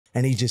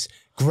and he just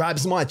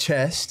grabs my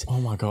chest. Oh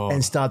my God.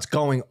 And starts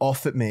going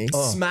off at me.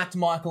 Smacked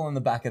Michael in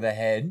the back of the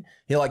head.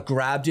 He like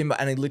grabbed him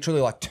and he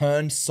literally like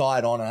turned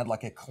side on and had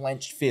like a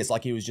clenched fist,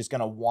 like he was just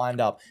going to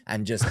wind up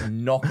and just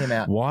knock him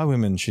out. Why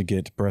women should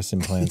get breast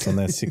implants on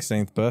their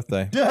 16th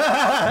birthday?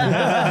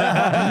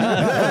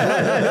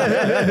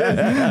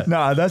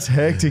 Nah, that's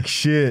hectic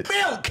shit.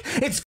 Milk!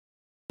 It's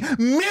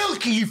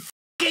milk, you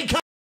fucking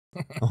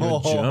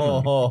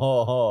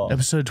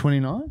Episode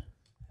 29?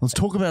 Let's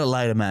talk about it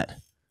later, Matt.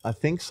 I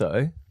think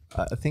so.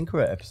 I think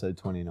we're at episode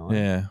 29.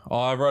 Yeah. Oh,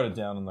 I wrote it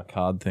down on the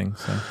card thing.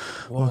 So.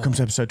 Welcome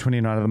to episode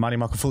 29 of the Marty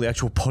Michael Fully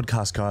Actual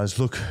podcast, guys.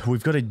 Look,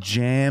 we've got a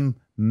jam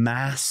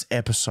mass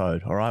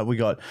episode, all right? We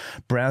got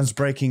Brown's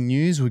breaking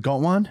news. We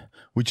got one,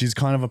 which is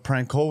kind of a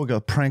prank call. We got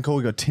a prank call.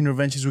 We got Tinder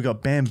Adventures. We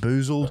got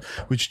Bamboozled,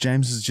 which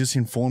James has just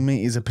informed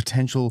me is a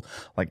potential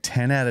like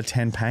 10 out of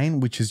 10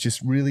 pain, which has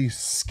just really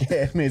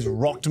scared me. It's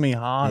rocked me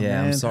hard, Yeah,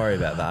 man. I'm sorry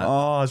about that.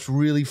 Oh, it's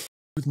really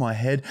with my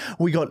head.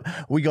 We got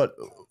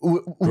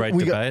Great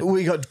debate.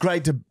 We got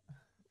great debate.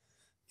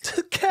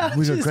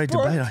 We got great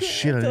debate. Oh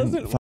shit! I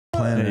didn't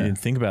plan You it. didn't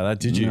think about that,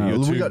 did you? No, You're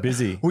we too got-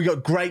 busy. We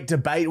got great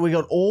debate. We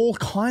got all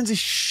kinds of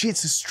shit.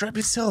 So strap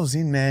yourselves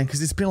in, man, because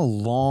it's been a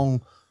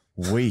long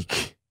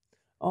week.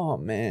 Oh,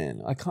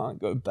 man. I can't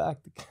go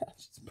back. The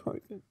couch is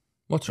broken.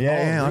 What's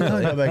Yeah, wrong? I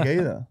can't go back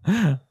either.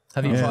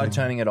 Have you tried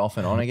turning it off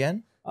and on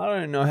again? I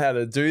don't know how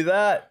to do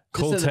that.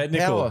 Call Just a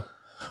technical. power.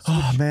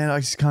 Oh man, I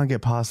just can't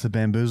get past the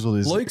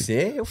Bamboozled. Luke's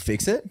here. He'll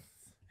fix it.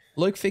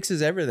 Luke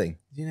fixes everything.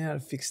 Do you know how to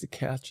fix the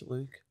couch,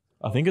 Luke?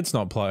 I think it's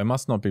not plugged. It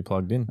must not be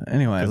plugged in.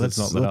 Anyway, 'Cause it's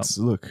not lit let's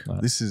up. look. No.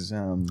 This is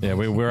Yeah,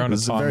 we're on a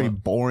this is a very timer.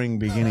 boring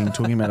beginning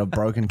talking about a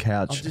broken I'll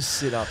couch. just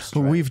sit up But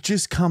straight. we've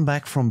just come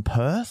back from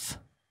Perth,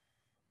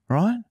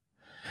 right?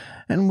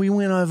 And we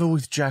went over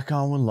with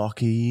Jacko and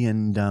Lockie,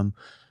 and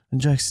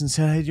Jackson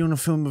said, "Hey, do you want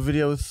to film a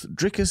video with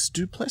Dricus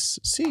Du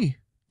Plessis?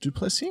 Du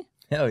Plessis?"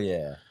 Hell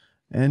yeah.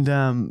 And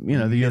you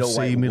know, the UFC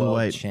world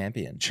middleweight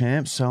champion.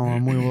 champ. So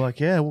we were like,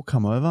 "Yeah, we'll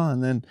come over,"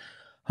 and then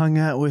hung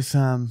out with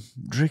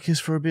Dricus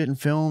for a bit and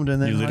filmed,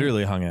 and then You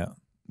literally hung out.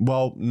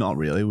 well, not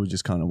really. We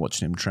just kind of watched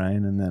him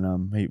train, and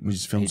then we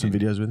just filmed He some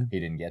didn't- videos with him. He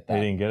didn't get He that,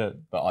 didn't get it.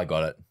 but I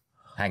got it.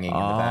 Hanging in the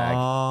bag.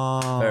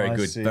 Oh, Very I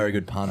good. see. Very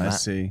good pun, I Matt.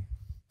 see.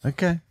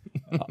 Okay.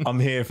 I'm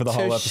here for the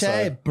whole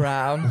episode.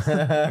 Brown.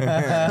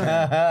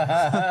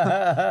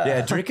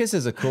 Yeah, Dricus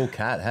is a cool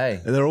cat,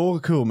 hey. They're all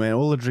cool, man.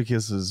 All the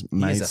Dricus's He's a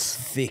mates.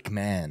 thick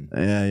man.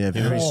 Yeah,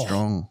 very Oh.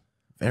 strong.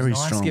 Very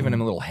Nice strong. giving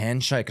him a little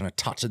handshake and a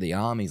touch of the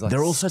arm. He's like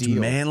They're all such steel.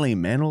 manly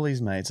men, all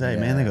these mates. Hey,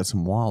 man, they got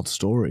some wild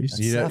stories.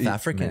 South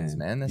Africans,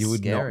 man. They're You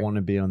would scary. not want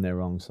to be on their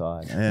wrong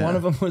side. Yeah. One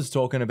of them was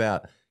talking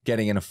about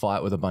getting in a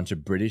fight with a bunch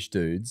of British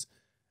dudes.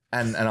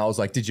 And I was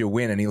like, did you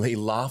win? And he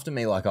laughed at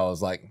me like I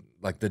was like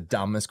the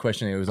dumbest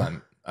question. He was like,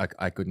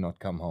 I could not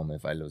come home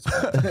if I lose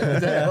fight.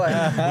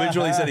 Like,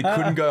 literally said he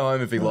couldn't go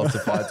home if he lost a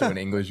fight to an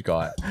English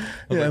guy.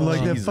 Yeah, and like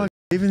they're Jesus. fucking.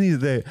 Even he's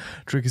there,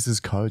 Dricus's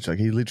coach, like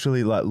he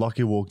literally, like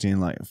Lockie walked in,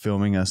 like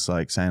filming us,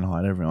 like saying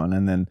hi to everyone,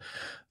 and then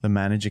the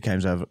manager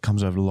comes over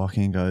to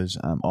Lockie and goes,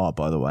 "Oh,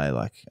 by the way,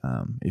 like,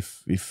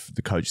 if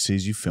the coach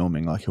sees you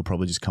filming, like he'll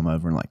probably just come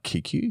over and like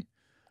kick you."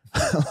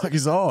 Like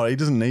he's he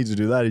doesn't need to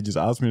do that. He just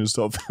asked me to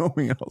stop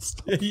filming, and I'll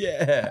stop.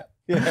 Yeah.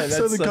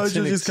 So the coach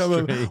will just come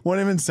over, won't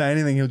even say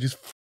anything. He'll just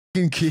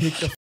fucking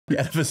kick.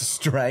 Out of a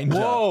stranger.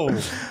 Whoa.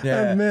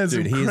 Yeah. And man,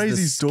 some Dude, he's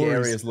crazy the stories.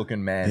 scariest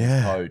looking man,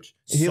 Yeah. coach.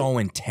 So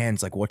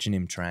intense, like watching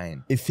him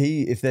train. If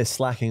they're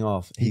slacking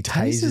off, he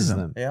tases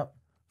them. Yep.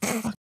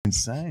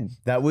 Insane.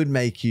 That would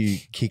make you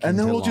kick. And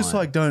they're into all just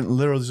line. like, don't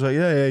literally just like,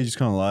 yeah, you just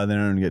kind of lie there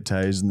and get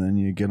tased, and then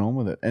you get on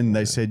with it. And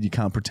they said you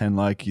can't pretend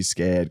like you're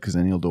scared because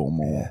then you'll do it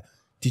more.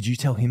 Did you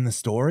tell him the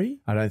story?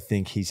 I don't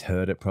think he's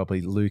heard it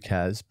properly. Luke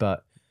has,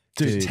 but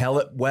Dude, tell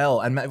it well.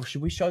 And mate,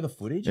 should we show the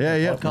footage? of Yeah,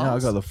 the yeah. podcast? No, I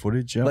got the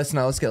footage. Yeah.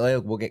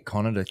 We'll get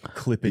Connor to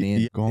clip it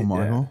in. Go on,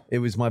 Michael. it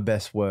was my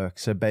best work.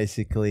 So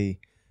basically,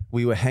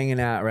 we were hanging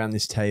out around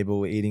this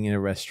table, eating in a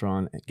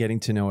restaurant, getting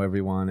to know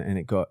everyone, and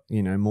it got,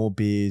 more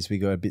beers. We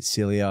got a bit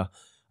sillier.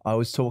 I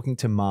was talking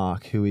to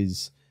Mark, who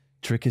is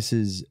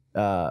Dricus's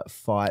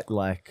fight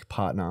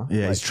partner.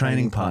 Yeah, his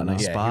training partner. Yeah,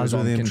 he Spars was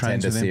with on him, trains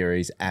Contender with him.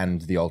 Series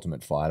and The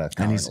Ultimate Fighter And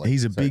currently.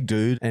 he's a big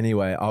dude.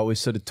 Anyway, I was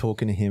sort of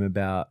talking to him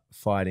about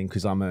fighting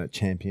because I'm a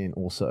champion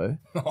also.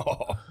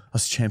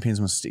 Us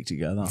champions must stick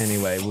together.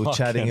 Anyway, we we're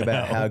chatting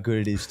about how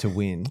good it is to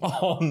win.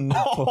 Oh,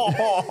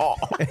 no.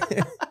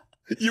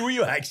 Were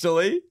you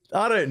actually?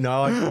 I don't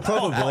know,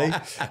 probably.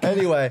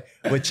 Anyway,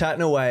 we're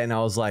chatting away, and I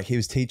was like, he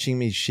was teaching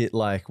me shit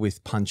like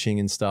with punching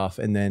and stuff,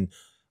 and then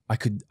I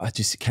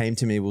just came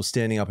to me. We were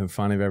standing up in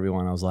front of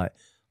everyone. I was like,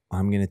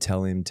 I'm gonna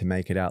tell him to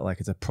make it out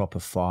like it's a proper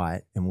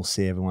fight, and we'll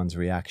see everyone's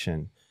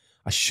reaction.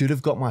 I should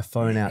have got my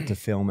phone out to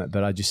film it,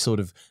 but I just sort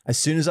of, as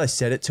soon as I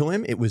said it to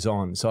him, it was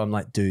on. So I'm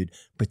like, dude,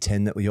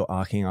 pretend that you're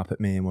arcing up at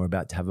me and we're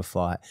about to have a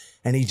fight.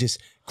 And he just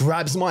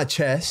grabs my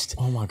chest.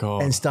 Oh my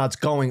God. And starts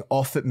going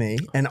off at me.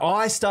 And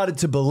I started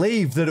to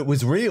believe that it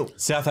was real.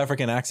 South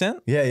African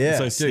accent? Yeah, yeah.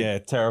 So, Dude, yeah,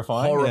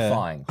 terrifying.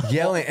 Horrifying.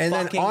 yelling. And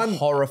then Fucking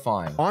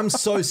horrifying. I'm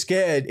so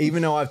scared,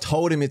 even though I've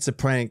told him it's a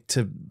prank,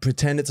 to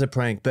pretend it's a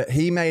prank, but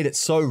he made it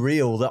so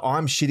real that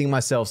I'm shitting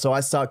myself. So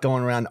I start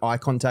going around eye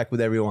contact with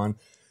everyone,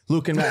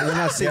 looking at, and then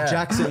I see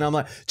Jackson, and I'm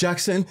like,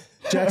 Jackson,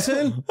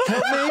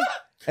 help me.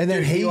 And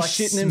then he's like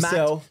shitting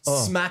himself.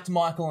 Smacked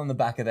Michael in the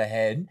back of the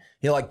head.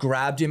 He like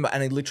grabbed him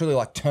and he literally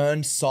like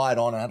turned side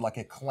on and had like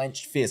a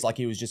clenched fist, like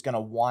he was just going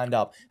to wind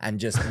up and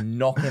just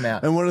knock him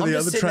out. And one of I'm the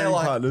just other sitting there training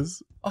like,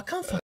 partners. I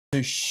can't fucking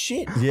do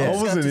shit. Yeah. I I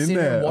just wasn't have to in sit here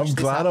and there. watch I'm this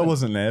glad I happen.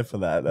 wasn't there for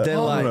that.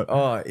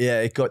 Then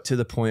it got to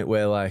the point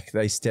where like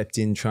they stepped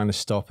in trying to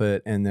stop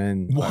it, and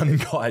then One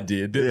guy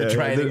did. The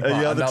training the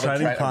other another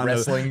training partner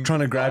wrestling trying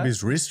to grab guy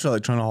his wrist,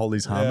 like trying to hold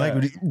his arm back,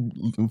 but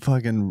he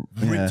fucking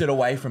ripped it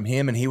away from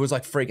him, and he was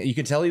like freaking. You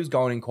could tell he was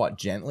going in quite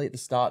gently at the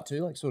start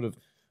too, like sort of,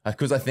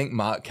 because I think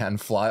Mark can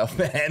fly off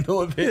the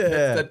handle a bit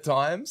at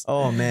times.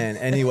 oh man.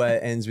 Anyway,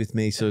 it ends with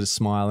me sort of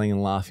smiling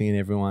and laughing at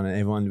everyone, and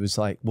everyone was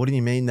like, "What do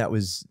you mean that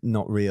was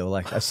not real?"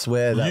 Like I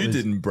swear that You was,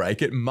 didn't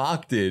break it,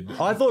 Mark did.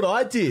 I thought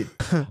I did.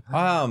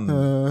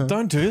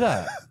 Don't do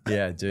that.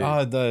 Yeah,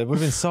 dude. We've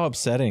been so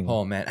upsetting.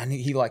 Oh man, and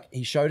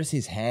he showed us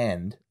his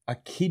hand. I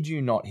kid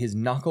you not, his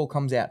knuckle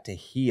comes out to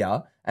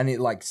here, and it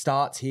like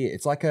starts here.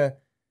 It's like a.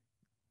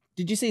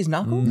 Did you see his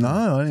knuckle? No,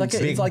 I It's didn't like,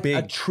 see it's like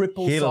a big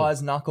triple heel.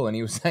 size knuckle, and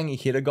he was saying he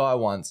hit a guy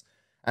once,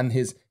 and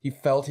he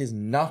felt his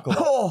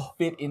knuckle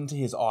fit into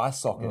his eye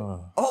socket.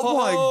 Oh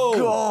my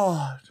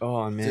God.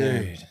 Oh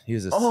man. Dude, he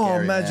was a Oh,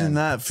 scary imagine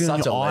man. that. Feeling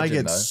Such your a eye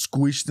legend, gets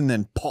squished and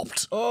then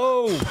popped.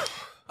 Oh,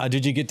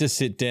 Did you get to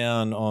sit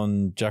down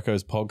on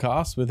Jacko's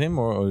podcast with him,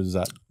 or was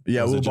that?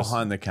 Yeah, was we it were just-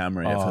 behind the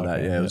camera Oh, for that.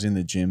 okay, Yeah, it was in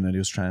the gym that he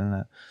was training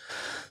at.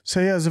 So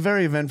yeah, it was a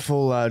very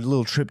eventful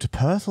little trip to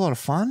Perth. A lot of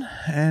fun,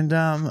 and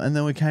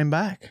then we came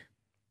back.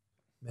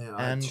 Man,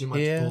 and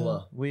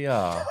here we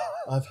are.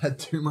 I've had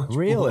too much.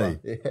 Really?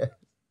 Bulla. Yeah.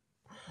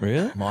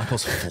 Really?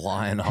 Michael's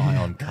flying high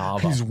on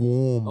kava. He's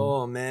warm.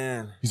 Oh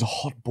man. He's a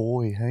hot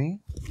boy, hey?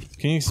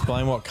 Can you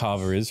explain what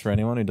kava is for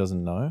anyone who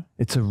doesn't know?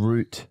 It's a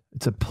root.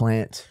 It's a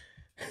plant.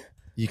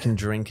 You can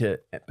drink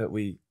it, but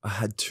I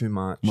had too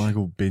much.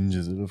 Michael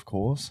binges it, of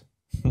course.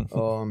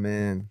 Oh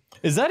man.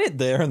 Is that it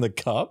there in the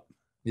cup?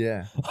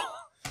 Yeah.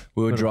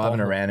 We were Got a driving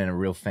bottle. around in a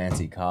real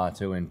fancy car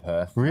too in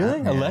Perth.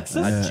 Really? Yeah.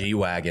 Alexis? A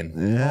G-Wagon.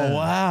 Yeah. Oh,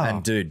 wow.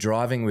 And dude,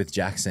 driving with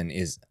Jackson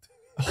is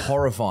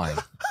horrifying.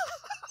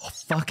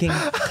 Fucking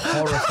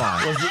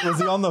horrifying. Was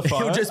he on the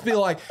phone? He'll just be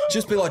like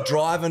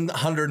driving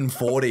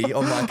 140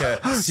 on like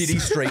a city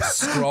street,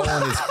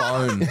 scrolling his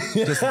phone,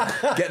 just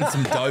getting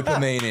some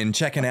dopamine in,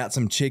 checking out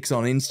some chicks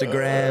on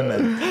Instagram,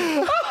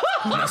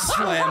 and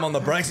slam on the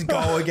brakes and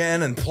go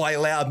again and play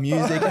loud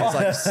music. It's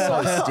like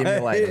so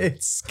stimulating.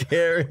 It's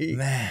scary.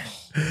 Man.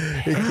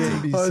 It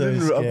can be I so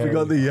scary. I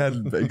forgot that you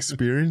hadn't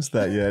experienced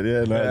that yet.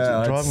 Yeah,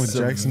 no, driving with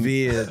Jackson.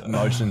 Severe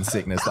motion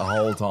sickness the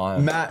whole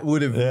time. Matt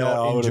would have I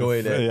not would've-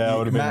 enjoyed it. yeah, I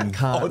would've Matt been-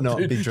 can't not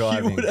Dude, be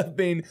driving. He would have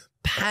been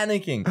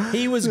panicking.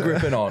 He was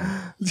gripping on.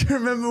 Do you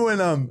remember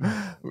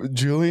when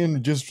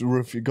Julian just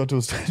got to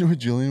a stage where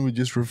Julian would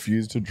just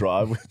refuse to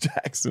drive with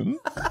Jackson?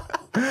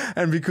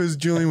 And because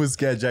Julian was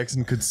scared,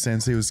 Jackson could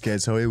sense he was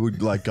scared, so he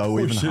would like go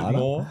even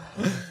harder.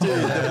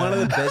 Dude, one of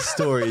the best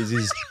stories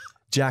is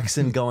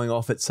Jackson going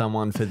off at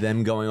someone for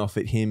them going off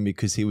at him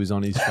because he was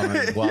on his phone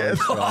while he's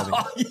driving.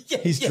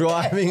 He's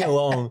driving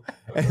along,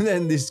 and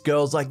then this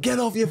girl's like, "Get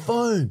off your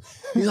phone."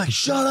 He's like,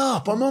 "Shut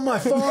up, I'm on my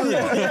phone."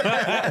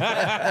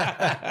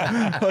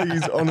 Like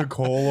he's on a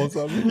call or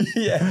something.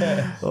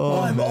 Yeah.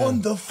 I'm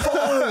on the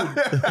phone.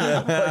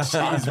 Like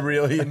she's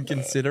really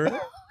inconsiderate.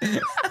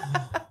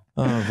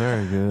 Oh,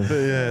 very good. But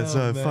yeah,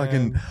 so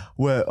fucking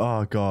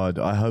oh god,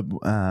 I hope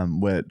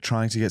we're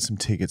trying to get some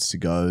tickets to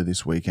go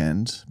this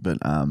weekend, but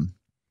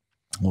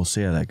we'll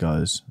see how that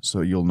goes.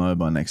 So you'll know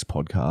by next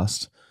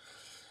podcast.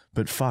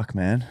 But fuck,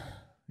 man,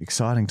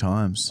 exciting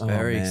times.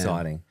 Very man.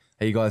 exciting.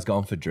 Are you guys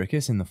going for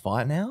Dricus in the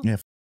fight now? Yeah,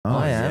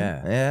 I am.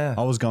 yeah. Yeah.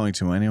 I was going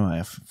to anyway.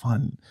 I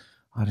find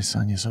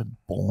Adesanya so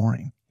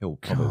boring. He'll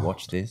probably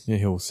watch this. Yeah,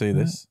 he'll see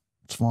this.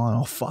 It's fine.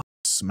 I'll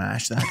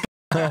smash that.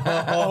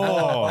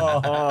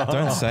 Oh,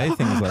 don't say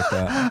things like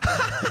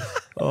that.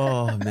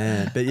 Oh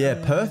man, but yeah,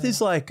 Perth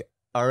is like,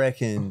 I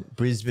reckon,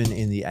 Brisbane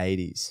in the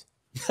 80s.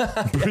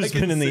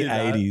 Brisbane in the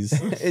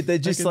 80s. They're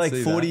just can like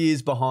see 40 that.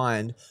 years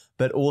behind,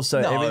 but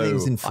also No,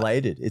 everything's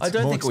inflated. It's I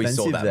don't more think we saw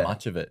expensive that there.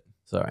 much of it.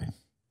 Sorry,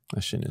 I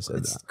shouldn't have said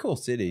It's that. a cool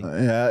city.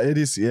 Yeah, it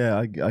is.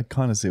 Yeah, I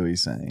kind of see what you're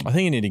saying. I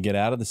think you need to get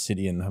out of the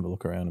city and have a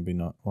look around and be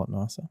a lot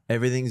nicer.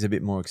 Everything's a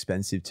bit more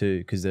expensive too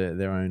because they're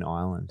their own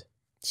island.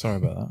 Sorry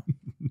about that.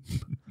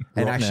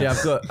 And What actually, now?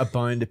 I've got a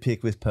bone to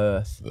pick with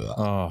Perth.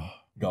 Oh.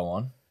 Go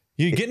on.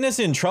 You're getting us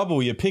in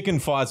trouble. You're picking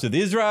fights with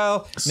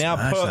Israel. Now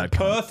Smash that cunt.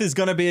 Perth is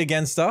going to be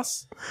against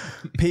us.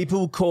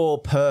 People call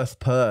Perth,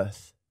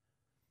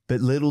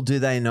 but little do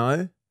they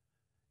know,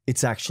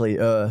 It's actually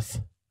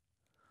Earth.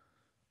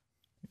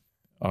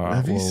 All right,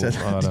 Have you said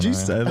that? I Did don't you know.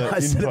 say that? I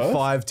in said it Perth?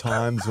 5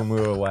 times when we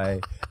were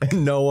away,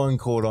 and no one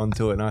caught on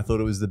to it, and I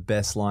thought it was the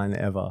best line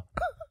ever.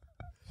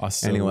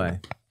 Anyway,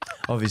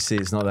 obviously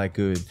it's not that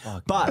good.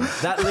 But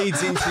that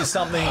leads into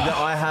something that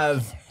I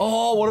have.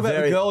 Oh, what about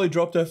Very- the girl who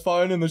dropped her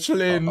phone in the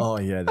Chilean? Oh,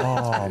 yeah.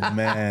 Oh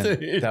man,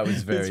 That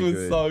was very This was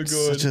good. so good.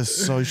 such a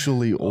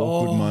socially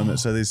awkward moment.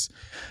 So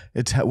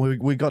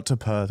we got to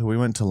Perth. We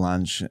went to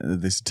lunch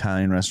at this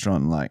Italian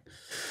restaurant. And like,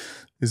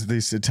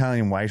 this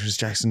Italian waitress,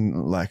 Jackson,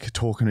 like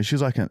talking to. She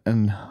was like a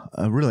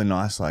really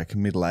nice, like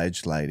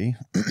middle-aged lady,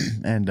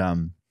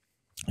 and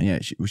yeah,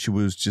 she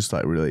was just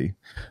like really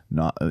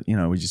not.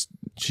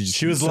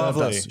 She was served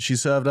lovely. us. She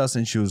served us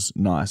and she was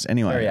nice.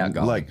 Anyway, Very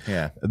outgoing. like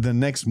Yeah. the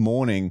next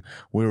morning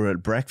we were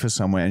at breakfast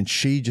somewhere and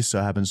she just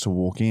so happens to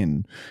walk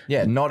in.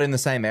 Yeah, not in the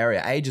same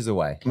area, ages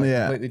away. Like,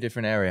 Yeah. completely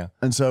different area.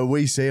 And so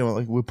we see her,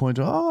 like we point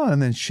to,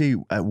 and then she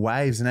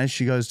waves, and as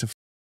she goes to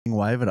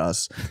wave at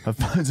us, her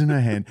phone's in her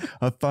hand,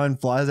 her phone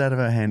flies out of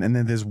her hand, and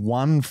then there's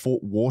 1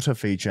 foot water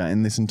feature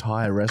in this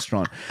entire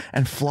restaurant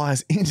and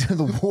flies into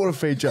the water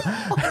feature.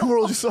 And we're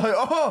all just like,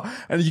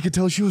 and you could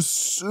tell she was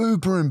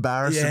super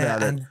embarrassed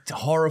about it. and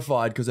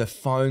horrified because her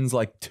phone's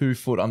like 2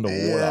 foot underwater.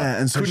 Yeah,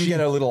 and so couldn't she- get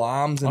her little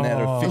arms in there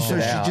to And fish so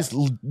it she out. just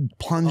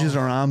plunges her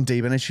arm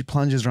deep, and as she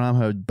plunges her arm,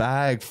 her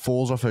bag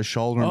falls off her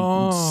shoulder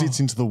and sits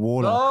into the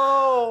water.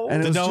 And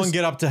it Did was no one just-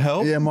 get up to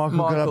help? Yeah, Michael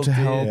got Michael up to did.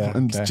 help Yeah,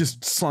 and okay.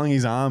 just slung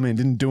his arm in,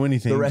 didn't do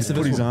anything. the rest just of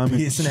put us his were arm in.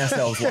 piercing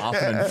ourselves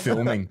laughing and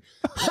filming.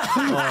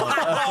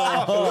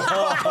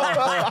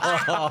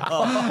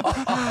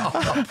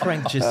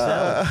 Pranked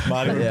yourself.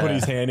 Marty would Yeah. put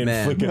his hand in,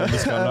 Man. flick it, and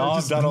just go, no,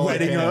 I've done all I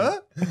Wetting can.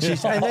 her?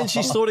 And then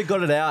she sort of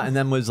got it out, and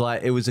then was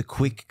like, it was a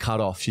quick cut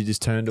off. She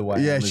just turned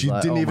away. Yeah, and was she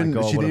like, didn't "Oh my even.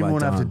 God, she what didn't have I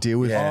want to have to done?" deal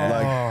with it.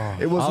 Like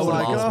it I was would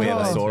like, have asked we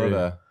ever saw of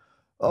her.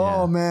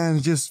 oh man,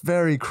 just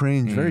very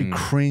cringe, very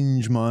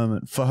cringe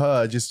moment for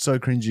her. Just so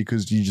cringy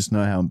because you just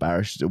know how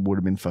embarrassed it would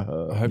have been for I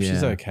her. hope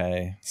she's Yeah.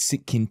 okay.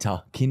 Sit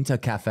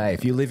Kinta Cafe.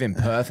 If you live in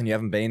Perth and you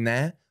haven't been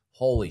there,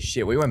 holy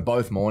shit. We went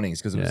both mornings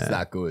because it was Yeah.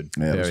 that good.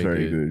 Yeah, it was Very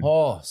very good.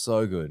 Oh,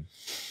 so good.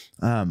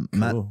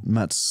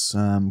 Matt's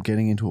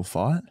getting into a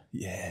fight.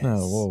 Yes. No,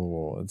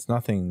 whoa. It's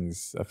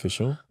nothing's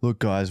official. Look,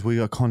 guys, we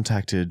got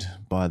contacted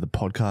by the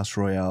Podcast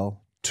Royale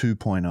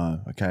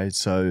 2.0. Okay,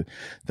 so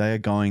they are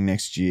going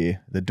next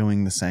year. They're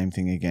doing the same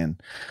thing again.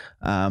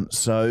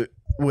 So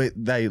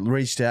they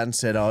reached out and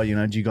said,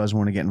 do you guys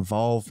want to get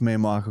involved? Me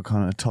and Michael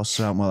kind of tossed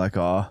it out and we're like,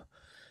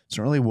 it's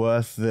not really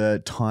worth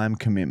the time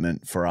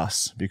commitment for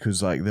us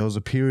because like there was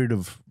a period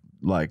of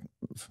like,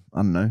 I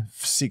don't know,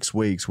 6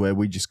 weeks where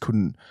we just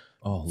couldn't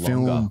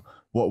film longer.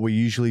 what we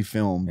usually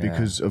film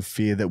because of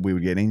fear that we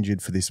would get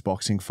injured for this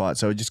boxing fight.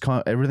 So it just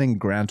kind of everything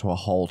ground to a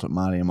halt at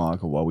Marty and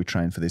Michael while we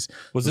trained for this.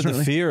 Was it Wasn't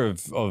the fear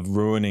of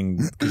ruining,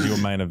 because your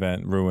main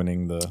event,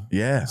 ruining the...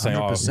 Yeah, Saying,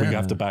 100%. we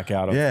have to back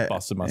out of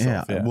busted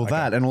myself. Yeah. Well, okay.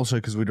 that and also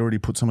because we'd already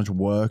put so much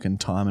work and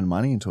time and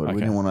money into it, we Okay.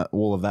 didn't want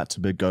all of that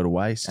to go to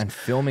waste. And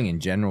filming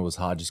in general was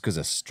hard just because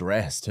of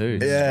stress too.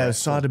 Yeah, it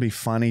started to be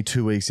funny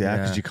 2 weeks out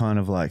because Yeah. you're kind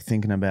of like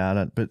thinking about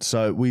it. But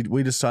so we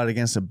decided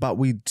against it, but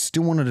we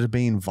still wanted to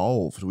be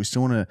involved. We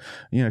still want to,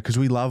 because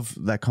we love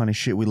that kind of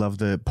shit. We love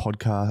the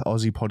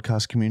Aussie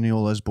podcast community,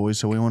 all those boys.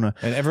 So we want to.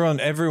 And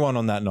everyone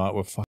on that night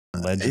were fucking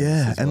legends.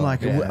 Yeah, as and well.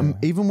 like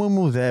even when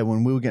we were there,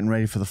 when we were getting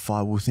ready for the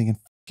fight, we were thinking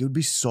it would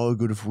be so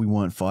good if we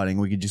weren't fighting.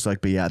 We could just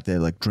like be out there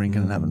like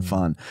drinking and having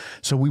fun.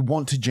 So we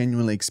want to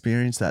genuinely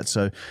experience that.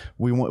 So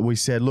we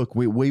said, look,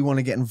 we want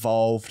to get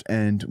involved,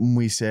 and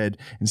we said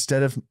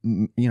instead of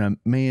me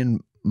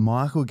and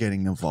Michael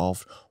getting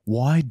involved,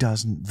 why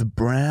doesn't the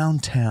Brown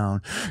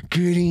Town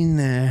get in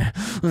there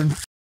and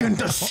fucking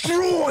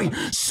destroy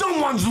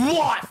someone's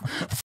life?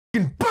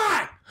 Fucking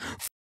bang!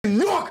 Fucking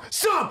knock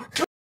some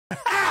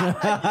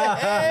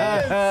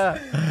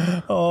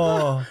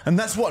And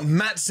that's what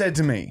Matt said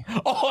to me.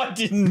 Oh, I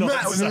did not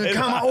Matt was say going to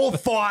come that. all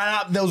fired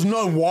up. There was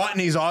no white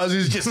in his eyes. It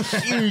was just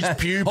huge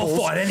pupils. I'll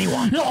fight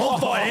anyone. I'll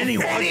fight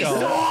anyone. Any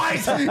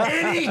size,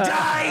 any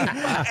day,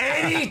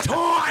 any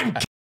time.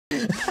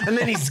 And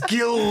then his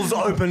gills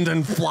opened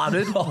and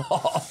flooded.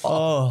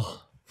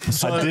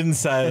 I didn't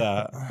say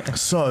that.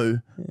 So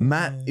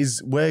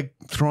we're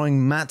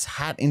throwing Matt's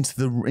hat into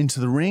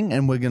the ring,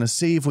 and we're going to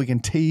see if we can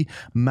tee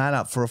Matt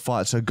up for a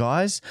fight. So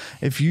guys,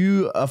 if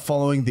you are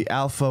following the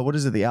Alpha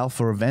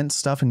event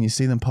stuff and you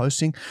see them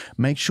posting,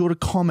 make sure to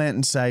comment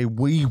and say,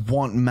 we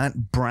want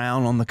Matt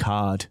Brown on the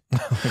card.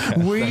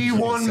 We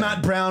want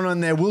Matt Brown on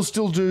there. We'll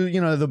still do,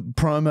 the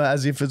promo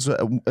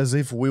as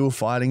if we were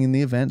fighting in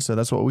the event. So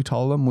that's what we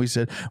told them. We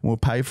said we'll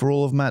pay for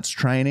all of Matt's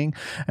training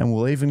and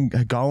we'll even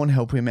go and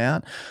help him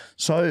out.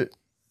 So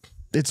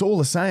it's all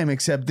the same,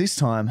 except this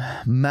time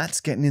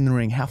Matt's getting in the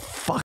ring. How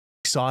fucking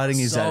exciting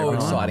is that? So everyone?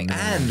 exciting.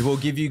 And we'll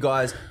give you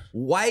guys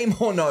way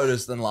more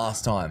notice than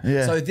last time.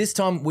 Yeah. So this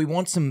time we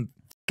want some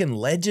fucking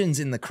legends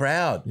in the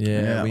crowd.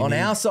 Yeah, On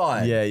our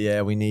side.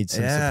 Yeah, we need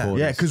some support.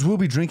 Yeah, because we'll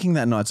be drinking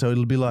that night, so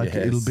it'll be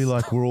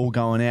like we're all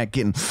going out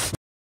getting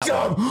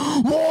some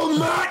more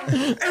Matt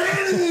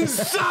and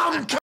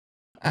some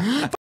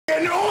fucking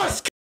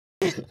ice.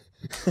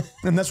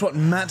 And that's what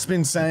Matt's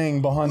been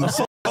saying behind the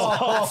scenes.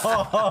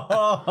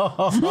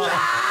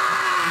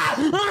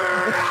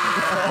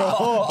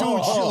 Do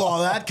shit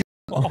like that.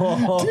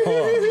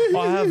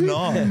 I have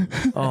not.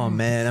 Oh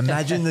man,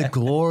 imagine the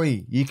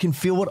glory. You can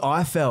feel what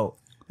I felt.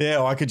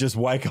 Yeah, I could just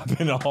wake up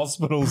in a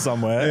hospital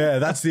somewhere. Yeah,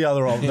 that's the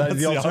other option. That's The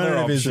the other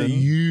alternative is that option.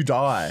 you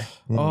die.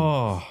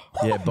 Oh,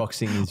 Yeah,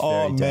 boxing is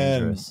Oh, very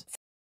man. dangerous.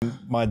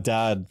 my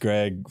dad,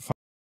 Greg.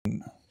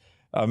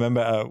 I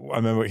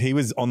remember he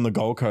was on the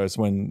Gold Coast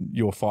when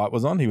your fight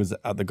was on. He was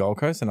at the Gold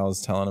Coast, and I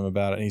was telling him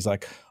about it. And he's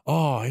like,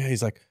 "Oh, yeah."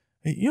 He's like,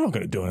 "Hey, you're not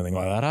going to do anything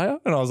like that, are you?"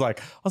 And I was like,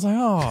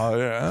 "Oh,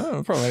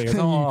 yeah, probably." He goes,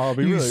 "Oh, I'll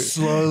be You really."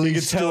 slowly You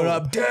could stood tell-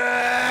 up.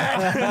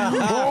 Dad,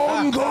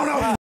 I'm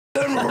gonna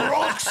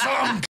rock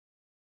some.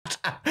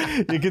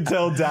 You could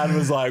tell Dad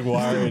was like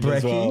worried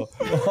as well.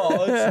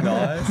 Oh, it's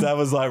nice. Dad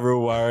was like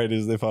real worried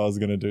as if I was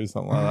going to do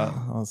something like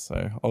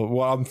that.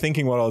 I'm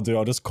thinking what I'll do,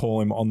 I'll just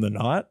call him on the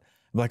night.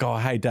 I'm like, "Oh,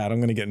 hey, Dad, I'm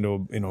going to get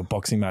into a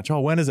boxing match."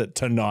 "Oh, when is it?"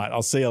 "Tonight.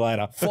 I'll see you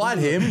later." Fight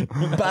him.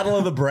 Battle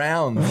of the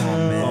Browns.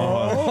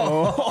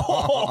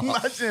 Oh,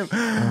 imagine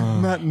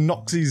Matt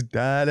knocks his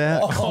dad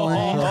out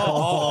clean.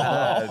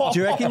 Do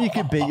you reckon you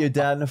could beat your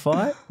dad in a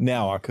fight?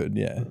 Now I could,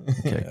 yeah.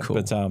 Okay, cool.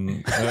 But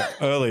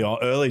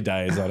early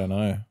days, I don't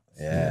know.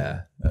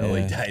 Yeah.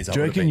 Early days. Do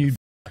you reckon you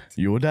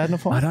your dad in a I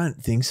fight?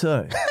 don't think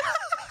so.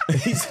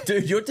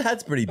 Dude, your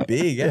dad's pretty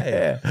big,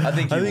 eh? I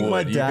think my You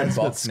can dad's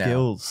got box now.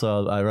 skills,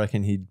 so I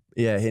reckon he'd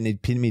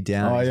pin me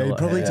down. Oh, He's yeah, a you'd lot-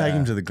 probably yeah. take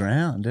him to the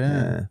ground.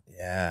 Yeah.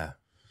 Yeah.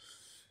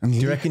 And Do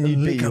you reckon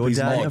you'd beat your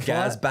dad in Oh, a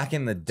Gaz fight? back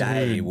in the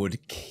day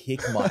would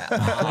kick my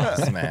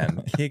ass,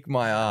 man. Kick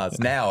my ass.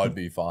 Now I'd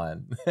be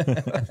fine.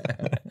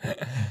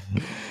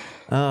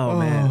 Oh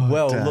man.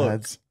 Well, look,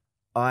 dads.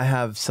 I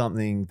have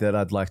something that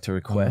I'd like to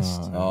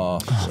request. Oh,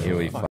 here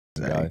we fucking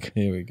go.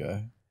 Here we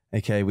go.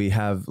 Okay, we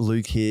have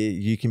Luke here.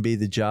 You can be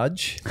the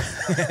judge.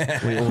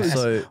 We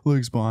also,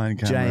 Luke's behind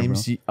camera.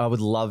 James, I would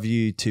love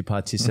you to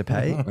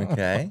participate,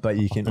 Okay. but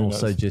you can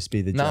also just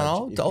be the judge.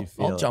 No, if you I'll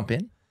feel jump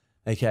in.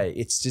 Okay,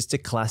 it's just a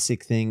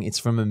classic thing. It's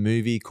from a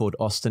movie called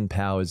Austin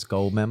Powers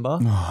Goldmember.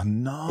 Oh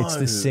no! It's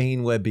the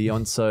scene where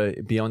Beyonce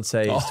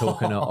is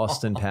talking to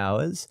Austin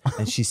Powers,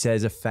 and she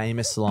says a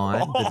famous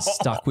line that's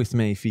stuck with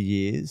me for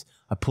years.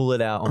 I pull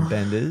it out on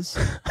Benders.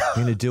 I'm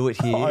going to do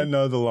it here. I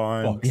know the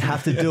line. You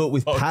have to do it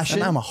with passion.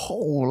 And I'm a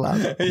whole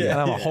lot.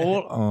 Yeah. I'm a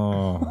whole.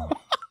 Oh.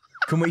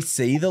 Can we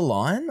see the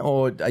line,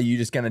 or are you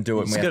just going to do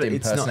it and we have to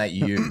it's not- impersonate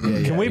you?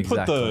 Can we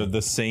exactly. put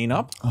the scene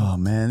up? Oh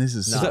man, this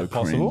is so that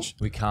possible? cringe.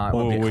 We can't.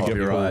 Or We'll we get get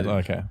copyrighted.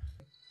 Okay.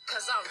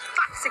 Cause I'm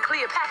Foxy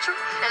Cleopatra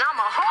and I'm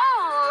a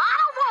whole lot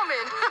of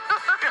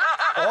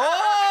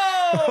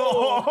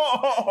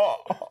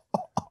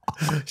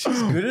woman.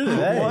 She's good at it.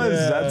 Eh? Why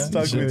is that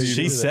stuck with you?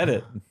 She said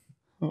it.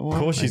 Of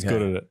course, she's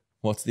good at it.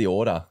 What's the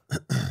order?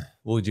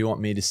 Well, do you want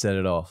me to set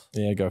it off?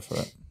 Yeah, go for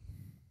it.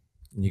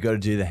 You got to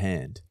do the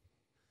hand.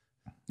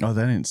 Oh,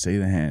 they didn't see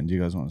the hand. You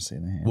guys want to see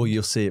the hand? Well,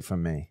 you'll see it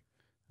from me.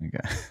 Okay.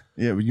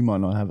 Yeah, but you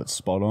might not have it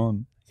spot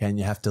on. Okay, and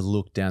you have to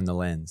look down the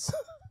lens.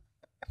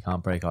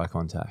 Can't break eye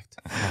contact.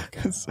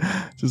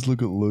 Just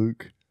look at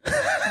Luke.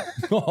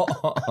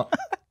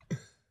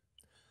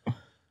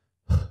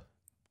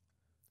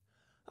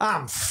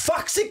 I'm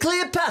Foxy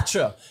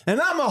Cleopatra, and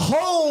I'm a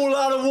whole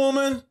lot of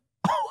woman.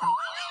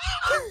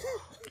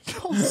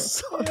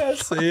 Yeah,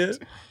 see it.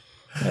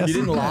 You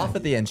didn't laugh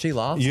at the end. She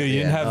laughed. You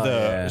didn't have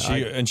yeah,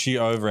 she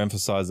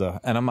overemphasized her,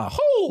 and I'm a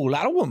whole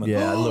lot of woman.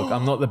 Yeah, look,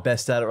 I'm not the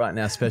best at it right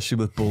now, especially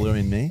with Buller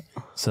in me.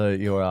 So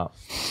you're up.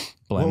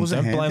 What was the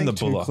Don't hand blame thing? the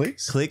 2 buller.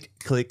 clicks? Click,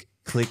 click,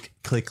 click,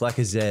 click like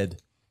a Z.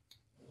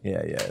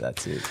 Yeah,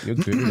 that's it. You're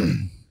good at it.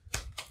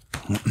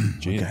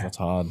 Jeez, that's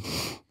hard.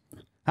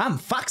 I'm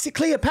Foxy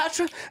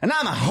Cleopatra, and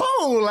I'm a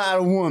whole lot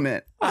of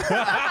woman.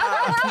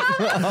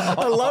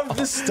 I love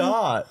the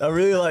start. I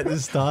really like the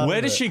start. Where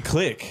of does it. she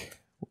click?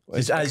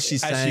 Just as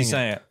she's As saying she's it.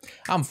 saying it.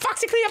 I'm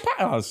Foxy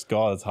Cleopatra. Oh,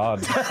 God, it's hard.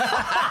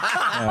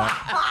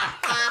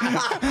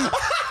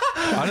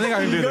 I don't think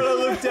I can do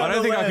the. I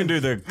don't think I can do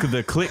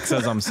the clicks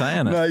as I'm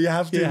saying it. No, you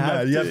have to. You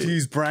have You have to. to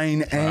use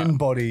brain and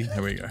body.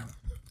 Here we go.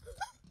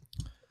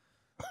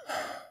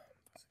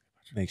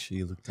 Make sure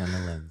you look down the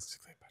lens.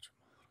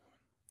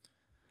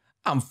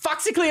 I'm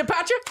Foxy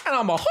Cleopatra, and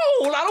I'm a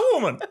whole lot of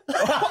woman.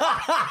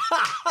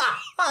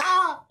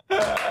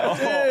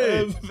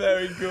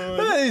 Very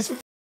good.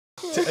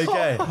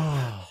 Okay.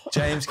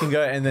 James can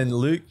go, and then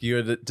Luke,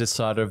 you're the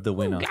decider of the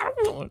winner.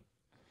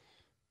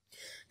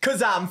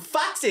 Cause I'm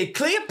Foxy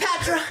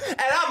Cleopatra and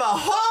I'm a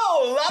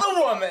whole lot of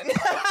woman.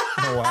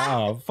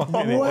 Wow.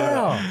 Fucking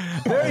Wow.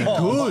 Very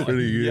good.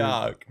 Pretty good.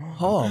 Yuck.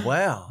 Oh,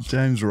 wow.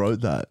 James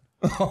wrote that.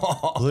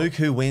 Luke,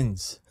 who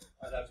wins?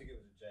 I'd have to give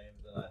it to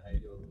James, and I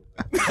hate you a little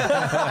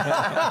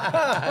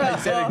bit.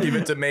 He said he'd give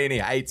it to me and he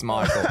hates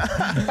Michael.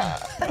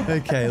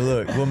 Okay,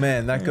 look. Well,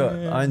 man,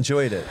 I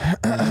enjoyed it.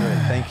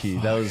 Thank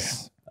you. That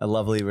was a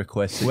lovely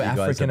request. that We're you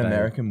guys African obeyed.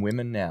 American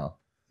women now.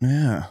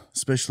 Yeah,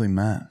 especially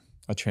Matt.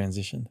 I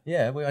transitioned.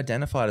 Yeah, we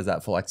identified as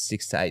that for like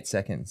 6 to 8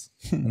 seconds.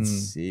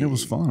 That's sick. It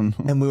was fun.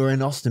 And we were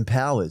in Austin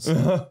Powers.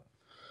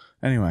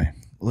 Anyway,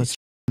 let's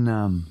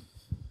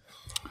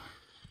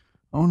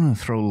I want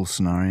to throw a little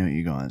scenario at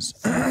you guys.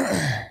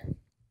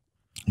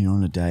 You're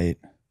on a date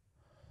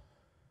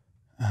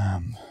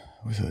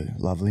with a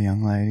lovely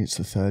young lady. It's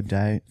the third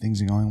date.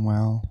 Things are going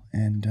well.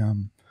 And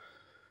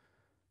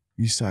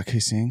you start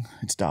kissing.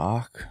 It's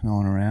dark. No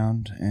one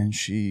around. And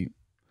she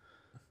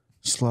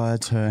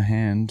slides her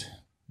hand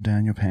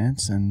down your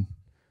pants and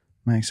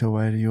makes her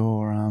way to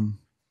your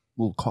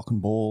little cock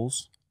and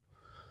balls.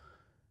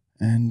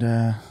 And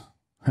her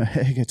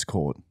hair gets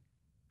caught.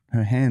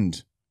 Her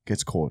hand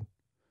gets caught.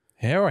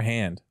 Hair or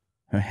hand?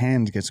 Her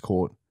hand gets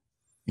caught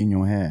in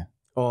your hair.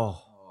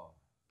 Oh.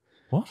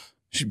 What?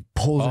 She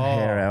pulls her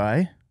hair out,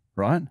 eh?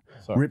 Right?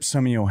 Sorry. Rips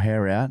some of your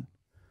hair out,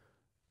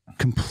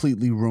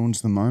 completely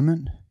ruins the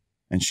moment,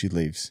 and she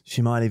leaves.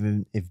 She might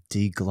even have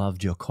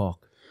degloved your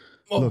cock.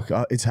 Look,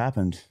 it's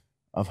happened.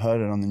 I've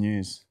heard it on the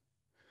news.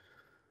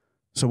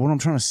 So what I'm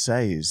trying to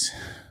say is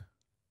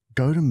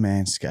go to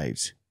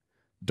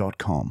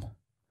manscaped.com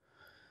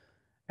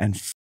and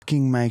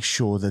fucking make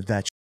sure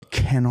that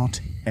cannot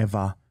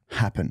ever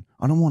happen.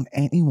 I don't want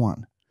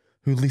anyone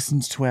who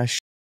listens to our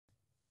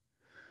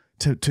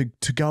to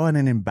go in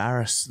and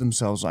embarrass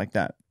themselves like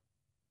that.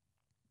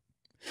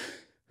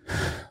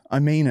 I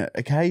mean it,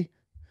 okay?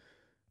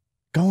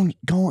 Go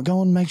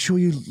and make sure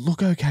you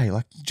look okay.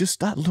 Like, just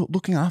start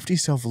looking after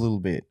yourself a little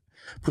bit.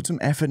 Put some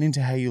effort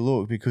into how you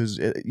look, because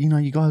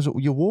you guys,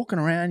 you're walking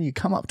around, you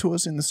come up to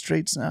us in the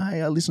streets and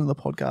hey, I listen to the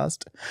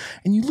podcast,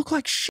 and you look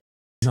like shit.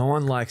 No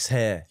one likes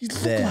hair. You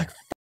look like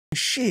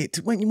shit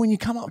when you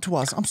come up to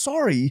us. I'm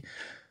sorry.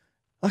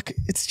 Like,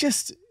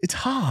 it's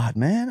hard,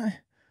 man.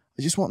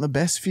 I just want the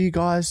best for you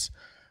guys.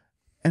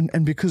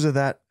 And because of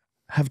that,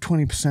 have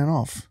 20%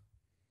 off.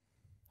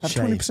 Have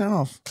Shave. 20%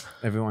 off.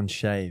 Everyone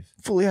shave.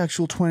 Fully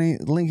Actual 20.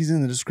 The link is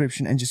in the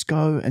description. And just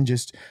go and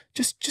just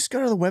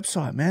go to the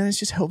website, man. It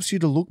just helps you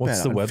to look What's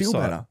better the and feel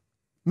website? better.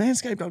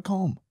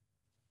 Manscaped.com.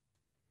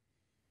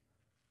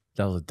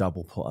 That was a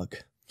double plug.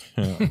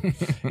 Yeah.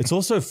 It's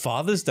also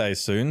Father's Day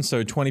soon,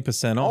 so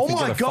 20% off. Oh You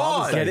my get a God.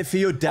 Father's Day. Get it for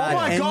your dad Oh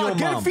my and God, your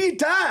get it mum. for your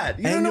dad.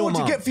 You don't And know your what to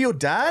mum. get for your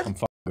dad? I'm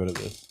fucking good at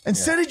this.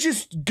 Instead of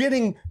just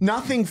getting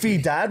nothing for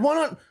your dad, why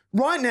not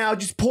right now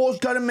just pause,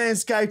 go to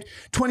Manscaped,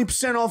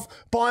 20% off,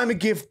 buy him a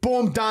gift,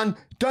 boom, done.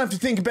 Don't have to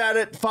think about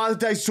it. Father's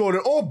Day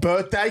sorted. Or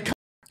birthday.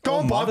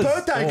 Go and buy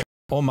birthday.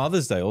 Or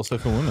Mother's Day, also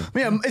for women.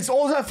 Yeah, it's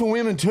also for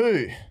women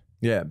too.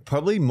 Yeah,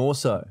 probably more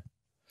so.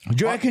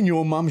 Do you reckon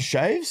your mum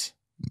shaves?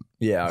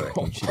 Yeah, I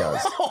reckon she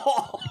does.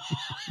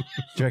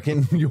 Do you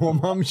reckon your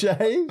mum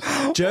shaves?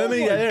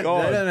 Germany, they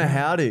don't know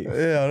how to.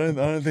 Yeah, I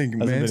don't think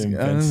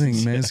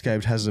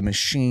Manscaped has a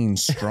machine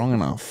strong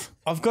enough.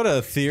 I've got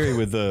a theory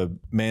with the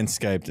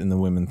Manscaped and the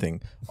women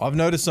thing. I've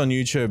noticed on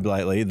YouTube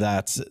lately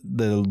that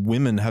the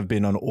women have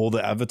been on all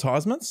the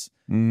advertisements,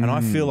 and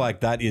I feel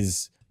like that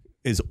is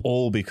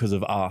all because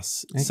of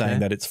us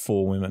saying that it's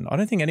for women. I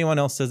don't think anyone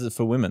else says it's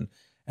for women,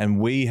 and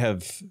we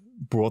have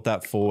brought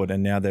that forward,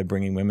 and now they're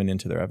bringing women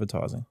into their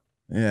advertising.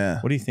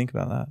 Yeah. What do you think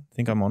about that?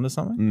 Think I'm onto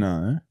something?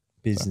 No.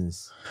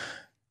 Business.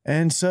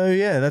 And so,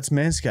 yeah, that's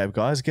Manscaped,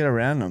 guys. Get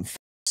around them.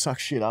 Suck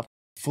shit up.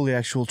 Fully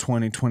Actual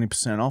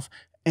 20% off.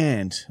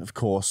 And, of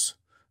course,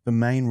 the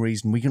main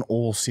reason we can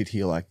all sit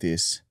here like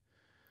this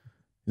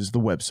is the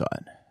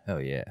website.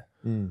 Hell yeah.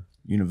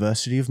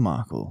 University of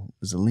Markle.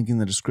 There's a link in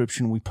the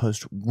description. We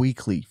post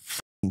weekly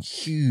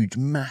huge,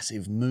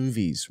 massive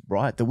movies,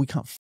 right, that we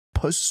can't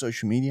post to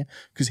social media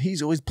because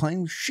he's always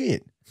playing with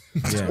shit.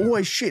 There's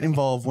always shit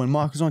involved when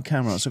Michael's on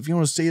camera. So if you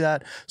want to see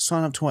that,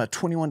 sign up to our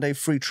 21-day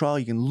free trial.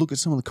 You can look at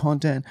some of the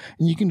content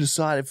and you can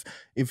decide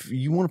if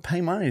you want to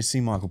pay money to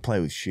see Michael play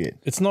with shit.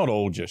 It's not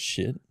all just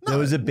shit. There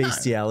was a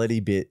bestiality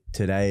bit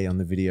today on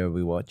the video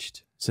we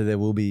watched. So there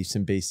will be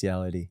some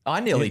bestiality.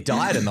 I nearly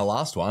died in the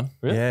last one.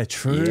 Yeah,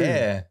 true.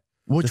 Yeah.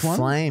 Which the one?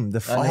 Flame.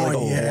 The I nearly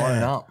flame. got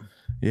blown up.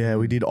 Yeah,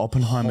 we did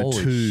Oppenheimer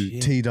Holy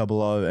 2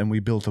 TOO and we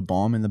built a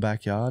bomb in the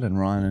backyard and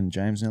Ryan and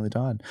James nearly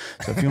died.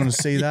 So if you want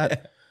to see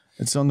that,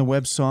 it's on the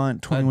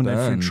website, 21-day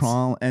free burns.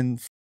 trial. And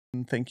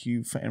thank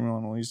you for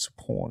everyone, all your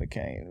support,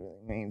 okay? It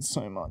really means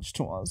so much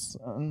to us.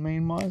 And me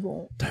and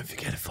Michael. Don't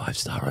forget a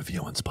 5-star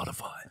review on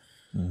Spotify.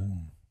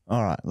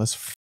 All right,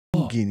 let's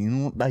get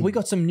in. We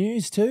got some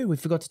news too. We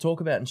forgot to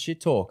talk about in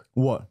Shit Talk.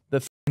 What?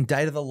 The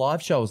date of the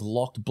live show is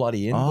locked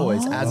bloody in,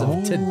 boys, as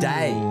of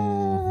today.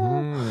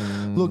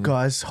 Look,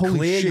 guys, holy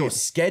Clear shit. your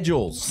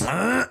schedules.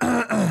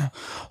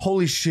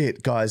 Holy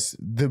shit, guys.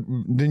 The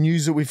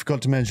news that we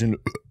forgot to mention,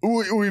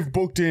 we've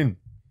booked in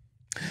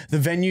the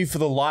venue for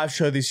the live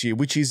show this year,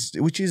 which is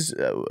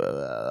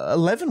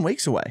 11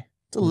 weeks away.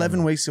 It's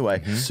 11 weeks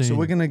away. So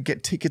we're going to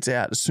get tickets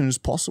out as soon as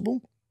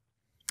possible.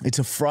 It's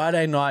a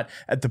Friday night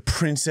at the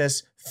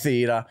Princess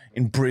Theatre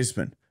in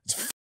Brisbane. It's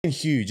fucking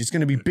huge. It's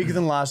going to be bigger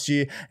than last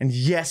year. And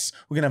yes,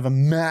 we're going to have a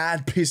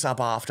mad piss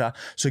up after.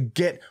 So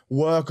get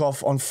work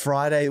off on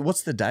Friday.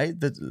 What's the date?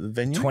 The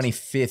venue?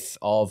 25th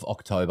of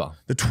October.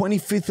 The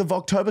 25th of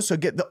October. So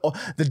get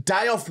the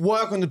day off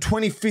work on the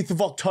 25th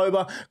of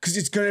October because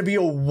it's going to be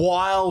a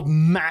wild,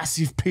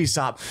 massive piss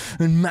up.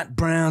 And Matt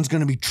Brown's going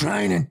to be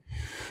training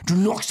to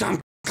knock some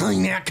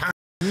clean out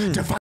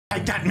to fucking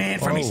take that man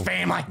from his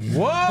family.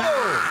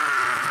 Whoa!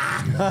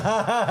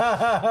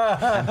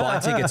 and buy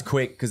tickets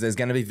quick because there's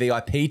going to be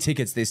VIP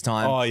tickets this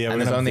time. Oh yeah,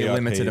 and there's only a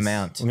limited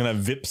amount. We're gonna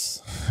have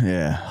VIPs.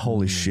 Yeah,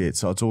 holy shit.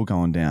 So it's all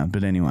going down.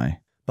 But anyway.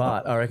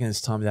 But I reckon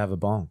it's time to have a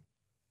bong.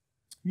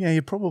 Yeah,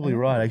 you're probably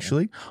right,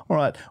 actually. All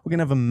right, we're going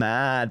to have a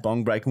mad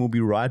bong break and we'll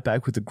be right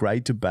back with a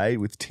great debate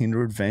with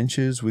Tinder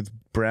Adventures, with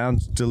Brown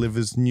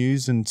delivers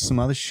news and some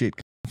other shit.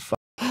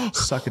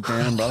 Suck it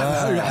down,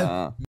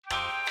 brother.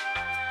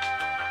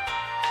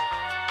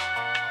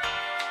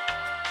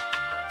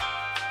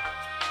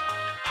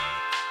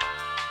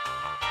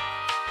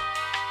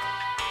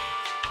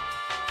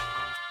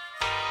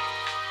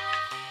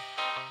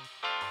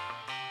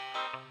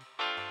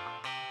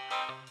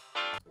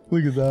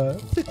 Look at that.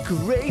 The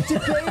great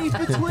debate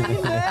between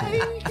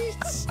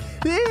mates.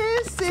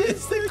 This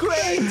is the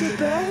great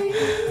debate.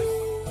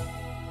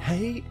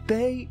 Hate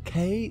bait,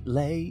 hate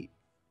late.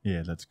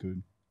 Yeah, that's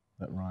good.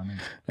 That rhyming.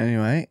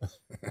 Anyway.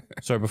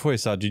 So before you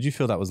start, did you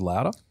feel that was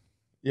louder?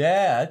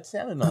 Yeah, it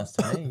sounded nice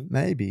to me.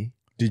 Maybe.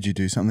 Did you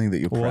do something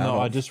that you're proud Well, no,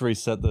 of? I just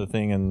reset the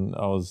thing and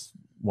I was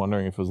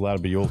wondering if it was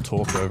louder, but you all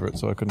talked over it,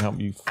 so I couldn't help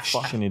you.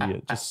 Fucking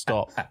idiot. Just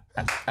stop.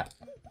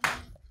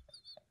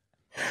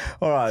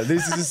 All right,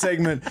 this is a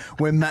segment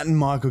where Matt and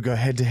Michael go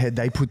head to head.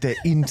 They put their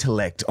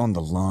intellect on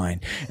the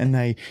line and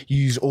they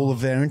use all of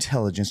their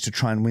intelligence to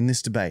try and win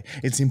this debate.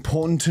 It's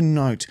important to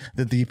note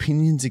that the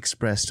opinions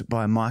expressed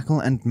by Michael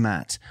and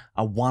Matt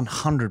are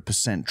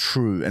 100%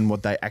 true and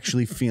what they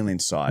actually feel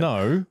inside.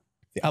 No,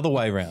 the other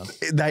way around.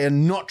 They are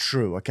not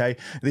true, okay?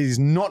 This is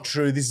not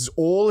true. This is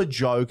all a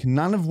joke.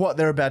 None of what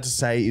they're about to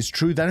say is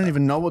true. They don't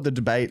even know what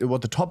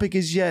the topic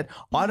is yet.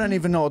 I don't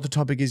even know what the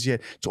topic is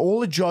yet. It's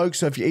all a joke,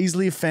 so if you're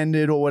easily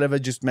offended or whatever,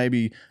 just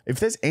maybe,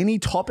 if there's any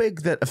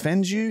topic that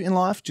offends you in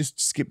life,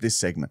 just skip this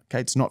segment,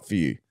 okay? It's not for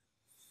you.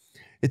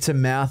 It's a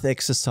mouth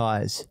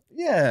exercise.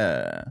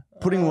 Yeah.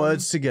 Putting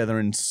words together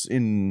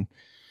in...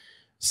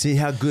 See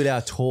how good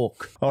our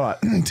talk. All right,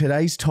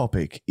 today's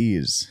topic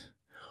is...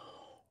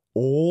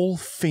 all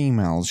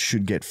females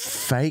should get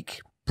fake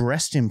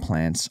breast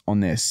implants on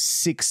their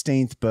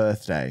 16th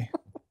birthday.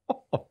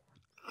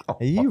 Are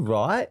you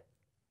right?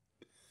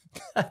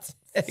 That's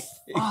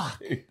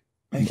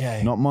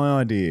Okay. Not my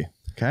idea,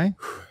 okay?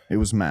 It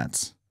was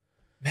Matt's.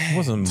 It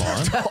wasn't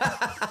mine.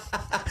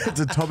 It's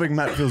a topic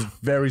Matt feels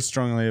very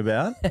strongly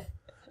about,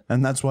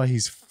 and that's why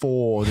he's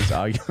for this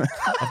argument.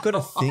 I've got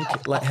to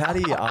think, like, how do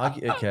you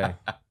argue? Okay.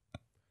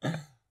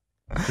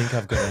 I think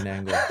I've got an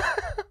angle.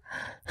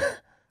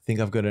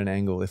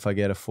 If I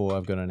get a 4,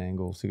 I've got an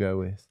angle to go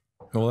with.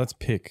 Well, let's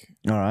pick.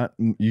 All right,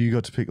 you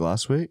got to pick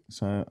last week.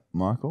 So,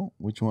 Michael,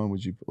 which one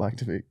would you like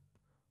to pick?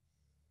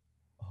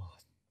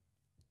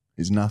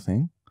 Is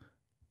nothing,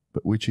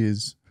 but which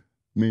is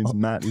means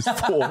Matt is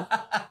 4.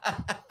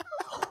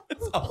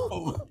 It's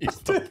unbelievable.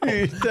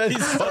 Dude, that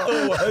is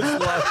the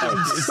worst life.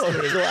 I'm so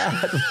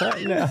glad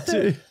right now,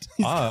 dude.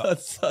 He's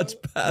got such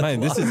bad Mate,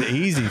 this is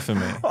easy for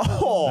me.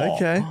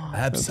 Okay.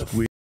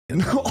 Absolutely.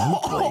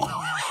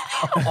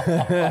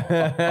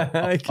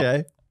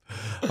 Okay.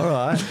 All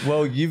right.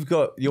 Well, you've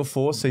got your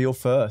 4, so you're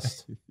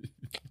first.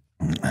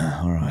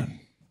 All right,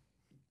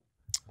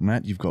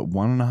 Matt, you've got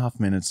 1.5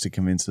 minutes to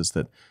convince us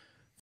that.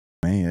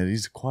 Man, it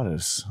is quite a.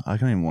 I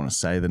don't even want to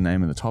say the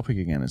name of the topic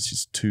again. It's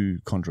just too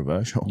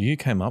controversial. You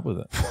came up with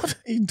it. What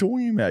are you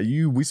talking about?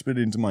 You whispered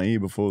into my ear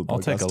before the I'll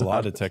podcast take a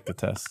lie started. detector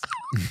test.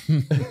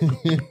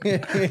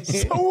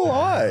 So will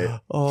I.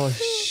 Oh,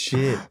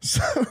 shit.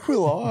 So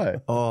will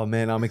I. Oh,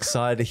 man, I'm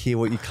excited to hear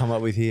what you come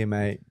up with here,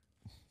 mate.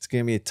 It's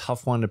going to be a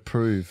tough one to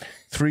prove.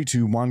 3,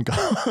 2, 1, go.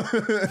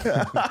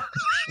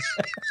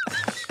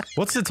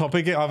 What's the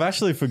topic? I've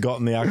actually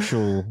forgotten the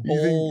actual.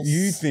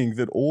 You think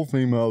that all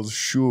females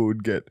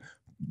should get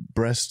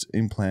breast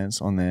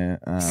implants on their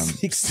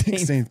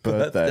 16th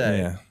birthday?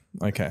 Yeah.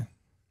 Okay.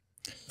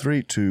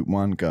 3, 2,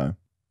 1, go.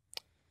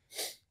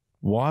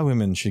 Why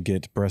women should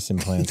get breast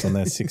implants on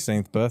their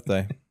 16th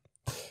birthday?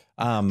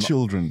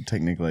 Children,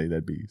 technically,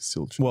 they'd be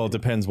still children. Well, it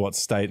depends what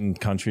state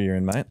and country you're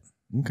in, mate.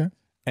 Okay.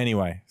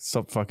 Anyway,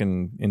 stop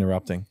fucking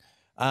interrupting.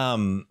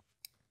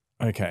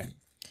 Okay.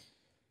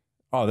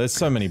 Oh, there's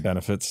so many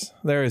benefits.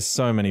 There is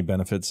so many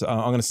benefits. I'm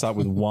going to start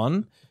with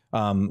one.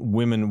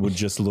 Women would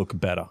just look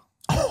better.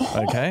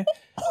 Okay.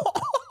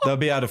 They'll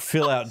be able to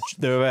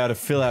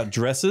fill out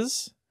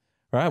dresses,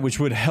 right? Which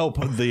would help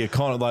the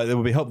economy. Like, it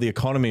would help the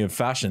economy of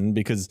fashion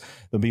because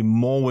there'll be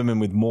more women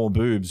with more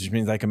boobs, which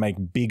means they can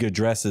make bigger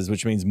dresses,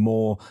 which means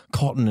more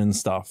cotton and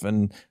stuff,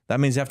 and that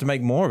means you have to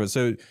make more of it.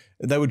 So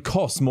they would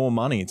cost more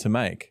money to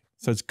make.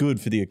 So it's good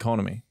for the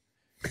economy.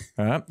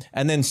 All right.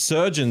 And then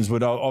surgeons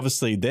would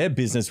obviously, their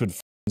business would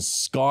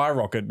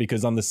skyrocket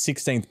because on the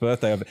 16th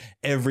birthday of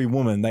every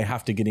woman, they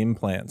have to get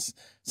implants.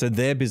 So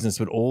their business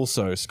would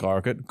also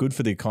skyrocket. Good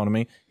for the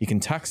economy. You can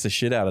tax the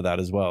shit out of that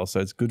as well. So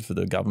it's good for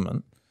the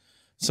government.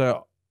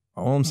 So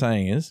all I'm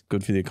saying is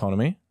good for the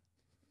economy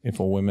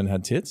if all women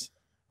had tits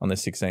on their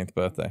 16th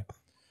birthday.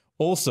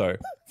 Also,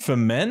 for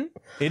men,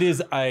 it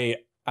is a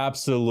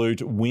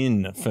absolute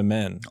win for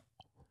men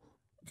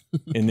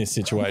in this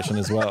situation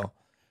as well.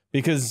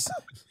 Because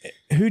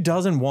who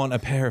doesn't want a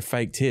pair of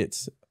fake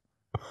tits?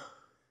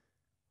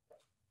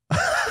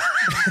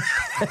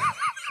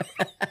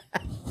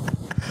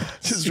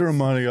 Just a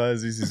reminder,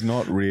 guys, this is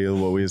not real.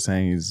 What we're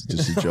saying is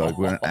just a joke.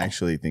 We don't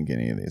actually think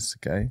any of this,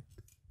 okay?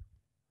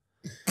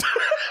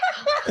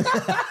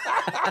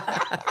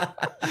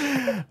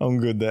 I'm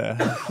good there.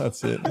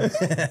 That's it.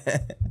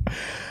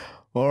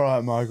 All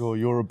right, Michael,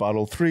 your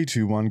rebuttal. 3,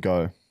 2, 1,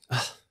 go.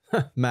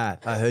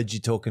 Matt, I heard you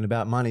talking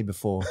about money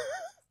before.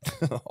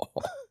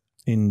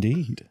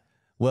 Indeed.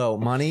 Well,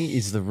 money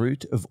is the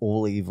root of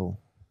all evil.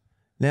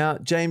 Now,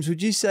 James,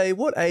 would you say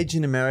what age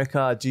in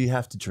America do you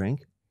have to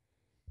drink?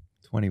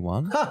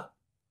 21.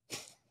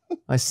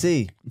 I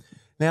see.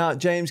 Now,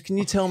 James, can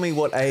you tell me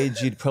what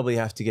age you'd probably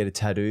have to get a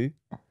tattoo?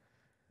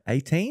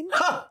 18?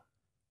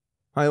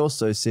 I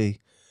also see.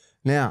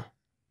 Now,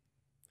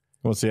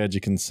 What's the age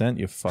of consent,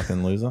 you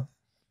fucking loser?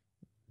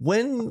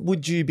 when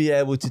would you be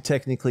able to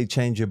technically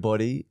change your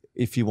body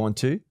if you want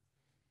to?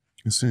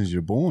 As soon as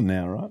you're born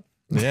now, right?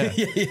 Yeah.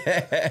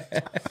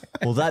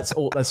 Well, that's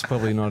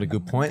probably not a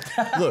good point.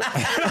 Look.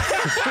 Mommy,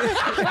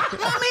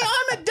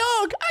 I'm a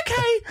dog.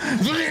 Okay.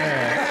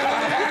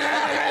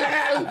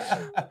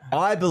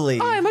 I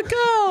believe I'm a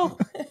girl.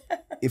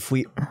 If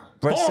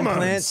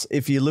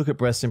you look at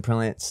breast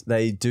implants,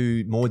 they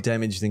do more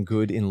damage than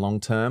good in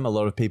long term. A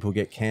lot of people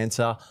get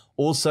cancer.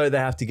 Also, they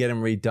have to get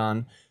them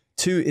redone.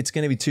 It's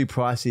going to be too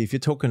pricey. If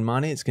you're talking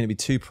money, it's going to be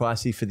too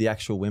pricey for the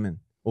actual women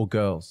or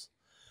girls.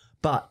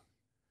 But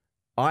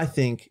I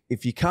think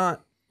if you can't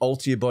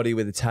alter your body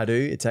with a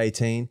tattoo, it's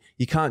 18.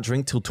 You can't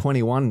drink till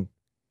 21.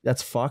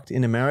 That's fucked.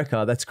 In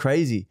America, that's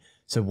crazy.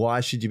 So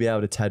why should you be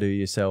able to tattoo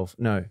yourself?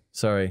 No,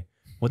 sorry.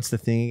 What's the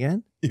thing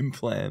again?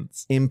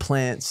 Implants.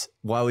 Implants.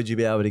 Why would you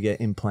be able to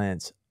get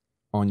implants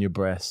on your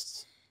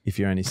breasts if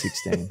you're only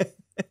 16?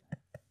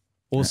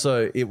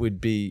 Also, it would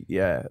be,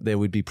 there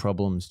would be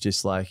problems.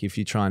 Just like if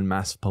you try and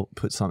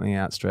put something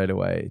out straight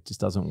away, it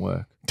just doesn't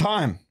work.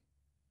 Time.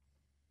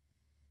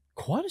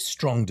 Quite a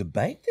strong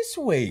debate this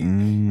week.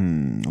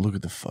 Look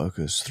at the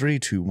focus. 3,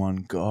 2,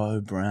 1,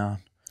 go, Brown.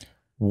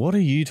 What are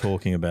you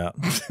talking about?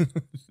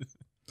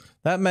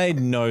 That made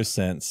no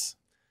sense.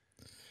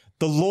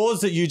 The laws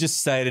that you just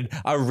stated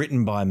are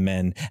written by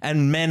men,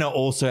 and men are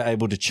also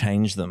able to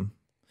change them.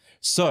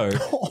 So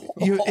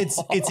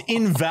it's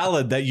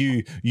invalid that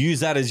you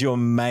use that as your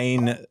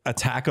main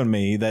attack on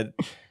me, that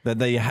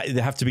they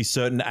have to be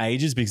certain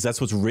ages because that's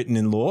what's written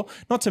in law.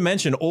 Not to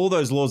mention all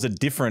those laws are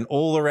different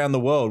all around the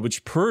world,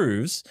 which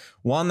proves,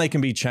 1, they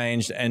can be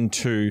changed, and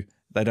 2,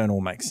 they don't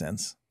all make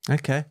sense.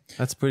 Okay,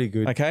 that's pretty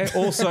good. Okay.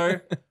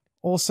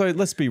 Also,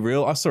 let's be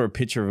real. I saw a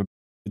picture of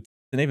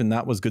and even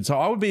that was good. So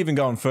I would be even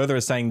going further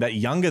as saying that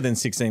younger than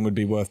 16 would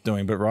be worth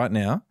doing. But right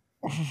now,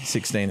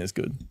 16 is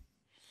good.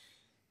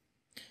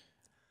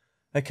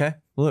 Okay,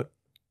 look.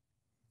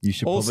 You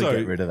should probably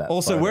get rid of that.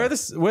 Also,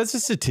 photo. where's the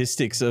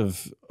statistics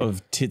of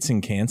tits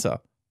and cancer?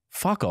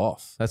 Fuck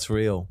off. That's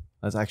real.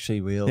 That's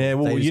actually real. Yeah,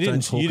 well, they you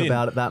just don't talk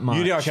about it that much.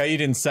 You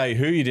didn't say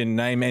who. You didn't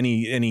name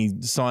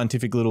any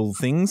scientific little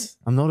things.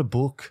 I'm not a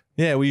book.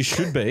 Yeah, well, you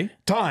should be.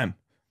 Time.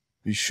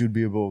 You should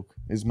be a book,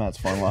 is Matt's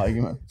final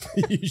argument.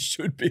 You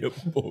should be a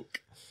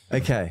book.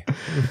 Okay,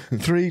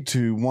 3,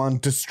 2, 1,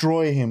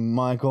 destroy him,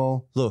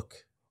 Michael.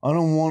 look. I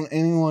don't want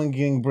anyone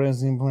getting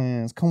breast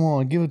implants. Come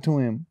on, give it to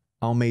him.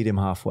 I'll meet him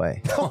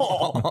halfway.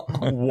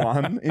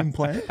 1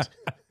 implant?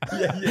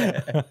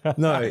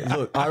 No,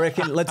 look, I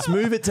reckon let's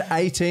move it to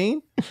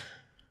 18.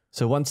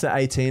 So once they're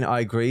 18, I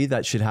agree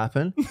that should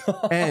happen.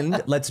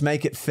 And let's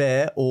make it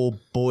fair. All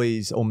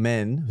boys or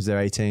men, because they're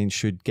 18,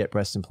 should get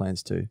breast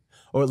implants too.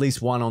 Or at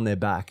least one on their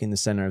back, in the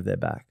center of their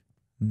back.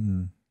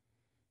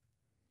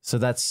 So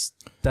that's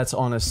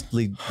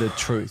honestly the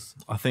truth.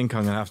 I think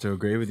I'm going to have to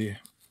agree with you.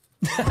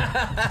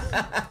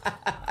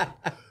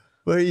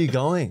 Where are you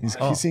going? He's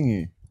kissing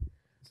you.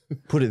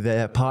 Put it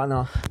there,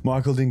 partner.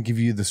 Michael didn't give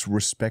you this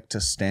respect to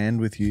stand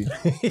with you.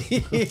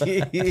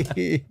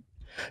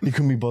 He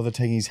couldn't be bothered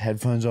taking his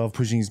headphones off,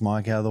 pushing his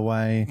mic out of the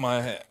way.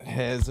 My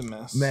hair's a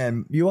mess.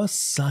 Man, you are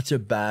such a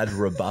bad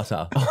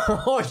rebutter.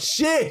 Oh,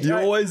 shit. You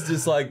always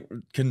just like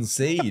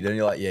concede and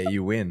you're like, yeah,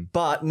 you win.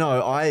 But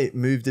no, I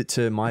moved it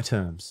to my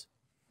terms.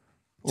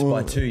 It's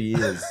by 2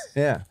 years.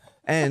 Yeah.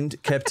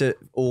 And kept it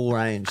all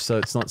range, so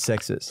it's not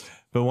sexist.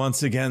 But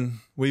once again,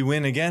 we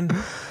win again.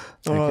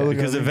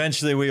 Because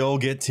eventually we all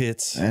get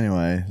tits.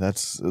 Anyway, let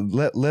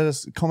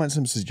us comment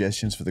some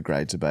suggestions for the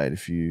great debate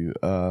if you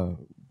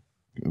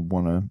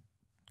want to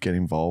get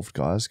involved,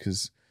 guys,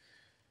 because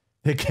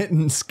They're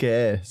getting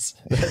scarce.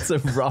 That's a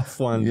rough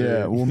one, dude.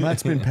 yeah, well,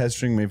 Matt's been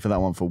pestering me for that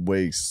one for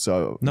weeks,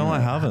 so No, I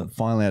haven't.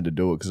 Finally had to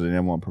do it because I didn't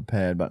have one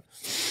prepared. But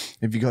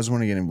if you guys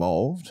want to get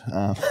involved,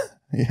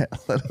 yeah,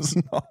 let us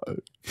know.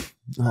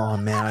 Oh,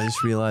 man, I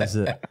just realized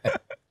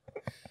that.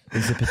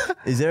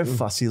 Is there a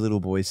fussy little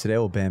boys today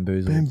or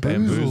bamboozled?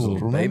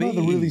 Bamboozled. Remember baby.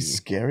 the really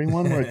scary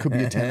one where it could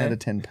be a 10 out of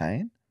 10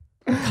 pain?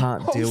 I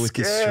can't deal with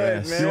this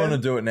scared, stress. Do you want to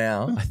do it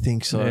now? I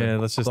think so. Yeah,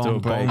 let's just do a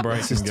bong break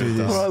Let's just and get do it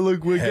this. done. All right,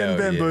 look, we're Hell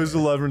getting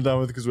bamboozled over and done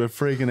with because we're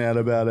freaking out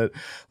about it.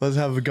 Let's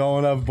have a go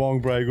and have a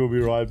bong break. We'll be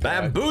right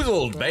back.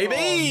 Bamboozled,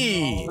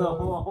 baby!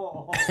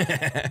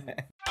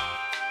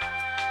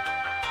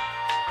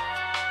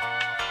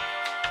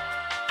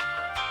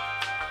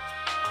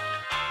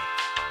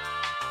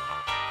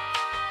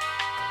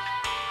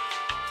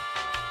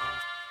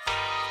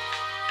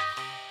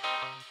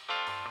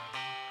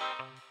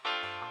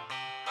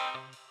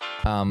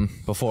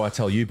 Before I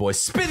tell you boys,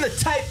 spin the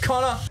tape,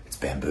 Connor. It's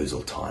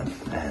bamboozled time,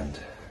 and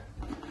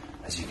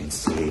as you can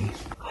see,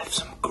 I have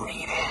some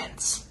green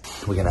ants.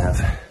 We're gonna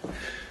have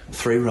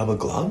 3 rubber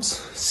gloves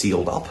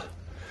sealed up.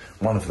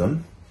 One of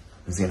them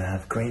is gonna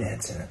have green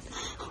ants in it.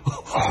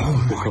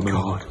 Oh my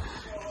god.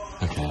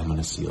 Okay, I'm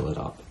gonna seal it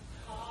up.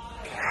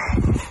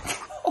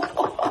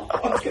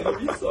 It's gonna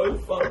be so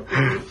fun.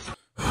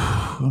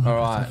 All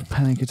right.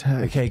 Panic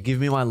attack. Okay, give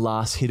me my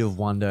last hit of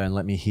wonder and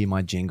let me hear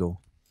my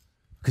jingle.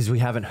 Because we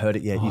haven't heard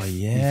it yet. Oh, You forgot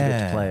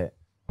yeah. to play it.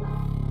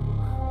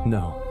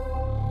 No.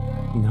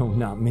 No,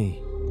 not me.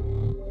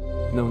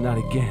 No, not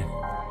again.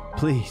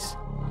 Please.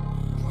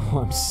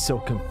 Oh, I'm so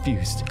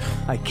confused.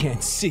 I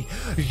can't see.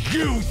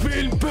 You've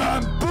been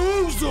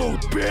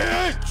bamboozled,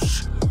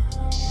 bitch!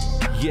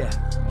 Yeah,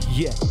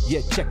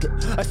 check it.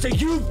 I say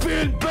you've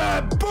been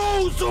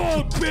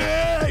bamboozled,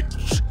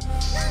 bitch!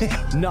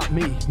 Not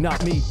me,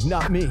 not me,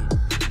 not me.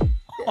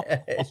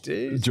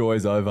 Dude.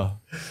 Joy's over.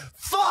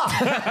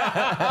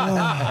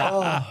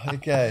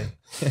 Okay.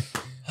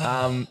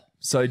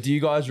 So do you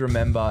guys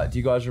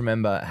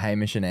remember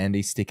Hamish and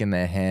Andy sticking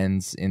their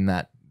hands in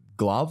that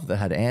glove that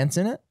had ants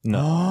in it?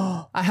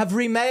 No. I have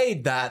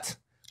remade that,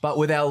 but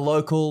with our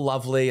local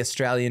lovely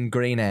Australian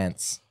green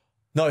ants.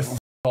 No,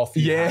 off.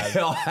 Yeah,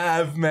 I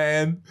have,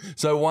 man.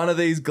 So one of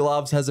these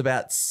gloves has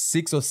about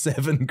 6 or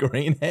 7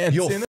 green ants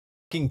You're in it.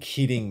 fucking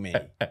kidding me.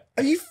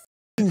 Are you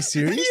f***ing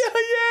serious? Yeah,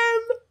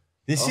 I am.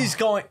 This is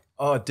going.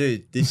 Oh,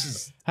 dude, this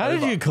is. How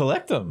did you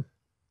collect them?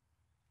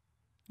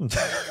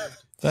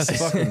 That's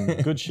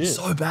fucking good shit.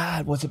 So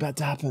bad. What's about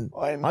to happen?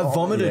 I know. I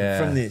vomited Yeah.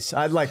 from this.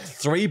 I had like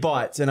 3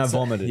 bites and I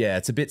vomited. Yeah,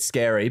 it's a bit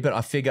scary, but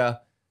I figure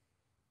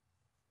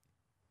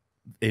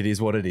it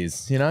is what it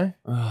is, you know?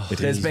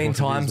 There's been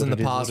times in the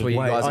past where you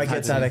Wait, guys I have get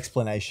had that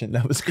explanation.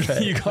 That was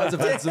great. you guys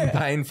have had some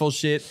painful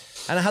shit,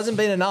 and it hasn't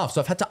been enough,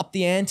 so I've had to up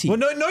the ante. Well,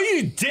 no,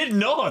 you did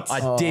not.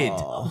 I did.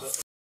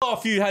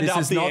 Off, you had This to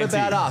up is the not ante.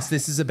 about us.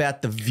 This is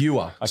about the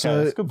viewer. Okay, So,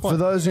 that's a good point. for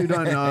those who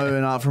don't know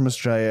and aren't from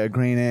Australia, a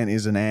green ant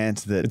is an ant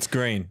that It's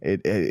green.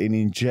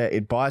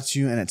 it bites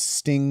you and it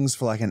stings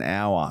for like an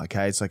hour.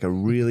 Okay, it's like a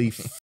really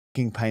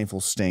fucking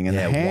painful sting, and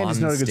Yeah, the hand is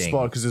one not a good sting.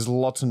 spot because there's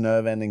lots of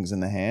nerve endings in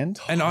the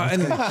hand. And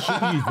hit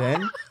you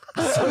then.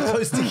 So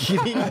close to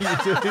hitting you,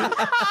 dude.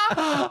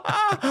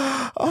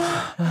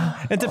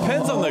 it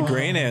depends on the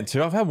green ant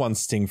too. I've had one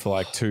sting for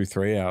like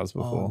 2-3 hours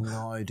Oh before.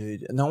 no,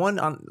 dude. No one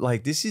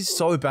like this is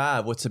so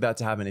bad. What's about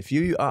to happen? If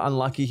you are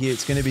unlucky here,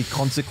 it's going to be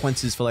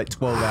consequences for like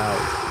 12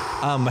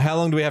 hours. How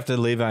long do we have to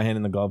leave our hand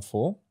in the glove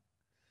for?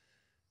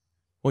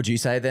 What'd you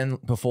say then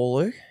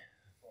before, Luke?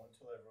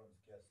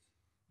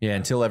 Yeah,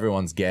 until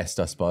everyone's guessed,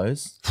 I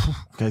suppose.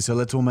 Okay, so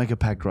let's all make a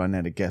pact right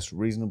now to guess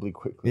reasonably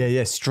quickly.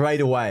 Yeah, straight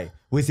away.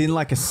 Within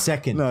like a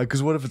second. No,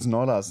 because what if it's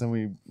not us? Then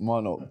we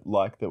might not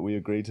like that we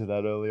agreed to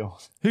that early on.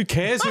 Who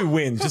cares who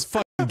wins? Just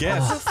fucking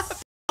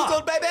guess.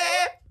 Good, baby!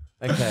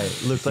 Okay,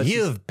 look, let's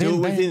just do it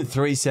within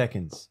 3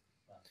 seconds.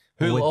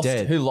 Who We're lost?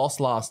 dead. Who lost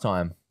last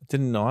time?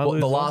 Didn't I Well, lose?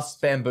 the last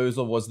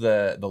bamboozle was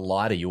the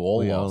lighter. You all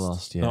We lost. all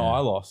lost, yeah. No, I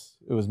lost.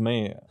 It was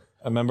me.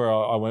 I remember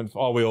I went.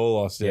 Oh, we all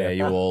lost. Yeah,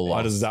 you all I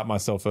lost. just zapped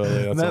myself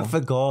earlier. That's Man, all.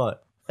 forgot.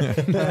 All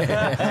right,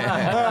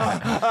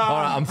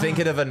 I'm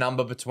thinking of a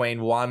number between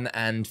 1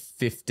 and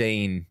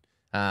 15.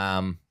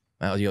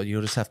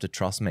 You'll just have to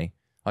trust me.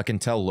 I can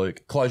tell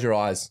Luke. Close your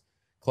eyes.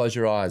 Close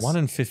your eyes. 1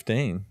 in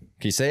 15.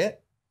 Can you see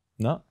it?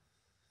 No.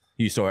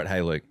 You saw it.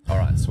 Hey, Luke. All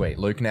right, sweet.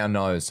 Luke now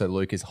knows, so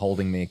Luke is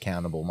holding me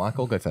accountable.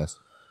 Michael, go first.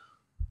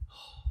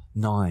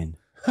 9.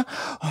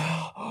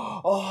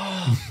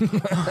 I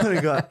would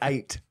have got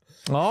 8.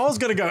 Oh, I was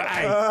gonna go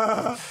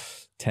 8.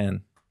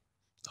 10.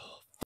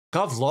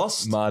 I've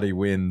lost. Marty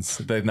wins.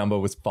 The number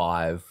was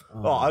 5.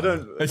 Oh, I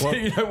don't.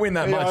 You don't win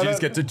that Yeah, much. I You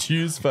just don't- get to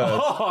choose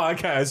first. Oh,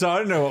 okay. So I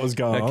don't know what was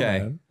going on. Okay.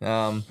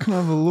 man. Can I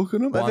have a look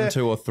at them? 1,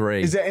 2, or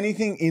 3. Is there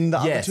anything in the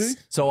Yes. other two?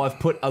 So I've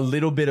put a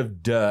little bit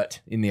of dirt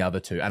in the other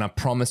two, and I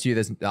promise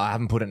you, I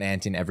haven't put an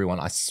ant in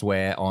everyone. I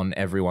swear on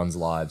everyone's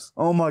lives.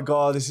 Oh my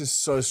god, this is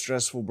so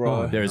stressful,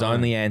 bro. There is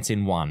only ants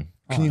in 1.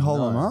 Can you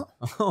hold them up?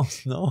 Oh,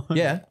 no.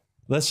 Yeah.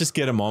 Let's just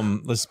get them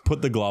on. Let's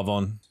put the glove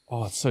on.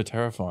 Oh, it's so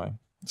terrifying.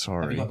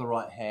 Sorry. the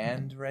right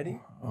hand ready?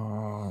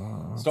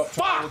 Stop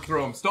trying to look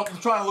through them. Stop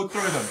trying to look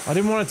through them. I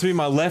didn't want it to be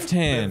my left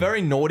They're hand.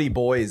 very naughty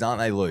boys, aren't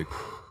they, Luke?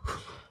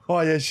 Oh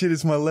yeah, shit,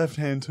 it's my left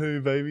hand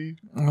too, baby.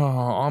 Oh,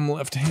 I'm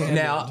left-handed.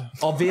 Now,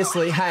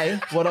 obviously,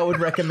 hey, what I would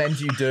recommend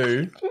you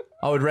do,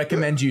 I would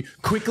recommend you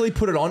quickly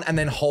put it on and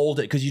then hold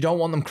it because you don't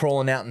want them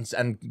crawling out and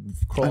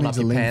I crawling need up to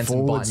your lean pants and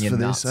forwards biting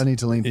for your this. nuts. I need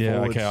to lean Yeah,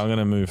 forwards. okay. I'm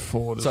gonna move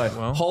forward So as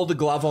well. hold the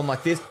glove on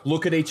like this,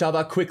 look at each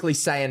other, quickly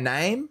say a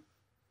name,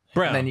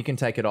 Brown. and then you can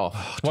take it off.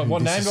 what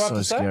This name is do I have so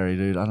to say? scary,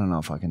 dude. I don't know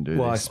if I can do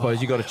Well, I this.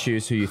 suppose you got to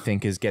choose who you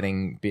think is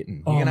getting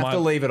bitten. Oh, You're gonna have my- to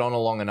leave it on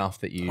long enough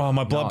that you. Oh,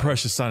 my blood know.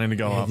 pressure's starting to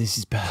go up. This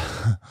is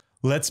bad.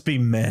 Let's be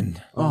men.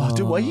 Oh,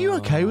 dude, are you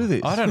okay with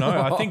this? I don't know.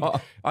 I think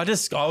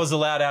I was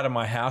allowed out of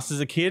my house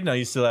as a kid, and I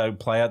used to allowed to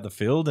play out the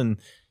field, and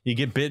you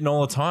get bitten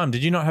all the time.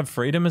 Did you not have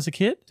freedom as a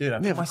kid? Dude, I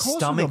Yeah, put of my course we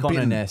stomach got on a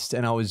bitten. nest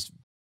and I was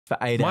for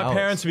 8 My hours.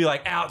 parents would be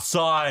like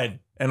outside,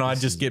 and I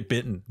just get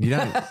bitten. You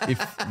don't.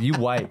 If you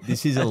wait,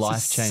 this is a life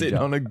Sit changer.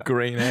 on a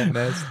green ant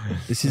nest.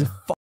 This is a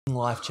fucking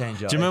life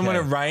changer. Do you remember when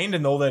it rained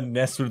and all their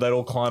nests they'd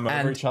all climb over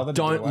And each other?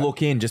 don't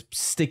look in. Just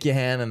stick your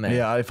hand in there.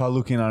 Yeah, if I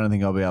look in, I don't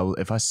think I'll be able.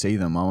 If I see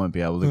them, I won't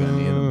be able to go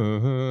near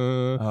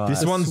them.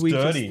 This one's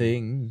Sweetest dirty.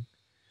 thing.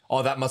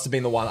 Oh, that must have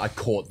been the one I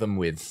caught them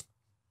with.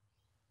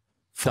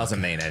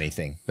 Doesn't mean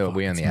anything.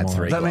 We only had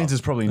 3. That means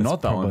it's probably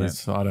not that one.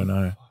 It's, I don't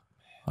know.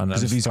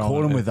 Because if he's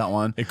caught him with that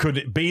one, it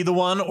could be the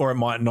one or it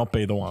might not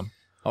be the one.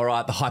 All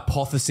right, the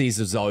hypothesis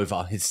is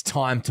over. It's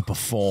time to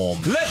perform.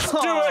 Let's do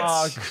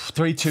it.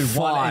 3, 2,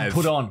 1, and 5,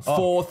 put on.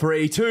 4,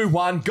 3, 2,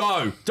 1,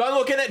 go. Don't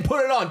look at it and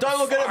put it on. Don't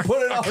look at it and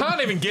put it on. I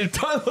can't even get.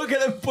 Don't look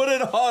at it and put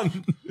it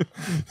on.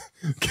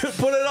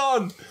 Put it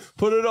on.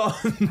 Put it on.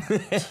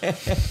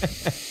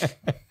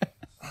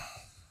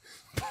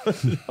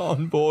 Put it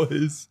on,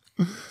 boys.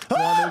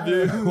 One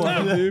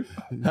of you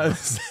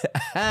has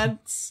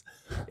ants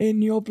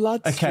in your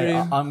bloodstream. Okay,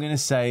 I'm going to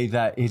say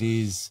that it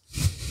is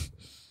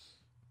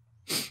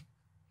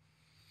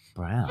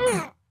brown.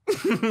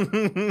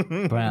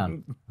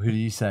 Brown. Who do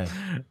you say?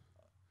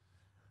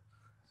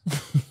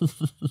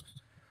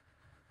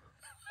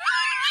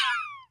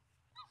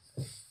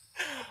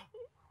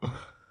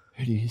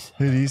 Who do you say?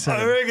 who do you say?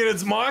 I reckon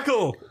it's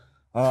Michael.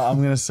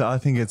 I'm gonna say. I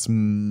think it's.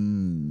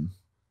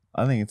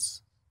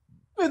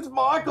 It's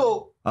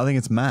Michael. I think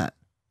it's Matt.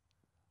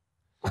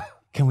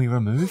 Can we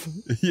remove?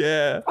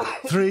 Yeah.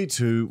 3,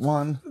 2,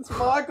 1. It's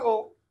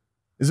Michael.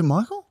 Is it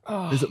Michael?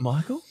 Is it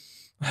Michael?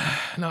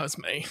 No, it's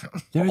me.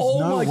 There is Oh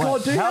no my way.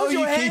 God, dude. How How's are you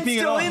your hand keeping it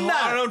still on? in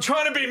that? I'm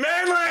trying to be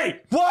manly.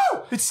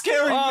 Whoa! It's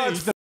scaring me.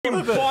 It's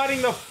fucking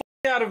biting the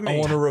out of me. I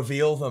want to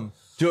reveal them.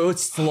 Do it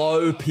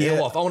slow,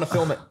 peel off. I want to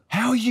film it.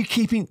 How are you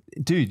keeping...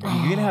 Dude, you're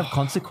going to have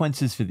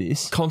consequences for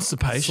this.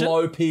 Constipation.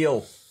 Slow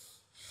peel.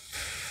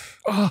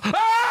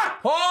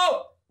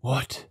 Oh!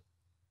 What?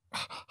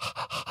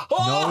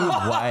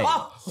 No way.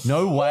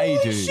 No way,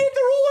 Holy dude. shit,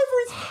 they're all over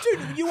his...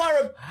 Dude, you are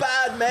a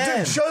bad man.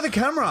 Dude, show the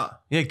camera.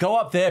 Yeah, go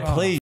up there,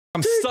 please.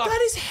 I'm Dude, stuck.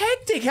 that is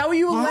hectic. How are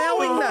you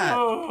allowing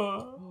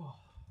that?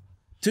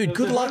 Dude,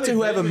 good luck to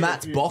whoever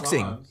Matt's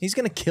boxing. He's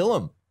going to kill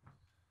him.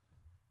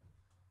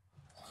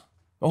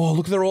 Oh,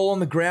 look, they're all on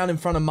the ground in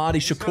front of Marty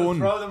Shakun.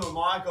 Throw them at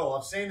Michael.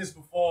 I've seen this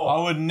before.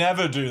 I would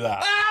never do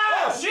that.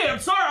 Oh shit! I'm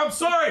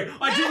sorry.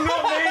 I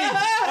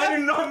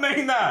did not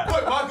mean that.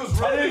 Look,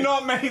 Michael's I did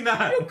not mean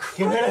that.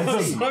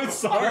 I'm so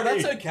sorry. Yeah,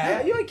 that's okay.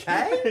 Are you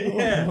okay?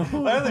 Yeah, they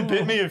only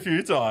bit me a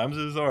few times.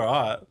 It was all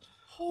right.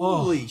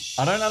 Holy shit.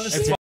 I don't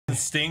understand. It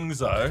stings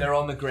though. They're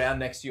on the ground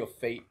next to your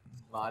feet,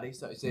 Marty.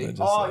 So see.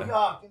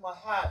 yuck, in my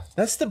hat.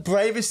 That's the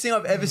bravest thing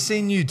I've ever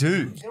seen you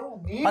do.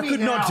 I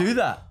could not do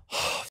that.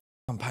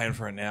 I'm paying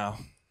for it now.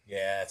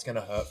 Yeah, it's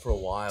gonna hurt for a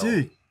while.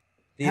 Dude,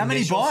 the how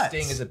many initial bites?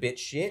 Sting is a bit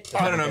shit.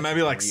 I don't know,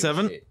 maybe like Real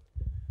 7. shit.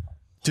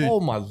 dude,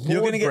 Oh my lord, you're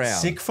going to get Brown.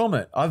 sick from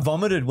it. I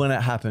vomited when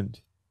it happened.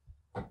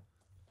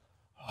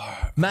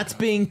 Matt's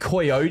being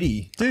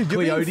coyote. Dude,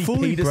 you're Coyote being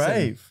fully Peterson.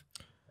 brave.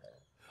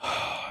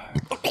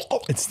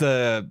 It's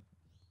the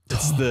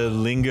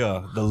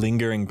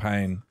lingering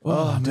pain.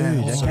 Oh, dude, man,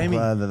 that I'm so came in-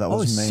 glad that I was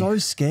was me. so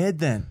scared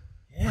then.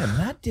 Yeah,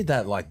 Matt did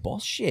that like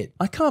boss shit.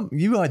 I can't.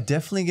 You are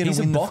definitely going He's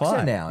to a win the boxer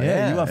fight now, Yeah,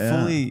 yeah. you are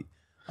Yeah. fully.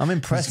 I'm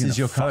impressed He's as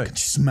your gonna fucking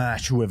coach.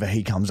 smash whoever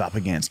he comes up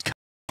against.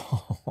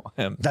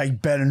 am. They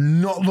better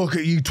not look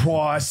at you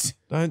twice.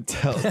 Don't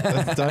say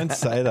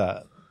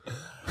that.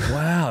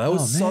 Wow, that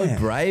was so man.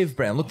 brave,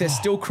 Brown. Look, they're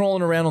still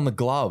crawling around on the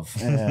glove.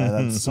 Yeah,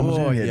 that's someone's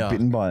Oh, gonna get yeah.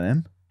 bitten by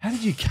them. How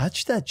did you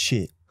catch that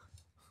shit?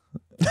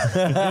 What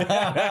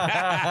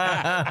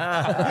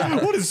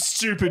a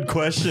stupid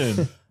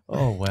question.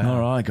 Oh wow! All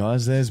right,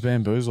 guys, there's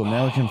Bamboozled.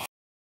 Now we can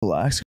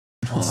relax.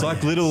 It's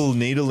like little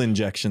needle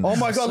injections. Oh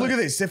my god, look at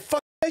this!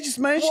 They just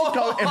managed to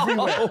go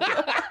everywhere.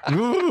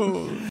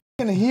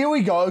 And here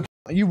we go.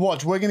 You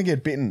watch. We're gonna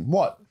get bitten.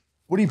 What?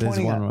 What are you There's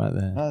pointing one at? right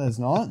there. No, there's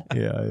not.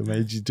 Yeah, I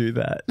made you do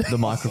that. The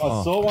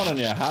microphone. one on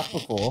your hat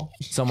before.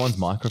 Someone's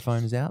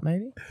microphone is out,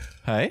 maybe?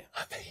 Hey,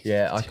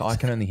 Yeah, I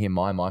can only hear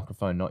my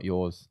microphone, not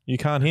yours. you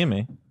can't hear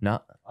me. Nah.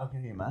 I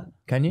can hear Matt.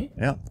 Can you?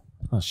 Yeah.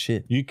 Oh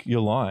shit! You're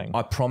lying.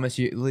 I promise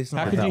you. Listen.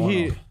 How to could that you one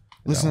hear? off.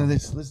 Listen to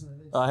this. Listen to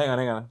this. Oh, hang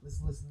on.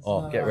 Listen.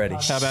 Oh, get ready.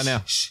 How about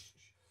now?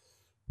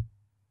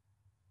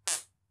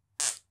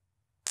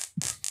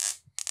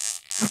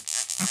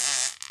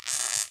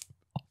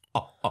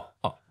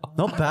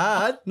 Not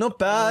bad. Not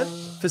bad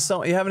for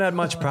some. You haven't had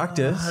much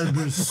practice.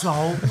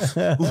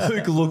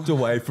 Luke looked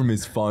away from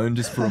his phone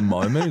just for a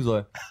moment. He was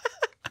like,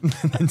 and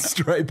then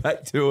straight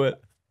back to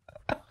it.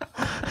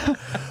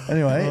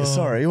 Anyway,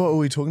 sorry. What were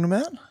we talking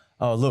about?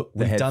 Oh look,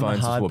 The we've done the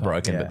headphones hard were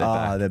part. broken, Yeah. but they're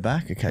back. They're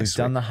back. Okay, We've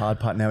sweet. done the hard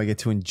part. Now we get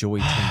to enjoy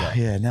Tinder.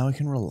 Yeah, now we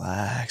can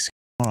relax.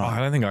 Oh, I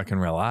don't think I can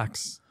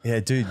relax. Yeah,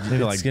 dude. I need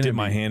to like it's gonna dip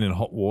my be- hand in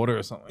hot water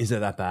or something. Is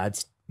it that bad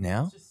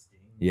now?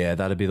 Yeah,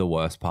 that'd be the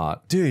worst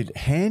part. Dude,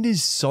 hand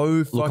is so on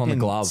the fucking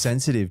glove.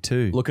 sensitive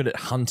too. Look at it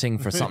hunting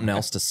for something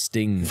else to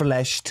sting.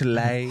 Flesh to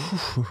lay.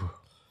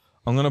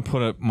 I'm gonna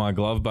put my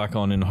glove back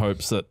on in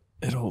hopes that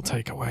it'll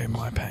take away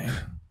my pain.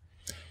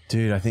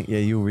 dude, I think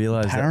you'll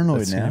realize Paranoid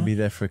that's now. going to be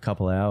there for a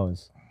couple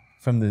hours.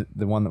 From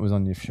the one that was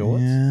on your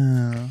shorts?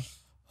 Yeah.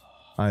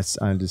 I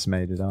just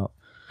made it up.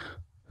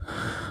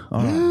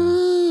 All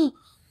right.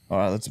 All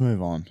right, let's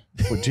move on.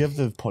 What, do you have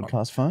the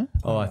podcast phone?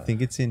 Oh, I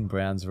think it's in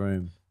Brown's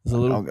room. There's a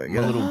little, I'll go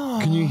get it.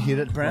 Can you hit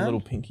it, Brown? a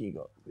little pinky you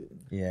got.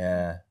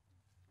 Yeah.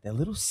 They're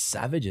little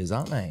savages,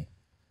 aren't they?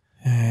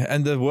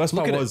 And the worst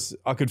Look part at was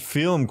I could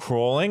feel them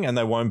crawling and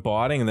they weren't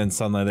biting, and then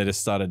suddenly they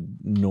just started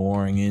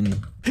gnawing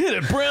in. Hit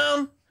it,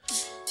 Brown!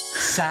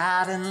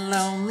 Sad and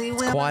lonely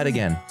women Quiet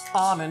again.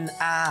 on an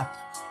app.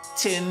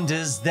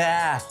 Tinder's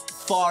there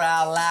for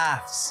our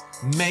laughs.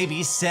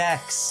 Maybe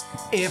sex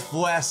if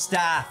we're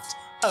staffed.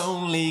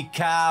 Only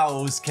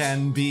cows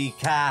can be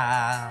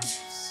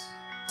calves.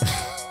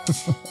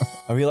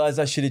 I realized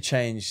I should have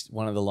changed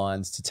one of the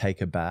lines to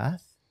take a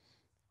bath.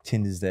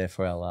 Tinder's there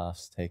for our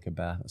laughs. Take a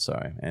bath.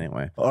 Sorry.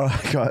 Anyway. All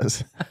right,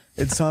 guys.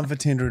 It's time for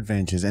Tinder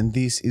Adventures, and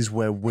this is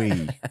where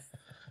we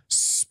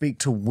speak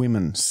to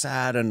women,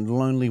 sad and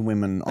lonely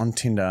women on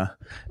Tinder,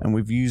 and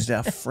we've used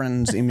our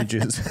friends'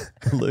 images.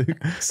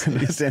 Luke's an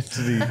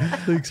identity.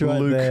 Luke's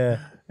right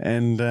there.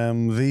 And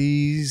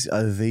these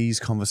are these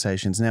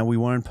conversations. Now, we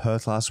were in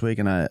Perth last week,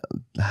 and I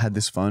had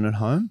this phone at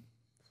home.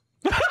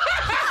 There's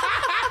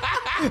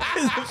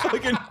a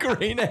fucking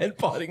green ant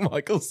biting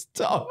Michael's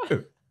toe.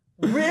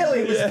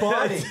 Really was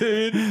biting.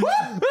 Dude. You've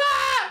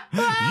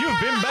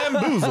been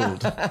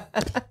bamboozled.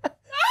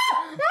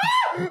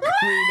 Green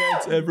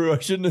ants everywhere. I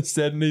shouldn't have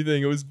said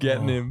anything. It was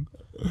getting him.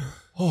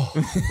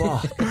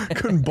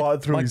 Couldn't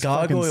bite through My his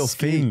gargoyle fucking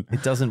skin. feet.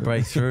 It doesn't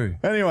break through.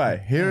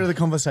 Anyway, here are the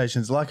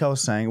conversations. Like I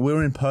was saying, we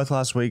were in Perth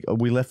last week.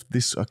 We left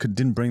this.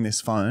 Didn't bring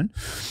this phone.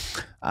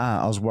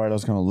 I was worried I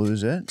was going to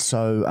lose it.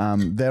 So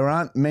there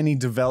aren't many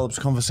developed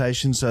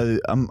conversations. So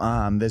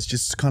there's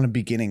just kind of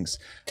beginnings.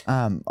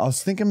 I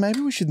was thinking maybe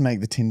we should make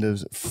the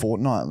Tinders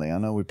fortnightly. I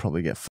know we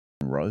probably get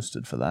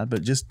roasted for that,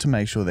 but just to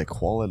make sure they're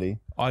quality.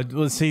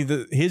 Let's see.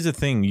 Here's the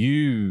thing: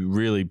 you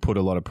really put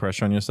a lot of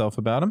pressure on yourself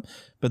about them,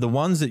 but the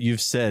ones that you've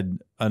said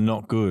are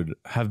not good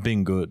have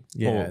been good.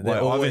 Yeah,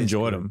 I've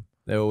enjoyed them.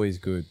 They're always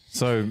good.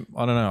 So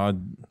I don't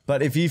know.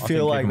 But if you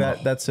feel like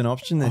that's an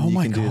option, then you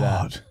can do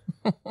that.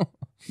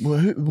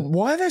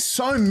 Why are there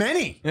so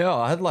many? Yeah,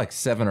 I had like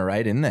 7 or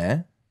 8 in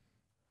there.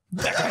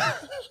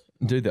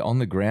 Dude, they're on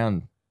the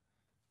ground.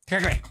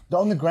 They're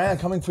on the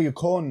ground coming for your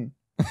corn.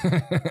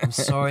 I'm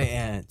sorry,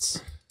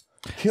 ants.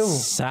 Kill.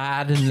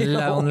 Sad and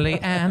lonely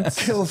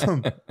ants Kill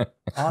them.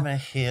 on a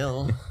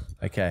hill.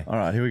 Okay. All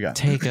right, here we go.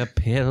 Take a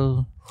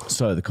pill.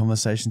 So the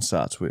conversation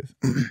starts with,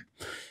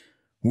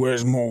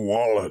 "Where's my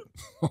wallet?"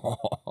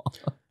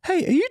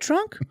 "Hey, are you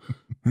drunk?"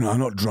 "No,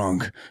 not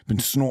drunk. Been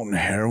snorting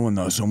heroin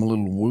though, so I'm a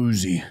little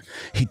woozy."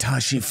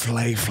 "Hitachi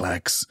Flay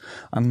Flex."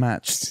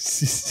 Unmatched.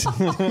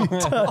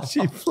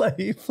 Hitachi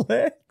Flay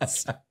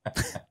Flex.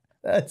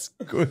 That's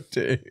good,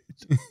 dude.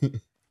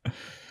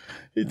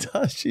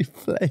 Hitachi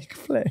Flake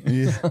Flex.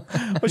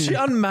 Yeah. Was she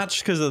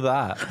unmatched because of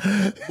that?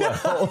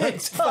 Well,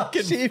 it's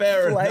fucking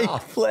fair Flake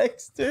enough.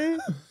 Flex,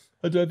 dude.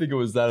 I don't think it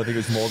was that. I think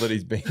it was more that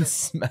he's been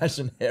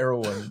smashing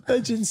heroin.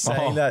 Imagine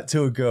saying that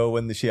to a girl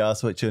when she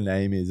asks what your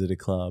name is at a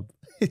club.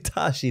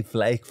 Hitachi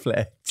Flake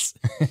Flex.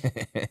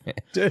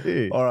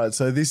 Dude. All right,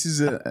 so this is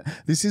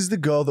the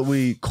girl that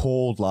we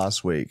called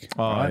last week.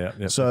 Oh, right?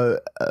 yeah.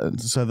 So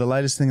the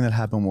latest thing that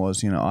happened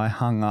was, I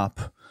hung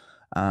up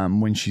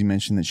when she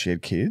mentioned that she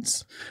had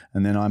kids,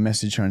 and then I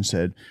messaged her and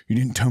said, "You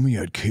didn't tell me you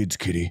had kids,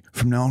 kitty.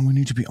 From now on, we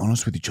need to be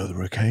honest with each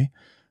other, okay?"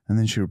 And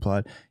then she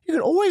replied, "You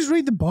can always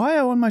read the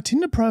bio on my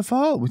Tinder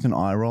profile," with an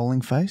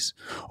eye-rolling face.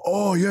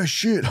 "Oh, yeah,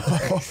 shit.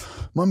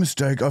 My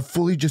mistake. I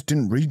fully just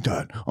didn't read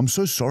that. I'm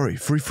so sorry.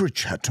 Free for a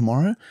chat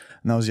tomorrow?"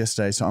 And that was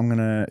yesterday, so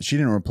she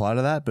didn't reply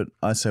to that, but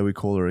I say we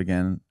call her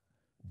again.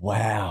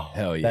 Wow.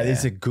 Hell yeah. That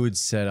is a good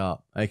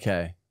setup.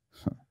 Okay.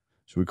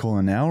 Should we call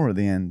her now or at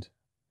the end?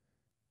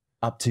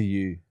 Up to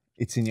you.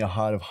 It's in your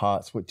heart of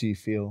hearts. What do you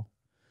feel?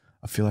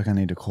 I feel like I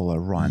need to call her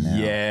right now.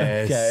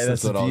 Yes. Okay,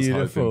 that's what I was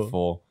beautiful. hoping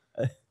for.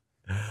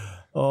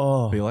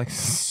 Oh. Be like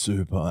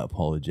super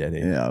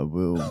apologetic. Yeah, I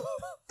will.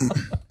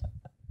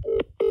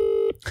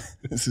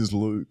 This is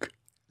Luke.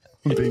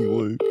 I'm being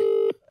Luke.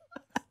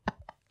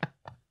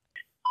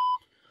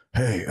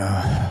 "Hey,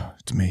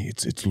 it's me.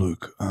 It's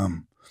Luke.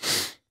 God,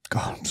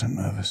 I'm so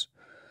nervous.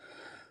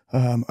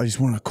 I just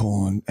want to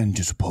call and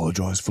just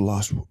apologize for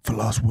last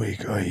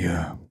week.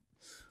 I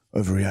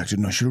overreacted,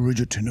 and I should have read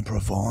your Tinder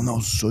profile, and that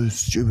was so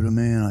stupid of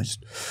me, and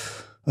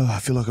I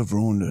feel like I've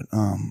ruined it.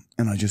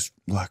 And I just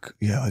I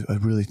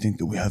really think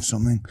that we have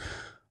something.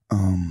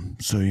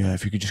 So yeah,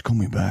 if you could just call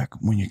me back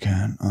when you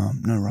can.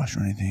 No rush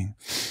or anything.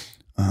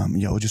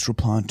 Or just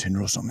reply on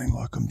Tinder or something.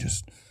 Like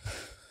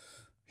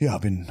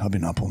I've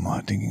been up all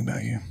night thinking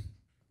about you.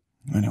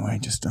 Anyway,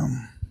 just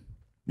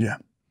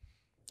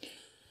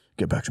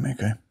get back to me,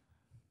 okay?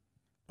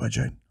 Bye,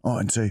 Jade. Oh,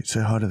 and say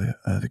hi to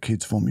the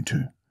kids for me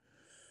too.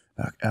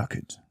 Our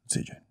kids.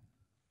 See you, Jade.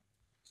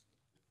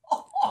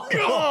 Oh,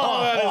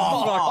 that is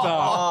fucked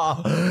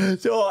up.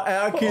 So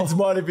our kids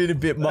might have been a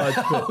bit much,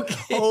 but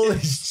holy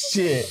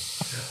shit.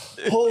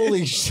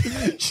 Holy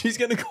shit. She's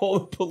going to call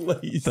the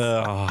police.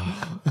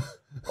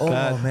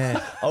 Oh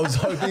man, I was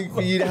hoping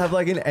for you to have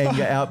like an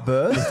anger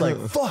outburst, like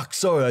 "fuck,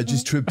 sorry, I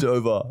just tripped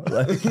over."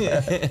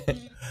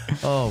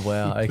 Oh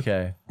wow,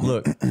 okay.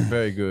 Look,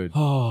 very good.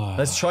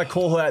 Let's try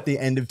call her at the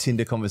end of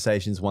Tinder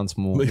conversations once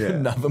more. Leave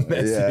another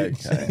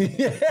message. Yeah, okay.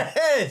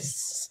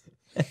 Yes.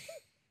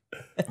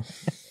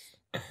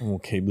 We'll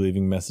keep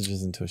leaving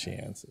messages until she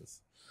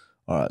answers.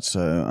 All right,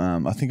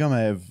 so I think I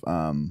may have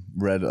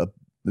read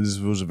this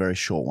was a very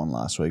short one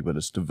last week, but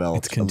it's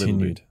developed. It's continued. A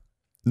little bit.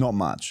 Not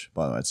much,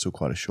 by the way. It's still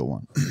quite a short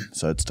one.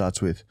 So it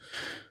starts with,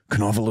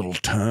 "Can I have a little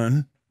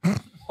turn?"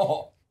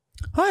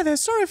 "Hi there.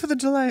 Sorry for the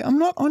delay. I'm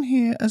not on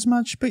here as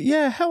much, but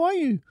yeah, how are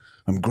you?"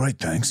 "I'm great,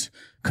 thanks.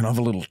 Can I have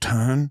a little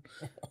turn?"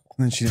 And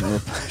then she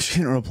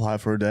didn't reply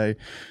for a day.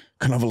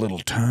 "Can I have a little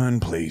turn,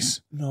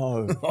 please?"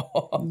 No.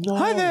 No.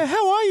 "Hi there.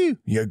 How are you?"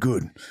 "Yeah,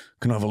 good.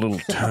 Can I have a little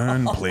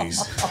turn,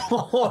 please?"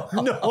 Oh,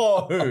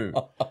 no.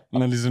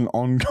 And that is an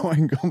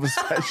ongoing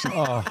conversation.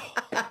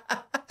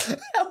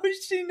 How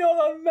is she not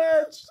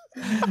unmatched?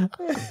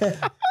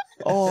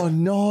 Oh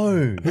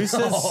no.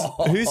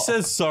 Who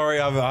says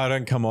sorry? I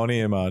don't come on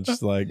here much.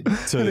 Like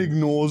It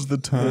ignores the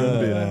turn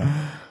bit.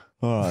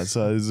 All right,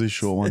 so this is a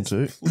short one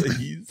too.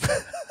 Please.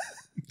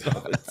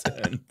 Another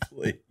turn,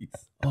 please.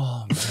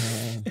 Oh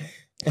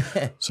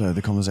man. So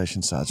the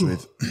conversation starts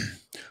with,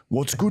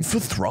 "What's good for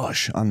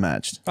thrush?"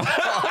 Unmatched.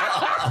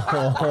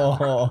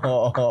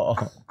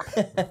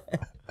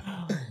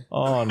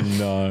 Oh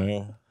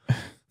no!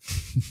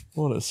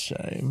 What a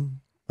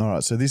shame. All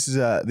right, so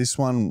this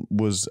one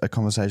was a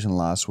conversation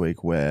last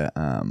week where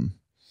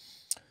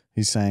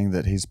he's saying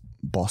that his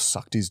boss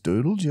sucked his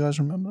doodle. Do you guys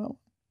remember that one?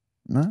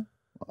 No?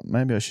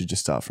 Maybe I should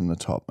just start from the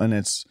top. And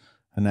it's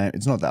her name.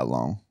 It's not that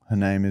long. Her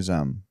name is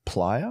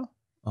Playa.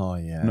 Oh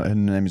yeah. No, her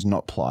name is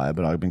not Playa,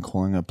 but I've been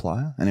calling her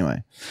Playa.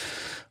 Anyway,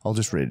 I'll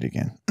just read it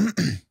again.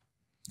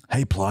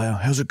 "Hey, Playa,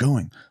 how's it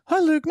going?" "Hi,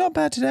 Luke. Not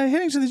bad today.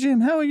 Heading to the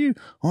gym. How are you?"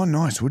 "Oh,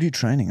 nice. What are you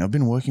training?" "I've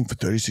been working for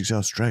 36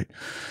 hours straight."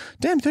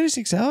 "Damn,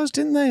 36 hours?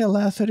 Didn't they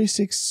allow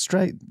 36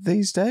 straight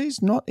these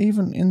days? Not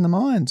even in the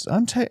mines.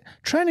 I'm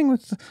training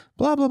with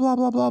blah, blah, blah,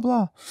 blah, blah,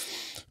 blah."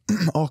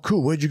 "Oh,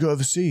 cool. Where'd you go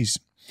overseas?"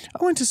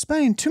 "I went to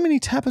Spain. Too many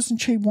tapas and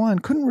cheap wine.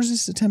 Couldn't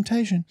resist the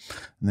temptation."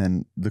 And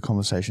then the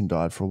conversation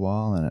died for a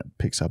while and it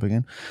picks up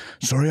again.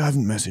 "Sorry, I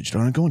haven't messaged. I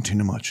don't go on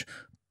Tinder much.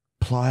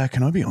 Playa,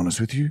 can I be honest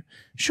with you?"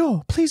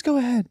 "Sure, please go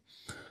ahead."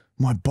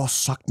 "My boss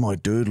sucked my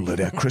doodle at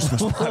our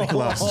Christmas party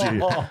last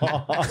year.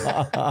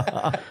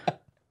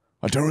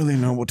 I don't really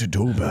know what to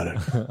do about it.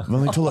 I've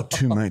only told like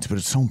 2 mates, but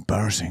it's so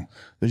embarrassing.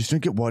 They just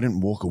don't get why I didn't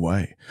walk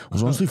away. I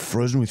was honestly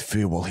frozen with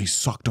fear while he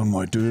sucked on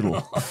my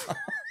doodle."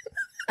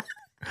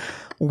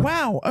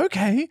 "Wow,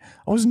 okay.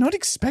 I was not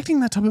expecting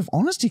that type of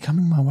honesty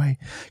coming my way.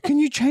 Can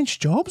you change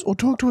jobs or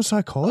talk to a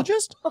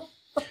psychologist?"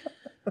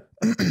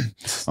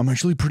 "I'm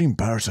actually pretty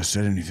embarrassed I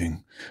said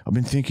anything. I've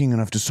been thinking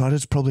and I've decided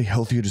it's probably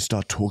healthier to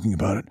start talking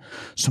about it.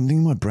 Something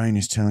in my brain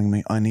is telling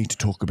me I need to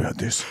talk about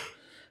this.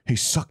 He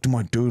sucked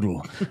my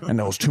doodle and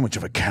I was too much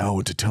of a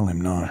coward to tell him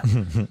no.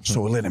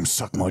 So I let him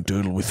suck my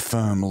doodle with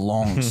firm,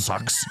 long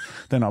sucks.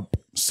 Then I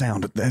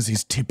sounded as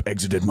his tip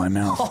exited my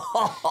mouth.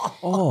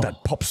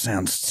 That pop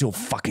sound still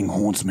fucking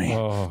haunts me.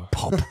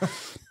 Pop,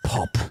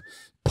 pop,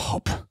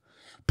 pop.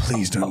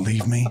 Please don't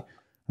leave me."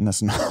 And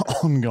that's an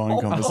ongoing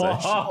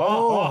conversation.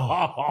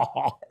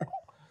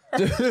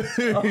 Dude,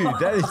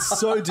 that is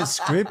so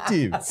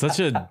descriptive. Such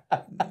a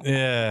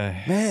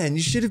Man,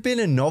 you should have been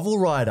a novel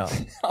writer.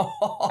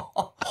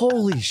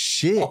 Holy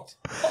shit.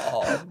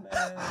 Oh,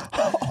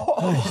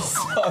 man.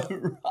 So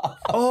rough.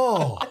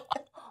 Oh.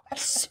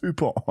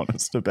 Super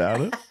honest about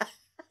it.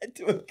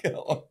 To a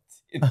girl on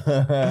Tinder.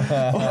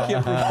 I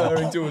kept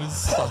referring to it as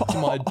sucked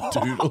my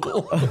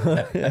doodle.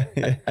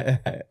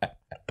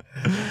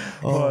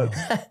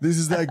 But this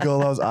is that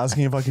girl I was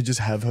asking if I could just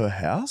have her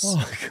house.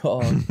 Oh,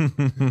 God.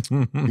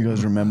 You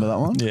guys remember that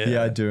one?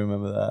 Yeah, I do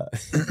remember that.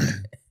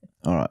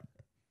 All right.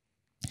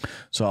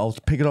 So I'll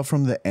pick it up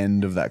from the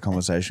end of that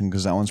conversation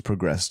because that one's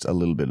progressed a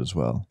little bit as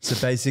well. So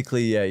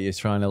basically, yeah, you're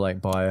trying to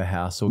like buy a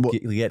house or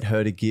get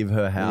her to give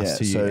her house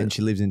to you, and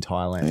she lives in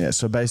Thailand. Yeah,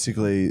 so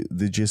basically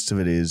the gist of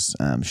it is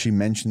she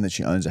mentioned that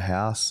she owns a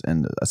house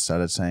and I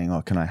started saying,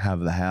 "Oh, can I have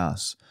the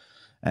house?"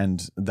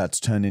 And that's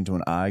turned into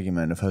an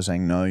argument of her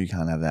saying, "No, you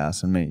can't have the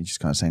house," and me just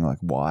kind of saying like,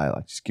 "Why?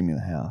 Like, just give me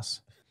the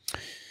house."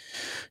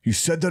 "You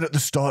said that at the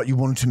start you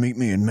wanted to meet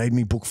me and made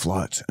me book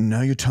flights, and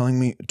now you're telling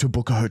me to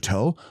book a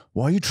hotel?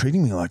 Why are you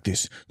treating me like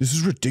this? This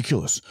is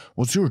ridiculous.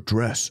 What's your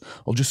address?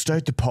 I'll just stay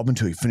at the pub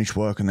until you finish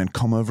work and then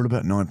come over at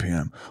about 9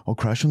 p.m. I'll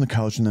crash on the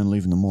couch and then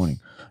leave in the morning."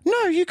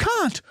 "No, you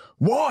can't."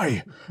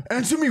 "Why?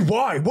 Answer me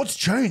why. What's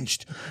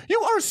changed?" "You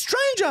are a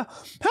stranger.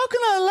 How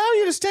can I allow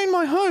you to stay in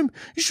my home?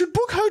 You should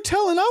book a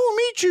hotel and I will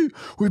meet you.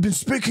 We've been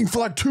speaking for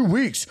like 2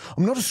 weeks.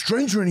 I'm not a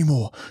stranger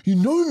anymore. You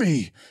know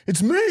me.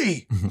 It's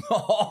me."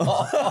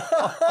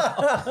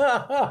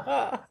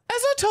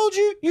 "As I told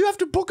you, you have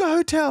to book a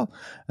hotel."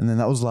 And then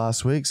that was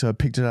last week, so I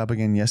picked it up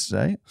again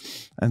yesterday.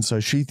 And so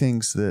she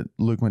thinks that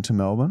Luke went to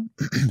Melbourne.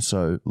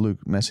 So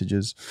Luke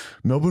messages,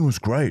 "Melbourne was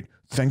great.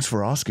 Thanks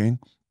for asking."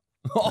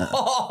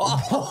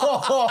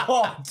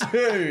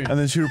 Dude. And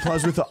then she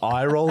replies with the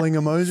eye rolling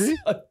emoji.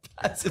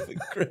 Passive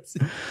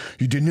aggressive.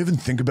 You didn't even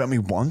think about me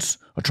once.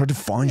 I tried to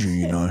find you,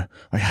 you know.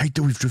 I hate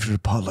that we've drifted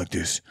apart like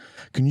this.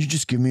 Can you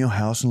just give me your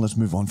house and let's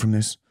move on from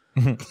this?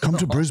 Come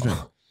to Brisbane.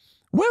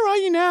 Where are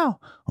you now?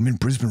 I'm in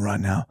Brisbane right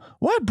now.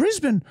 Why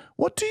Brisbane?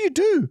 What do you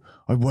do?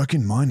 I work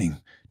in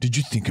mining. Did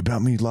you think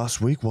about me last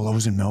week while I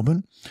was in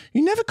Melbourne?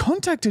 You never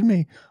contacted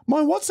me.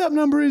 My WhatsApp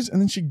number is, and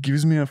then she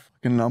gives me a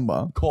fucking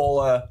number.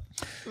 Call her.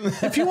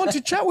 If you want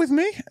to chat with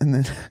me, and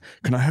then,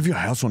 can I have your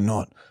house or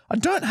not? I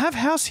don't have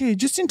house here,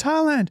 just in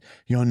Thailand.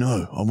 Yeah, I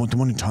know. I want the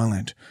one in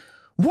Thailand.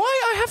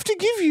 Why I have to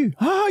give you?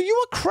 Ah, you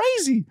are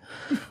crazy.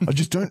 I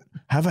just don't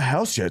have a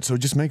house yet, so it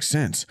just makes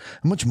sense.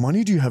 How much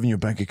money do you have in your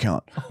bank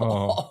account?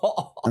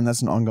 And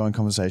that's an ongoing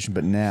conversation,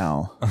 but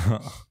now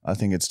I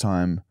think it's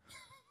time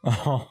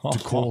to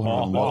call her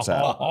on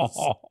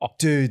WhatsApp.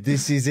 Dude,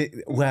 this is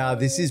it. Wow,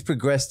 this is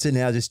progressed to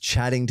now just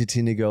chatting to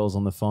Tinder girls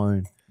on the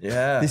phone.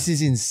 Yeah. This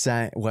is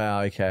insane.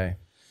 Wow, okay.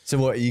 So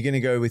what, are you going to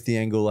go with the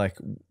angle like,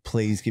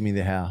 please give me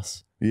the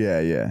house?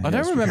 Yeah. I don't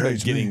Yes, remember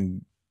it's me.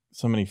 getting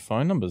so many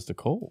phone numbers to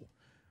call.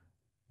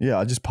 Yeah,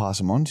 I just pass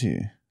them on to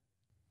you.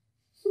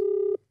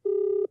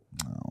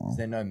 Is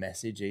there no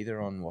message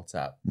either on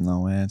WhatsApp?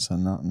 No answer,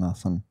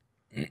 nothing.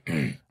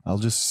 I'll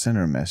just send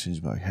her a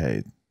message like,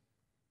 hey,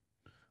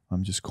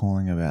 I'm just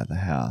calling about the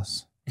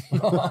house.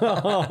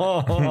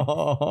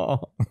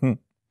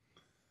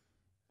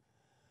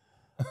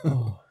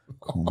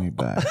 Call me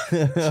back.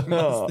 She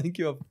must think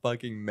you're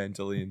fucking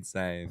mentally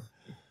insane.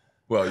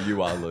 Well,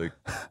 you are, Luke.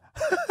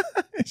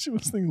 She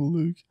must think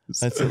Luke.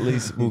 That's at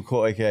least, we'll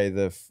call, okay,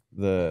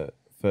 the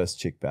first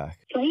chick back.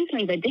 Please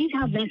leave a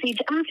detailed message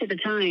after the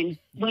tone.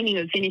 When you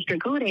have finished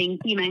recording,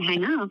 you may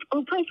hang up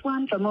or press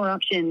 1 for more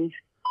options.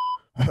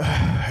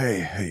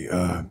 Hey,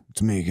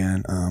 it's me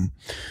again.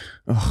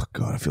 Oh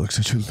God, I feel like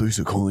such a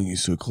loser calling you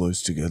so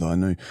close together. I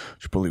know you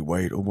should probably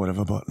wait or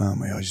whatever, but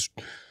mate, I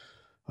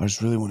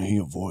just really want to hear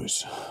your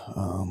voice.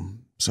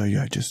 So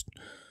yeah,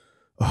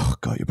 oh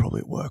God, you're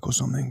probably at work or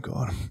something.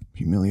 God, I'm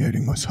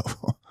humiliating myself.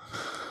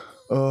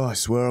 Oh, I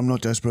swear I'm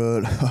not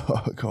desperate.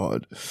 Oh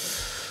God.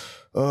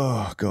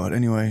 Oh God.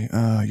 Anyway,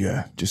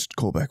 yeah, just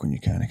call back when you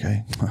can,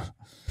 okay?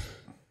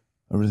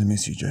 I really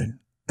miss you, Jade.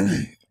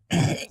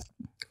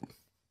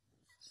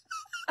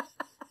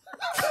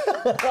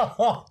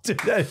 Dude,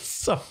 that is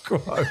so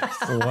gross.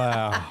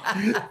 Wow.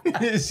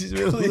 She's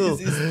really clears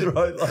his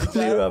throat like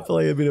clear up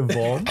like a bit of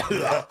bomb.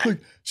 Look,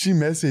 she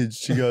messaged.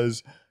 She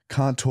goes,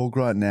 can't talk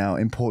right now.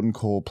 Important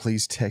call.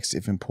 Please text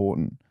if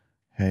important.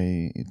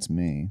 Hey, it's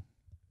me.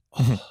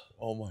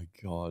 Oh my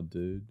God,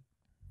 dude.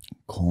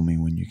 Call me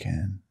when you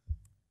can.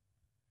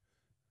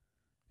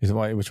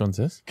 Which one's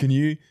this? Can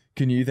you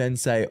then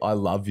say I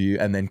love you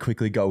and then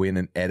quickly go in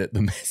and edit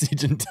the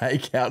message and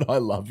take out I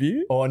love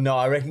you? Oh no,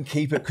 I reckon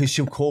keep it because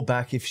she'll call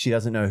back if she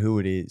doesn't know who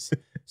it is.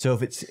 So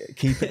if it's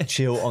keep it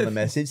chill on the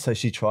message, so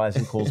she tries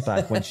and calls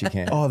back when she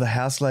can. Oh, the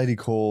house lady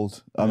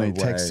called.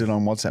 Texted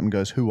on WhatsApp and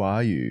goes, "Who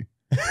are you?"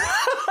 Who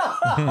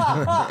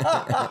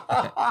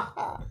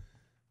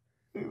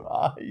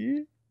are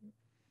you?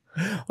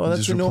 Oh,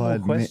 that's a normal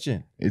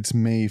question. It's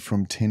me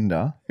from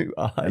Tinder. Who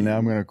are you? And now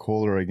I'm going to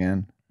call her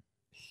again.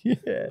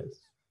 Yes.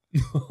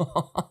 Who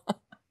are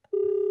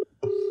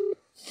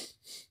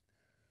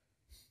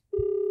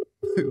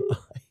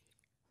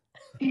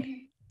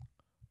you?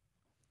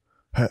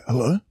 Hey,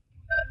 hello?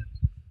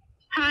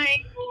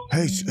 Hi.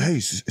 Hey,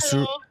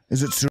 Hello?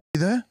 is it Suri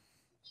there?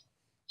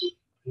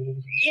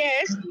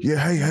 Yes. Yeah,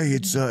 hey,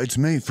 it's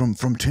me from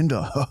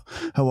Tinder.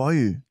 How are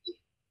you?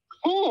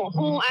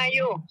 Who are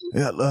you?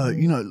 Yeah,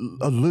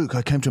 Luke,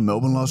 I came to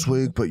Melbourne last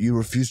week, but you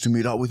refused to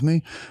meet up with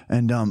me,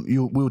 and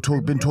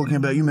been talking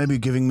about you maybe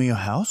giving me a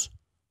house.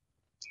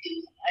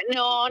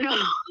 No.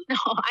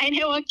 I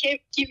never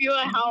give you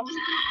a house.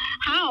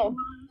 How?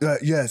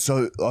 Yeah,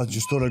 so I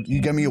just thought you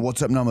gave me your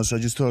WhatsApp number, so I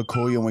just thought I'd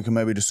call you and we can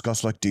maybe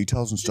discuss like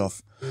details and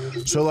stuff.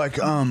 So like,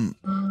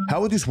 how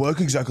would this work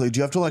exactly? Do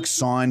you have to like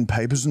sign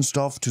papers and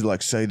stuff to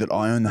like say that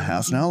I own the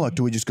house now? Like,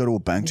 do we just go to a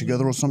bank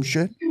together or some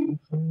shit?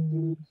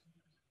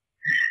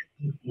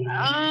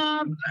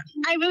 I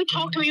will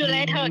talk to you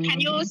later. Can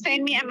you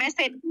send me a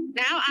message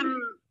now?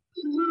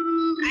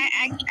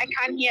 I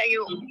can't hear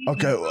you.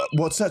 Okay,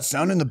 what's that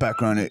sound in the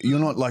background? You're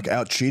not like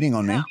out cheating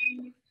on me?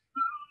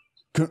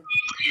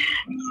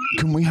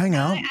 Can we hang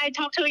out? I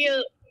talk to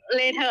you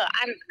later.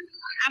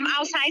 I'm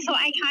outside, so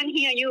I can't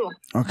hear you.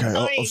 Okay,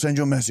 I'll send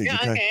you a message. Yeah,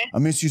 okay. okay. I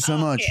miss you so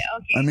much.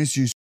 Okay. I miss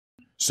you.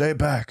 Say it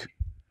back.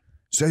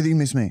 Say that you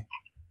miss me.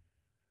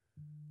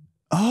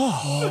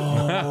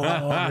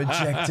 Oh,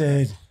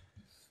 rejected.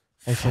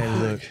 Okay,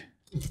 look.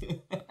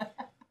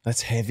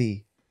 That's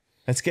heavy.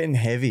 That's getting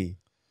heavy.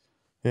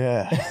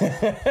 Yeah.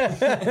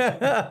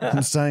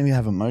 I'm starting to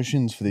have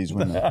emotions for these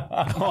women.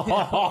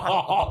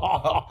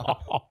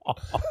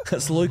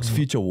 That's Luke's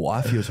future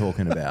wife you're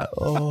talking about.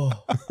 Oh,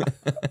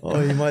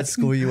 he might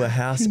score you a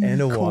house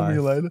and a Call me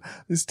wife. later.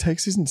 This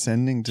text isn't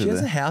sending to She has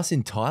a the... house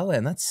in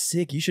Thailand. That's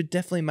sick. You should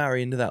definitely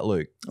marry into that,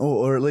 Luke.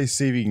 Or at least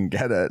see if you can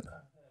get it.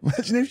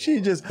 Imagine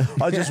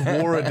if I just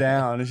wore her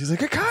down and she's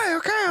like, okay,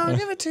 I'll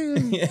give it to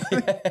you.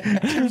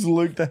 Gives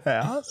Luke the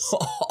house.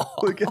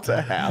 Luke gets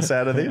a house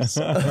out of this.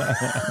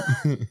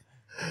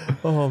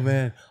 Oh,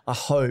 man. I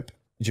hope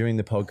during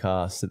the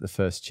podcast that the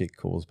first chick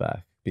calls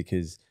back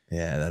because...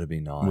 Yeah, that'd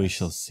be nice. We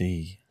shall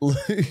see. Luke,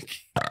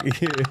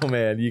 oh,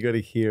 man, you got to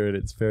hear it.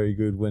 It's very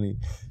good when he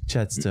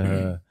chats to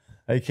her.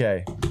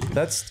 Okay,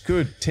 that's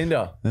good.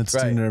 Tinder. That's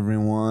Great. Tinder,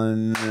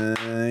 everyone.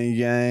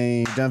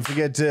 Yay. Don't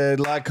forget to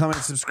like, comment,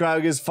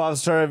 subscribe, give us a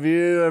 5-star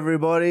review,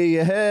 everybody.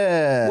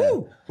 Yeah.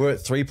 Woo! We're at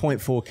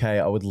 3.4K.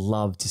 I would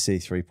love to see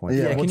 3.4.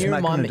 Yeah, can what's you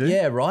Matt remind gonna me? do?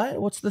 Yeah,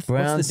 right. What's the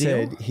Brown what's the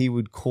deal? said he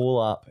would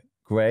call up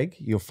Greg,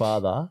 your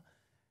father,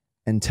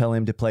 and tell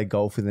him to play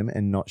golf with him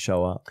and not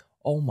show up.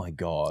 Oh my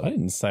god! I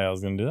didn't say I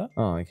was going to do that.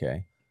 Oh,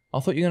 okay. I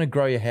thought you were going to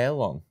grow your hair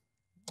long.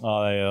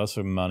 Oh, yeah, that's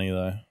for money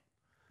though.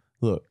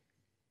 Look,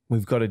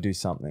 we've got to do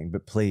something,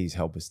 but please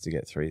help us to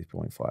get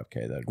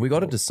 3.5K though. We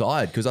got to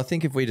decide because I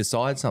think if we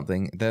decide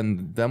something,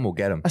 then we'll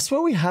get them. I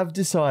swear we have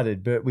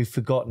decided, but we've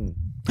forgotten.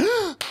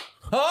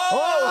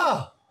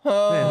 Oh!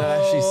 Man, that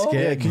actually Yeah,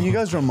 scared can me. you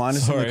guys remind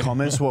us in Sorry. the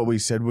comments what we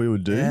said we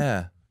would do?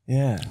 Yeah.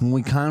 Yeah.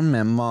 We can't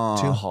remember.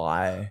 Too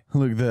high.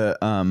 Look, the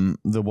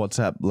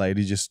WhatsApp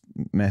lady just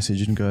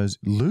messaged and goes,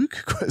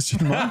 Luke?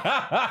 Question mark.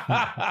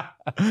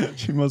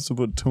 She must have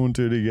put 2 and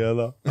 2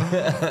 together.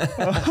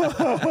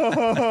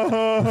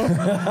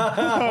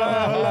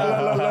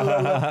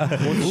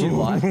 What'd she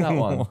like that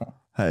one?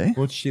 Hey?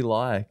 What's she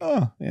like?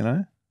 Oh, you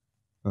know.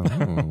 Oh,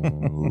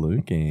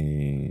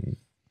 Lukey.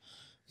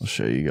 I'll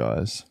show you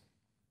guys.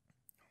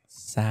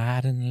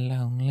 Sad and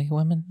lonely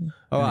woman.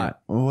 All right.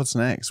 Well, what's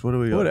next? What do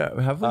we got?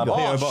 What have we got? Oh,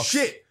 P.O Box.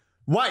 shit.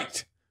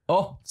 Wait.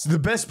 Oh. It's the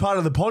best part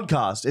of the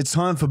podcast. It's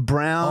time for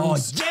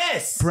Brown's.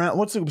 yes!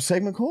 What's the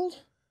segment called?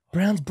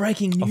 Brown's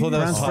breaking news. I thought that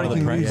was Brown's part of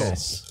the breaking prank news. call.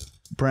 Yes.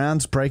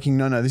 Brown's breaking.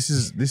 No, this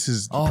is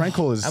the prank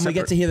call is And we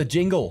get to hear the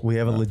jingle. We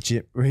have a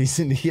legit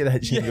reason to hear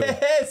that jingle.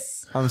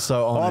 Yes! I'm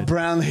so Oh, honored.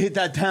 Brown, hit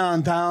that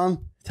down.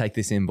 Take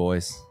this in,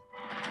 boys.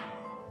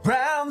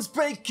 Brown's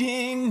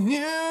breaking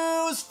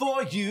news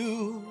for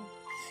you.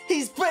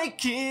 He's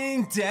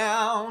breaking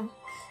down.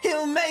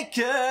 He'll make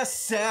a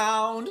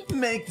sound.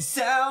 Make the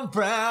sound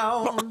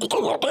brown.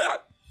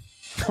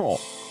 Oh.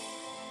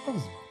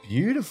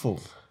 Beautiful.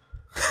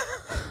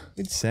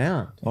 Good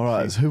sound. All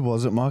right, so who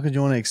was it, Michael? Do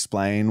you want to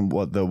explain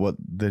what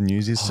the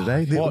news is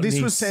today? what This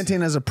was needs- sent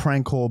in as a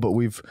prank call, but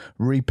we've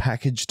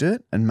repackaged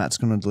it, and Matt's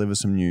going to deliver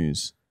some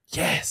news.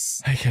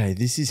 Yes! Okay,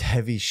 this is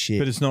heavy shit.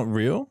 But it's not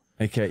real.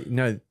 Okay,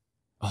 no.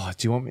 Oh,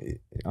 do you want me?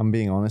 I'm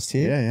being honest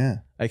here.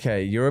 Yeah.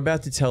 Okay, you're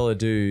about to tell a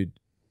dude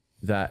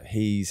that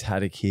he's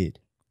had a kid.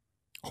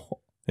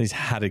 He's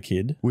had a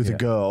kid. With a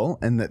girl,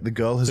 and that the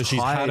girl has So she's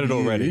hired had it you-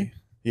 already?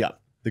 Yeah,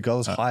 the girl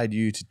has hired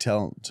you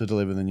to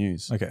deliver the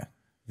news. Okay.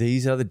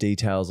 These are the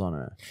details on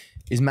it.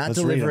 Is Matt Let's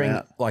read 'em delivering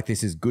out. like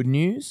this is good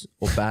news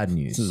or bad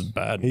news? This is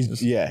bad. He's news.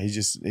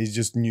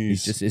 just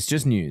news. It's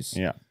just news.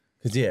 yeah.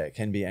 Because, yeah, it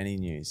can be any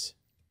news.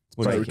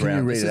 So can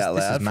you read This it is- out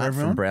this is loud for Matt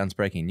everyone? from Brown's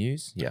breaking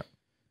news. Yeah.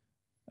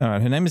 All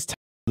right. Her name is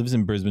lives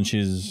in Brisbane.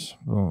 She's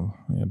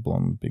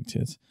blonde, big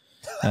tits.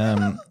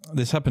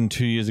 This happened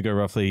 2 years ago,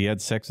 roughly. He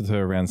had sex with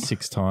her around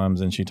 6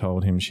 times, and she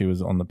told him she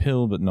was on the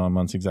pill. But 9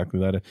 months exactly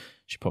later,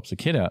 she pops a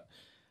kid out,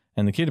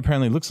 and the kid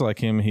apparently looks like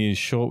him. He is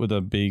short with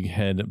a big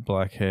head,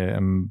 black hair,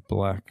 and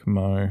black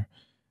mo.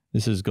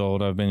 This is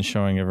gold. I've been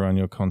showing everyone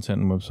your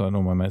content and website, and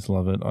all my mates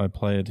love it. I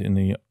play it in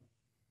the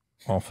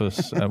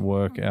office, at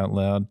work, out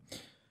loud.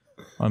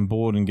 I'm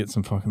bored and get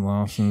some fucking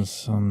laughs, and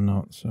some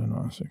not so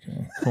nice.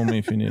 Okay, call me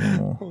if you need any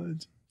more.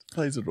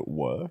 Plays it at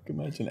work.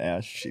 Imagine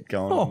our shit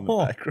going on in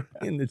the background.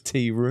 In the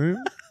tea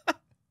room.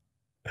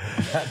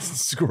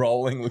 That's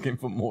scrolling, looking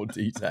for more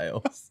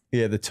details.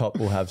 Yeah, the top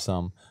will have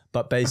some.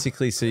 But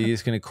basically, so you're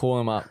just going to call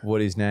him up, what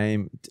his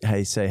name,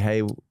 hey,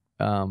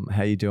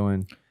 how you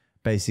doing?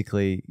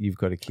 Basically, you've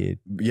got a kid.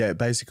 Yeah,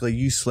 basically,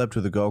 you slept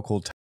with a girl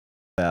called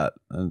about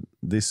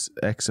this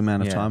X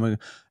amount of Yeah. time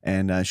ago,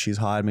 and she's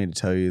hired me to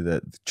tell you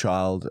that the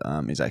child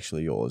is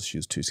actually yours. She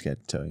was too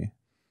scared to tell you.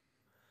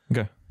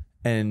 Okay.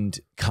 And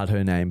cut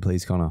her name,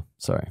 please, Connor.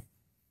 Sorry.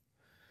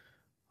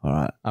 All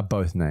right.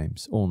 Both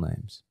names, all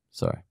names.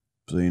 Sorry.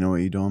 So you know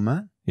what you're doing,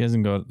 Matt? He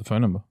hasn't got the phone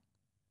number.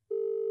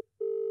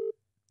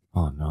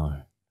 Oh,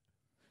 no.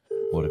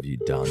 What have you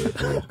done,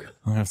 Brooke?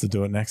 I'll have to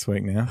do it next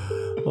week now.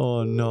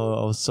 Oh, no.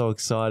 I was so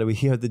excited. We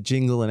heard the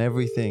jingle and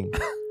everything.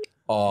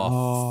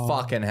 Oh,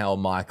 fucking hell,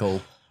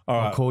 Michael. All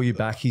I'll right. call you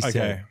back, he Okay.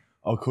 said.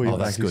 I'll call you Oh,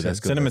 back. that's he good. said. That's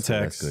good. Send him a that's good,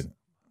 text. That's good.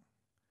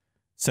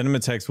 Send him a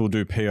text. We'll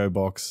do P.O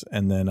Box,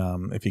 and then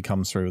if he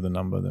comes through with a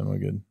number, then we're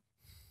good.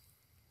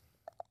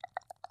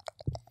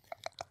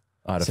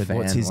 I had a Said, fan.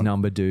 what's his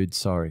number, dude?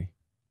 Sorry.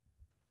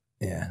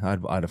 Yeah,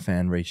 I had a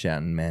fan reach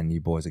out, and man,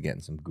 you boys are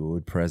getting some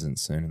good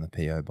presents soon in the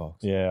P.O Box.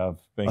 Yeah,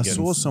 I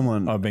saw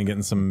someone. I've been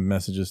getting some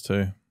messages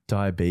too.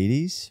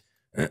 Diabetes?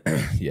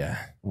 Yeah.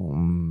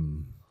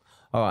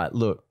 All right,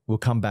 look, we'll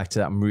come back to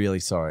that. I'm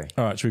really sorry.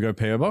 All right, should we go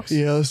P.O Box?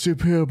 Yeah, let's do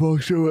P.O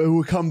Box.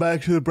 We'll come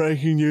back to the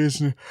breaking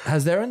news.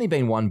 Has there only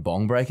been one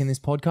bong break in this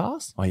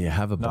podcast? Oh, you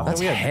have a bomb.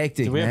 That's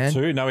hectic, Did we man. have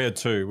two? No, we had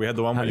two. We had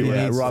the one where you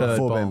Yeah, were. Right third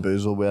before bomb.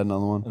 Bamboozled, we had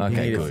another one. You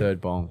Okay, need a good. third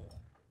bomb.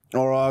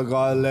 All right,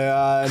 guys,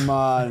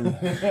 man.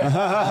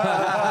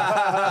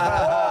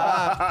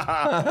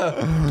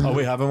 Oh,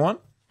 we having one?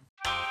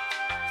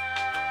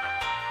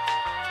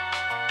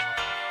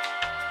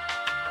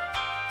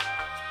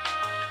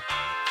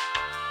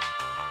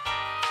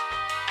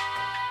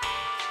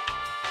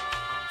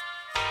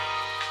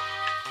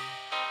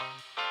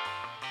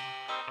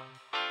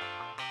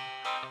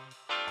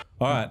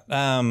 All right,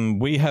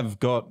 we have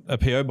got a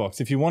PO box.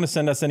 If you want to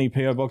send us any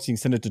PO box, you can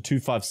send it to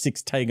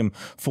 256 Tagum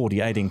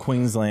 48 in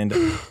Queensland,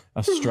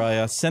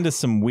 Australia. Send us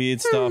some weird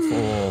stuff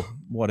or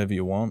whatever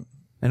you want.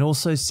 And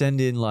also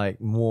send in like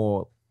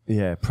more,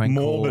 prank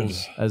Morbid.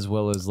 calls as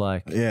well as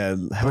like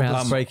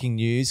breaking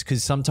news,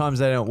 because sometimes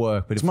they don't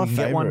work. But if my you can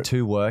get one favourite.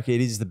 to work,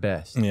 it is the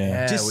best.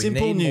 Yeah. Just we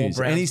simple need more news.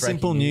 Browns Any breaking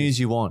simple news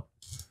you want.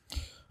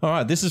 All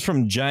right, this is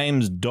from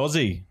James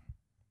Dozzy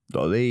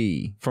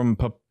Dolly. from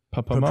Papamoa.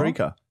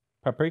 Paprika.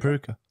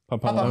 Paprika.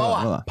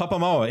 Papamoa.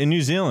 Papamoa in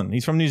New Zealand.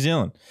 He's from New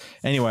Zealand.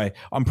 Anyway,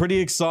 I'm pretty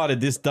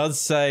excited. This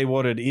does say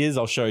what it is.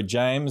 I'll show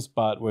James,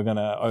 but we're going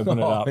to open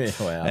it up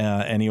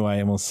anyway,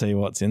 and we'll see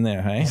what's in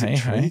there. Hey, hey,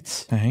 hey.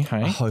 treats? Hey,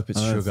 I hey. hope it's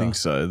I don't sugar. think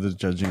so. They're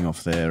judging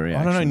off their I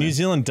reaction. don't know. New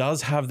Zealand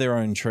does have their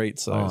own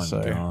treats, though, Oh,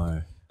 so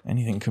no.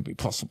 anything could be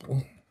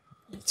possible.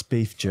 It's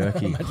beef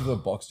jerky. Imagine if a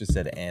box just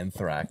said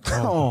anthrax.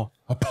 Oh,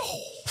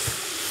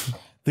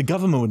 The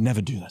government would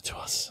never do that to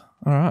us.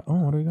 All right.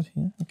 Oh, what do we got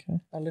here? Okay.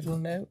 A little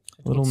note.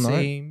 Little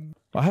note.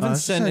 I haven't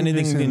sent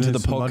anything into the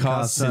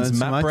podcast since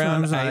Matt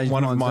Brown ate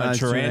one of my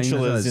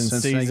tarantulas in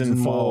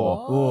season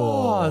 4.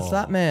 Oh, it's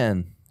that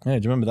man. Yeah,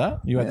 do you remember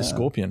that? You had the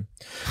scorpion.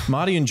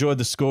 Marty enjoyed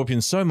the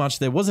scorpion so much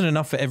there wasn't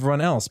enough for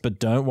everyone else. But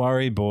don't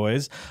worry,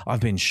 boys.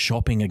 I've been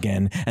shopping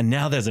again, and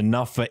now there's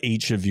enough for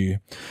each of you.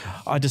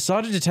 I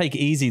decided to take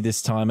easy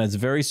this time, as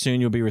very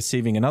soon you'll be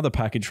receiving another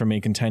package from me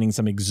containing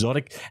some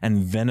exotic and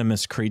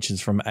venomous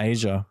creatures from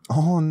Asia.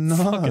 oh no.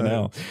 Fucking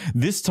hell.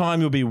 This time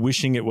you'll be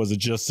wishing it was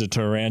just a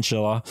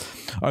tarantula.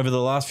 Over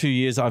the last few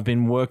years, I've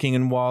been working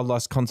in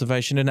wildlife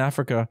conservation in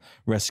Africa,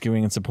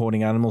 rescuing and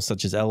supporting animals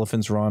such as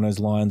elephants, rhinos,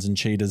 lions, and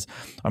cheetahs.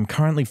 I'm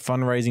currently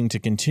fundraising to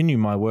continue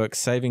my work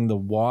saving the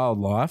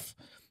wildlife.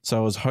 So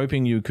I was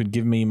hoping you could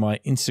give me my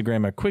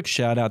Instagram a quick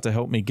shout out to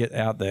help me get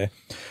out there.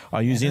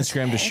 I use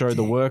Instagram to show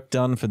the work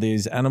done for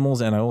these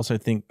animals, and I also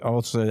link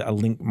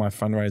my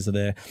fundraiser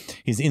there.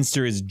 His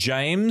Insta is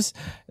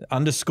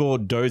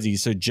James_Dozy.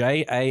 So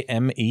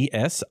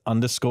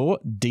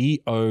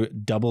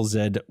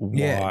JAMES_DOZZY.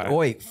 Yeah.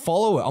 Wait,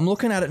 follow it. I'm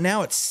looking at it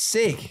now. It's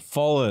sick.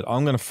 Follow it.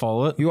 I'm going to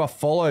follow it. You are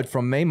followed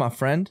from me, my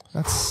friend.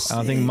 That's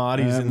I think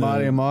Marty's in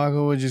Marty the... and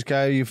Michael would just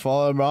go, you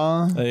follow,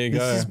 bro. There you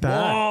go.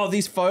 Whoa,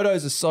 these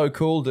photos are so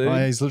cool, dude. Oh,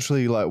 yeah, he's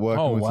literally like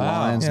working with wow.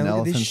 lions Yeah, and look at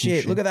elephants this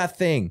shit. Look at that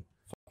thing.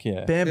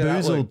 Yeah.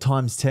 Bamboozled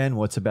times 10.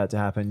 What's about to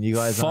happen? You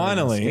guys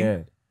Finally. aren't even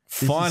scared.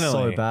 This is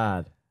Finally. so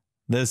bad.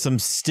 There's some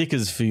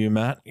stickers for you,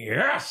 Matt.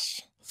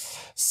 Yes.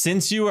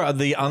 Since you are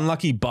the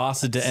unlucky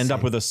bastard to end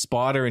up with a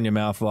spider in your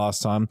mouth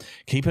last time,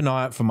 keep an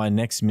eye out for my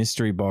next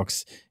mystery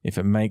box if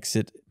it makes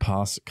it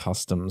past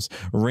customs.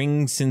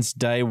 Ring since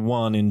day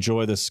one.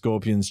 Enjoy the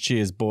scorpions.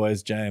 Cheers,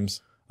 boys.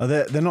 James. Oh,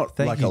 they're not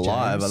Thank like you,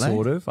 alive, James, are they?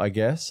 sort of, I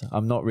guess.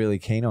 I'm not really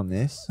keen on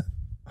this.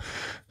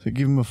 So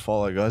give him a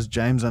follow, guys.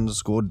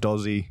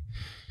 James_Dozy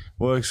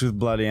works with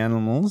bloody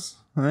animals,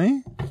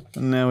 eh?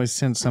 And now he's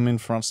sent some in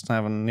for us to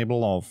have a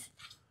nibble of.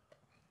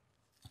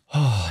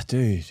 Oh,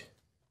 dude.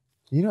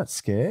 You're not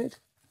scared?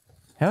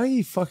 How are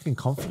you fucking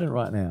confident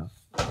right now?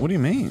 What do you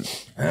mean?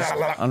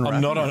 I'm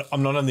not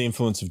on the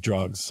influence of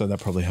drugs, so that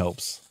probably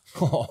helps.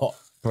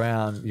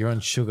 Brown, you're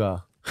on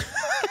sugar.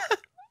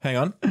 Hang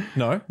on.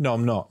 No,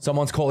 I'm not.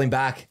 Someone's calling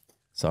back.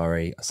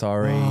 Sorry.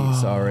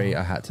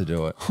 I had to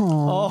do it.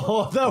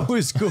 Oh, that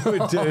was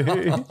good,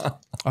 dude.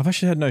 I've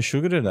actually had no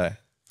sugar today.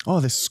 Oh,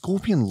 there's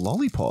scorpion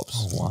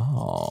lollipops.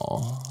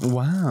 Wow.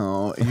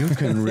 Wow, you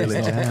can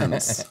really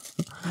dance.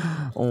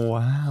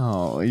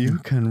 Wow, you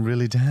can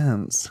really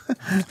dance.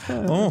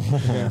 Wow.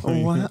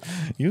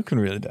 You can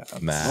really dance.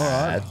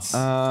 Matt.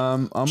 I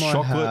might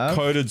Chocolate have.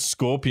 coated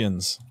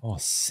scorpions. Oh,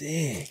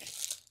 sick.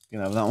 You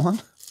can have that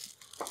one.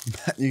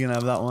 You can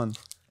have that one.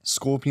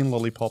 Scorpion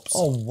lollipops.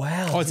 Oh,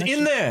 wow. Oh, it's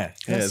in there.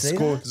 yeah, I see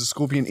there's a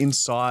scorpion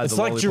inside. It's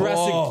the like lollipop.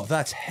 Jurassic. Oh,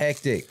 that's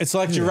hectic. It's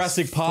like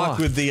Jurassic Park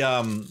with the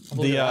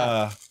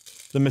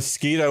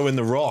mosquito in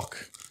the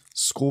rock.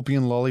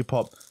 Scorpion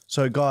lollipop.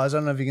 So, guys, I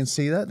don't know if you can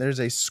see that. There's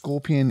a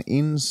scorpion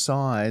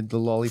inside the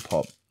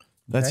lollipop.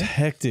 That's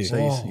hectic.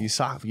 So you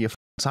suck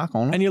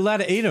on it. And you're allowed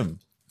to eat them.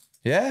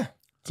 Yeah.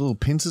 The little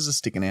pincers are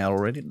sticking out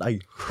already. I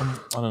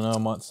don't know. I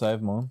might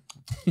save mine.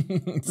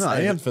 No,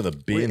 you have for the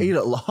we bin. eat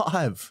it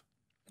live.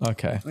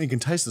 Okay. You can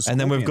taste the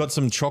scorpion. And then we've got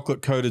some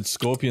chocolate coated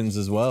scorpions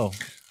as well.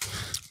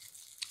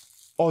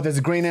 Oh, there's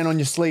a green ant on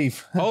your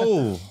sleeve.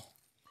 Oh.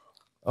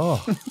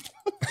 Oh.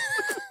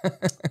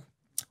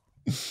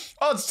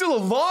 Oh, God, it's still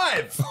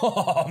alive.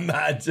 Oh,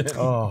 imagine.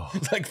 Oh.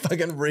 It's like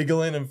fucking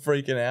wriggling and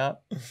freaking out.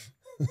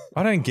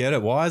 I don't get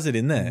it. Why is it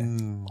in there?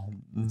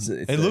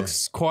 It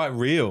looks quite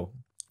real.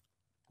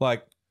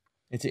 Like,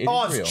 it's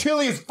it's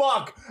chilly as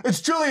fuck.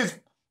 It's chilly as...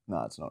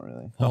 No, it's not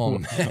really. Oh,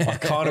 man. I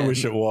kind of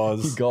wish it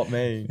was. You got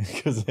me.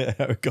 Because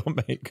it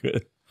got me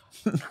good.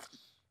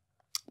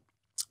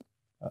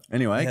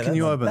 Anyway, can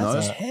you open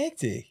that's those?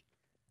 hectic.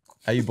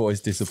 Are you boys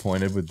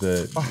disappointed with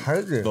the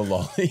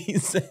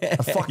lollies? I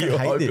fucking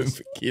hate this.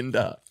 For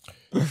Kinder.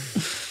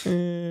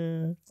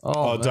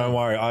 Oh, don't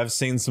worry. I've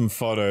seen some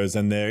photos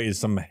and there is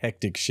some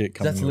hectic shit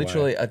coming. That's your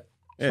literally way.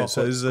 a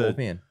chocolate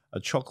scorpion. A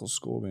chocolate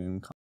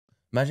scorpion.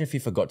 Imagine if you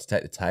forgot to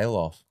take the tail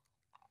off.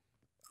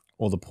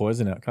 Or the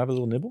poison out. Can I have a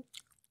little nibble?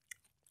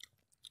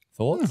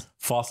 Thoughts?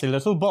 Fussy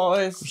little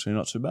boys. Actually,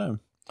 not too bad.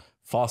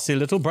 Fussy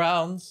little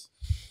browns.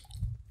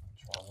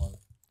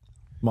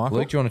 Michael?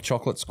 Luke, do you want a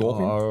chocolate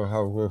scorpion? Have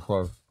a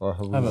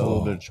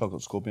little bit of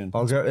chocolate scorpion.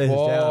 I'll get this down.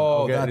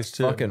 I'll get that's this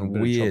too. fucking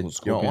weird.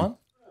 You want one?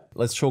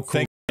 Let's talk.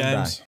 Thank you,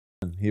 James.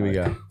 Here we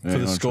go. For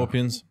the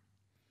scorpions.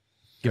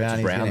 Give it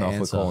to Brownie's Brown gonna off. We're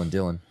answer. calling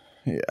Dylan.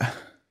 Yeah.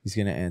 He's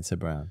going to answer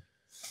Brown.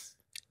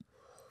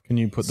 Can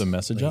you put the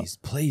message up?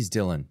 Please,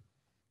 Dylan.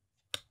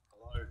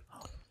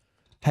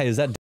 Hey, is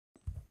that...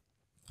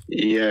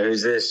 Yeah,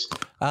 who's this?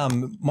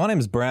 My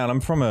name's Brown.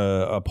 I'm from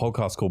a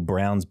podcast called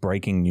Brown's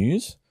Breaking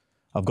News.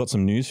 I've got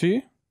some news for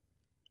you.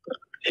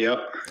 Yep.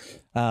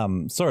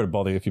 Sorry to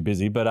bother you if you're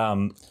busy, but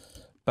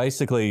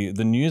basically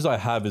the news I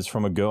have is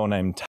from a girl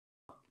named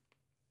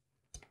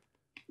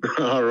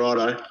Oh,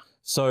 righto.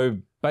 So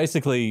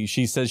basically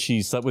she says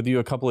she slept with you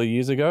a couple of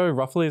years ago,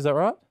 roughly. Is that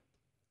right?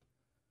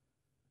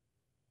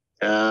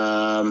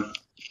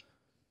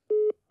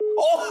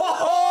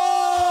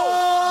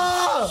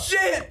 Oh,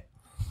 shit!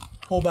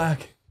 Call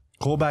back.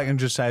 Call back and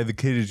just say the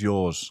kid is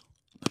yours.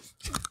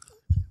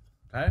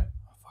 Okay?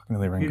 Fucking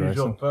really ring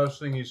Grayson. First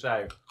thing you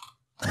say.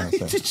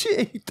 Did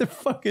you eat the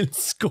fucking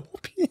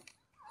scorpion?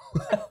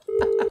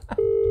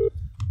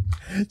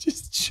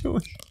 Just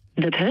chewing.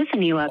 The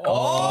person you are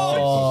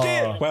Oh,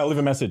 shit. Well, leave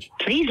a message.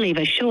 Please leave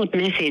a short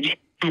message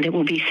and it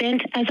will be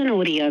sent as an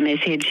audio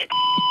message.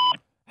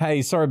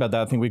 Hey, sorry about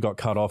that. I think we got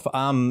cut off.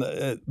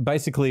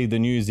 Basically, the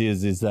news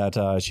is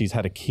that she's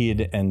had a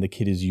kid and the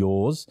kid is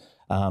yours.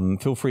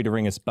 Feel free to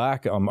ring us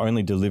back. I'm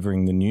only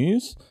delivering the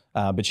news.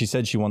 But she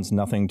said she wants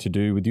nothing to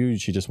do with you.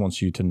 She just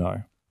wants you to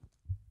know.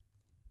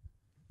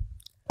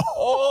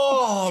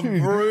 Oh,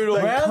 brutal.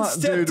 Brown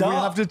stepped Dude, we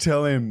up. have to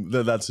tell him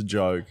that that's a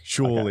joke,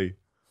 surely.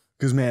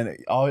 Because, man,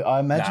 I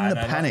imagine the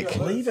panic.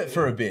 Leave it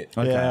for a bit.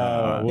 Okay,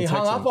 all right. we'll He hung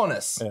text up him. on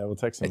us. Yeah, we'll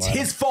text him. It's later.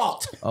 his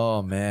fault.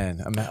 Oh,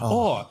 man.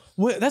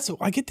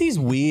 I get these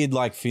weird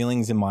like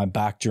feelings in my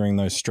back during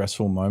those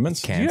stressful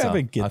moments. Cancer. Do you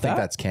ever get I that? think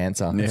that's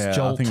cancer.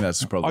 Yeah, I think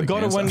that's probably I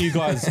got cancer. it when you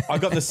guys. I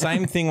got the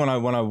same thing when I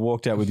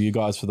walked out with you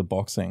guys for the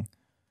boxing.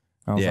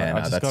 I was Yeah, like, I no,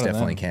 just that's got it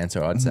definitely then.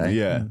 cancer, I'd say.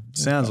 Yeah,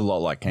 sounds a lot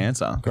like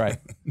cancer. Great,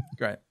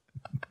 great.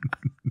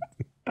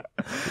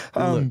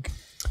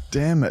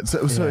 Damn it.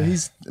 So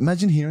he's,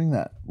 imagine hearing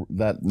that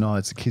no,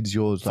 it's the kid's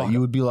yours. Like, you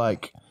would be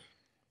like,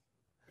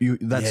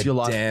 that's Yeah, your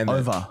life damn it.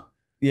 over.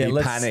 Yeah, He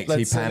let's panicked. send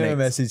He him a panicked.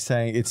 message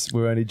saying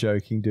we're only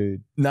joking,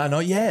 dude. No,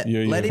 not yet.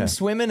 Yeah, Let yeah. him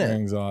swim in it.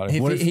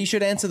 Anxiety. He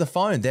should answer the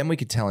phone. Then we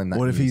could tell him that.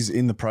 What if he's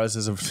in the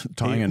process of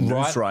tying a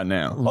noose right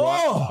now?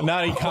 Oh!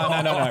 No, he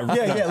can't. No.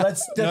 Yeah,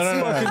 let's fucking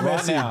Right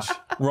message.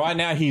 Right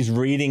now, he's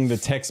reading the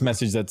text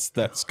message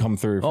that's come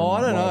through. From Oh,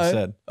 I don't what I've know.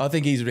 said. I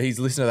think he's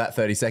listened to that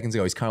 30 seconds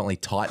ago. He's currently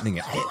tightening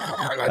it.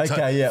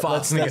 Okay, yeah,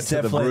 Fastening it to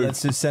the definitely. roof.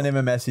 Let's just send him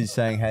a message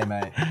saying, "Hey,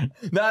 mate."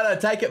 No,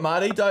 take it,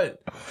 Marty. Don't.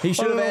 He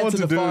should don't have know what answered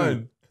to the do.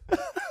 phone.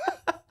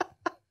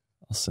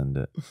 I'll send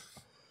it.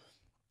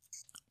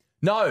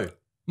 No,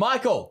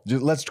 Michael.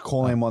 Let's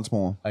call him once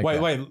more. Okay.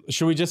 Wait.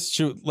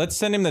 Let's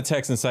send him the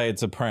text and say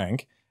it's a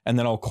prank, and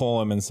then I'll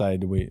call him and say,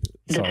 The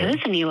sorry.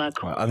 person you are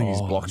calling. I think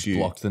he's blocked you.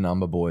 Blocked the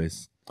number,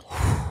 boys.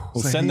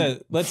 Let's send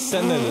the.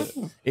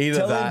 Either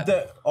Tell that. him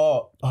that.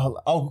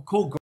 I'll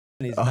call Grant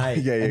and his mate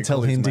yeah, and tell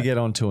call his him to mate. get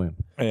onto him.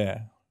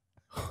 Yeah.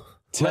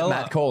 Let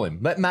Matt call him.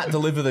 Let Matt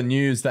deliver the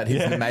news that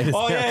his mate is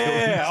Oh now killing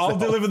yeah. himself. I'll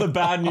deliver the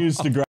bad news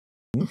to Greg.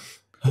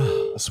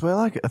 I swear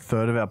like a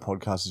third of our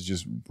podcast is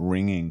just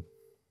ringing.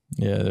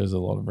 Yeah, there's a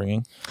lot of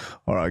ringing.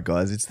 All right,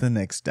 guys, it's the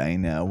next day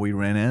now. We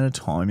ran out of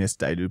time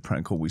yesterday to do a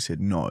prank call. We said,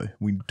 no,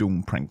 we're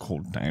doing prank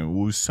call today. There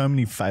was so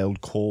many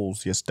failed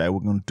calls yesterday. We're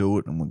going to do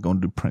it, and we're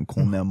going to do prank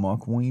call now.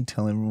 Michael, why don't you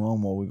tell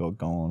everyone what we got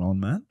going on,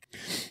 man?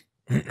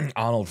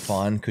 Arnold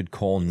Fine could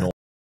call North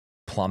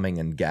Plumbing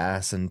and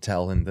Gas and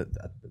tell him that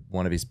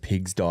one of his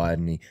pigs died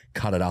and he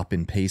cut it up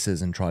in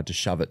pieces and tried to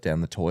shove it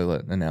down the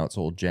toilet, and now it's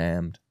all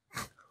jammed.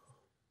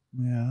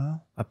 Yeah.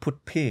 I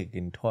put pig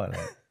in toilet.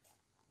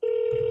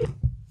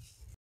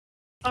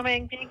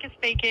 Bianca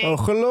speaking. Oh,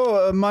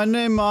 hello. My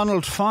name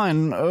Arnold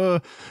Fine.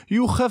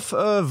 You have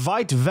a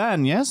white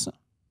van, yes?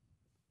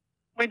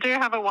 We do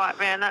have a white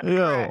van, that's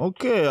Yeah, correct.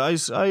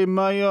 okay.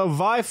 My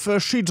wife,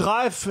 she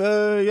drive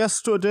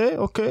yesterday,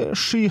 okay.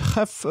 She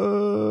have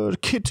a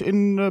kid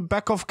in the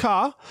back of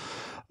car.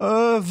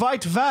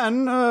 white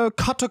van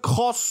cut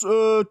across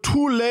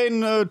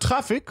 2-lane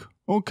traffic.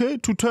 Okay,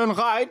 to turn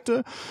right.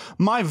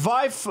 My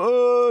wife,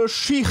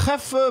 she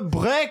have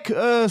break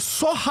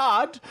so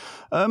hard.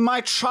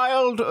 My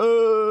child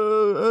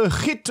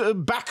hit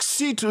back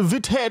seat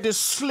with head,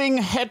 sling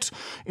head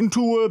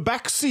into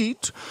back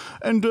seat,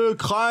 and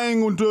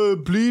crying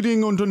and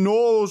bleeding on the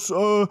nose.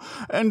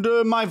 And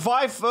my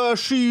wife,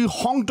 she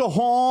honked the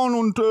horn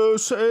and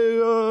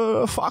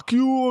say fuck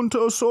you, and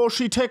so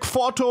she take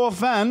photo of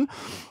van.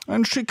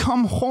 And she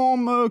come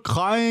home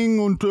crying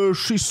and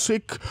she's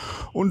sick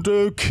and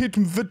kid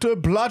with a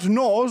blood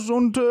nose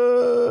and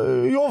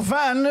your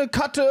van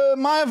cut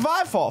my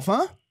wife off,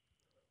 huh?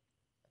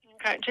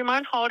 Okay, do you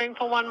mind holding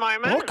for one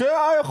moment? Okay,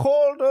 I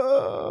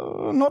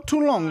hold not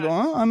too long though,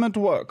 huh? I'm at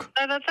work.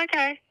 No, that's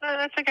okay. No,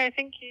 that's okay.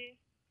 Thank you.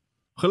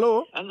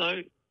 Hello?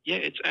 Hello. Yeah,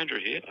 it's Andrew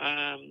here.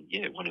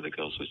 Yeah, one of the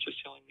girls was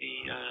just telling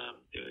me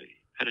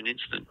had an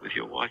incident with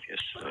your wife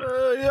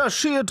yesterday. Yeah,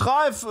 she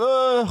drive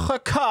her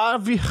car.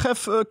 We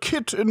have a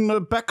kid in the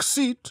back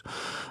seat.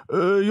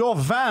 Your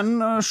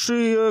van,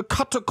 she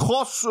cut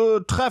across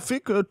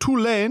traffic,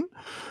 2-lane.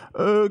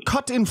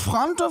 Cut in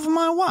front of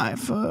my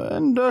wife,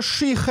 and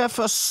she have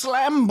a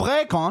slam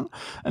brake on,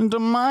 and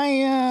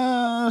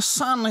my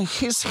son,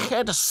 his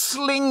head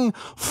sling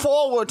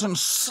forward and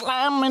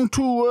slam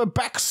into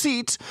back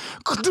seat,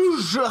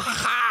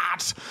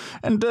 hard,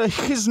 and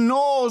his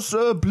nose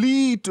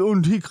bleed,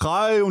 and he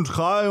cry,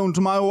 and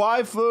my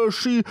wife,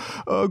 she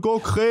go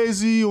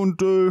crazy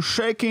and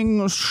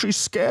shaking, she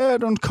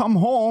scared and come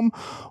home,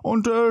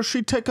 and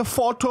she take a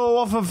photo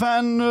of a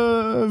van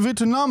with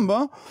a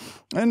number.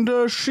 And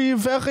she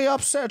very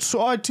upset,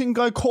 so I think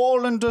I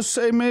call and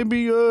say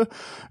maybe you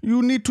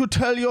need to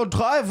tell your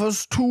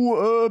drivers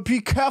to be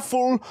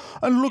careful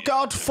and look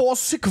out for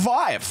sick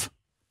wife.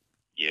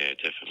 Yeah,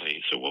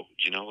 definitely. So, what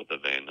do you know what the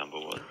van number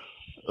was?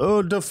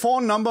 The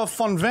phone number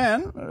from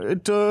van. No.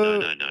 Do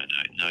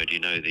you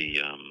know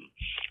the?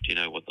 Do you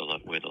know what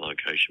where the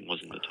location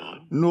was in the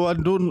time? No, I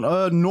don't.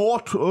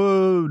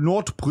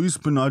 North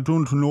Brisbane. I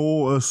don't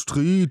know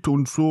street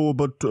and so,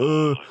 but.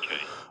 Okay.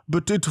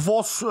 But it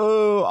was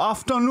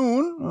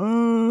afternoon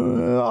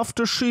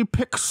after she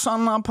picked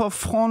son up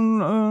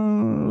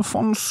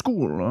from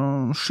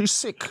school. She's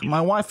sick.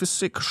 My wife is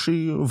sick.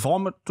 She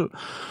vomit.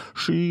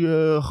 She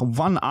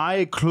one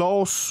eye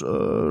closed.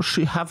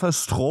 She have a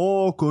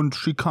stroke and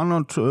she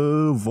cannot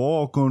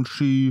walk. And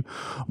she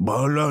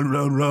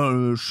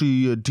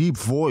deep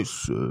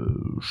voice.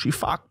 She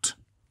fucked.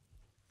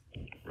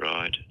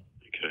 Right.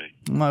 Okay.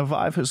 My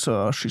wife is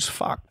she's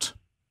fucked.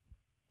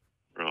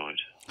 Right.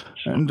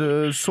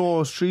 And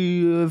so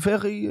she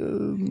very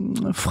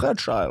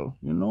fragile,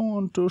 you know,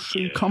 and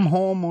she come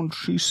home and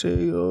she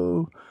say,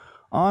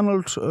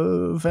 Arnold,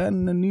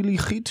 van nearly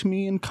hit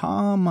me in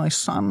car, my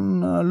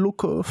son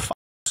look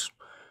fat,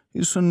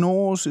 his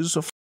nose is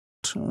a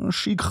fat,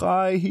 she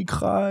cry, he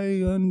cry,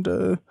 and,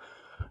 you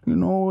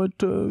know,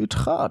 it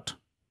hurt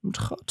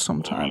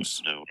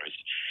sometimes. All right, no worries.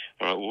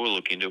 All right, we'll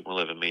look into it. We'll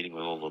have a meeting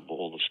with all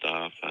the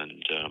staff,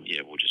 and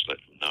we'll just let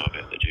them know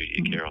about the duty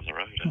of care on the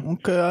road.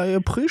 Okay, I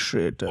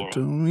appreciate that. Right.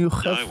 You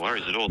have, no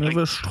worries at all. You have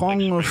a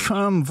strong,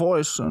 firm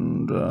voice,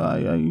 and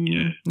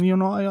you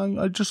know,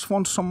 I just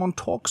want someone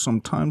to talk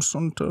sometimes,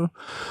 and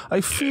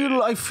I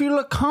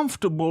feel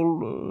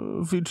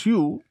comfortable with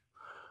you.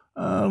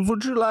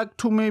 Would you like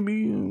to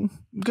maybe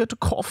get a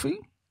coffee?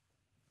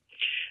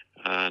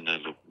 No,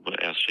 look,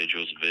 our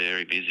schedule's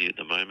very busy at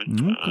the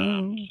moment.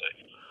 Okay.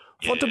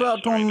 What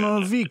about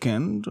on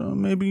weekend?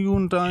 Maybe you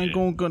and I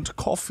go get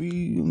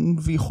coffee and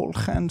we hold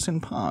hands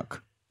in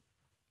park.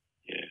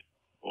 Yeah,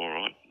 all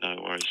right, no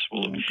worries.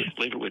 Well,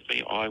 leave it with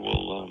me. I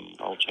will.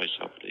 I'll chase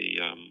up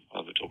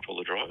I'll talk to all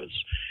the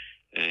drivers,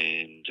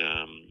 and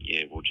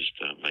we'll just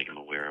make them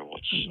aware of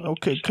what's.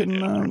 Okay,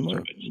 can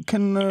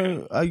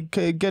I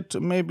get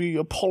maybe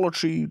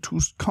apology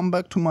to come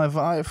back to my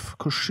wife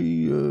because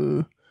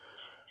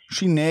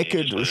She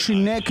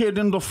naked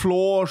in the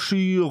floor,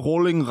 she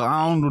rolling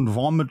around and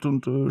vomit,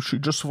 and she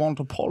just want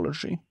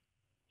apology.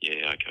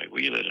 Yeah, okay.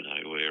 Well, you let her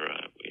know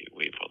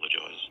we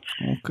apologise.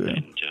 Okay.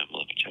 And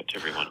we'll have a chat to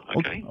everyone,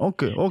 okay?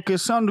 Okay,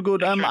 sound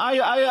good.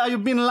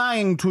 I've been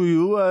lying to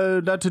you.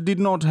 That did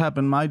not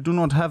happen. I do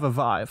not have a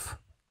wife.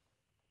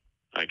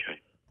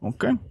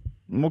 Okay.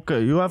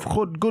 Okay, you have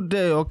good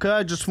day, okay?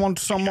 I just want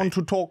someone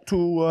to talk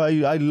to.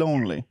 I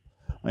lonely.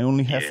 I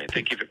only have... Yeah,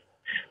 thank you.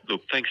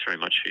 Look, thanks very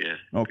much for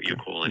your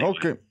call.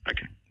 Anyway.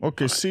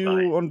 Okay. See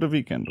you on the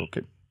weekend.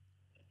 Okay.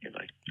 Yeah,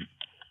 bye.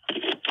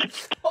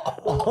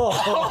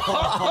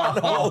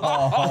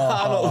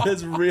 Arnold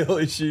has real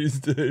issues,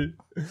 dude.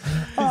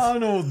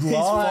 Arnold He's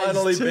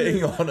finally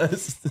being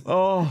honest.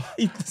 Oh,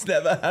 he's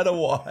never had a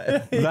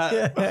wife.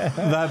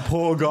 That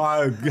poor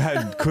guy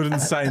couldn't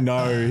say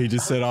no. He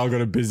just said, "I've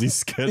got a busy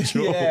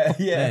schedule."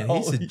 Yeah. Man,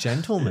 he's a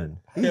gentleman.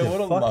 He's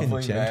what a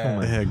fucking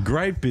gentleman. Yeah,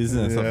 great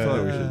business. I feel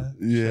like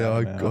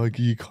we should.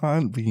 You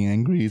can't be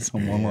angry at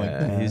someone like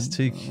that. He's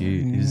too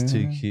cute. He's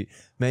too cute.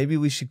 Maybe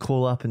we should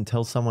call up and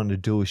tell someone to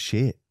do a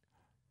shit.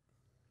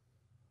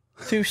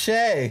 Touche.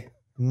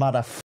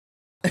 Motherfucker.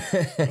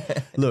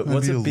 Look,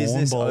 what's Maybe a a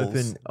business lawn bowls.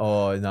 open?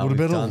 Oh no, What we've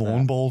about a done lawn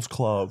that. bowls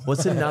club?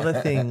 What's another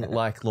thing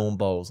like lawn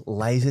bowls?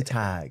 Laser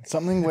tag.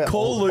 Something where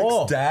Call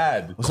Luke's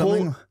dad.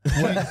 something.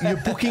 You're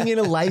booking in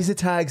a laser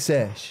tag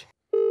sesh.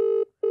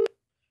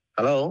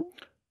 Hello?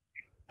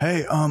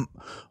 Hey, I'm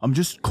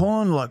just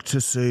calling like to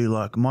see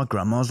like my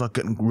grandma's like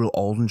getting real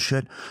old and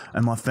shit,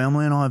 and my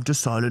family and I have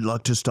decided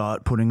like to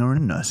start putting her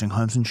in nursing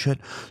homes and shit.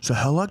 So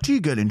how like do you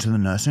get into the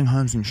nursing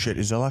homes and shit?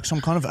 Is there like some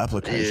kind of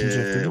applications?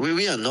 you have to Yeah, do?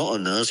 we are not a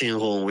nursing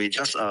home. We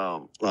just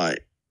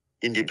like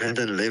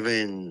independent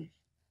living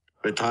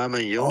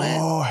retirement unit.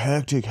 Oh,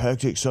 hectic.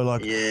 So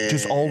like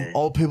just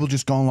old people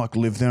just go and like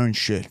live there and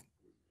shit.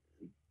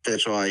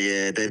 That's right.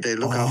 Yeah, they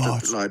look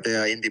after like they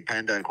are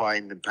independent, quite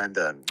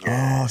independent.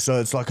 Oh,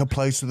 so it's like a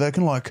place that they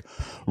can like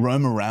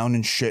roam around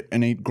and shit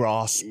and eat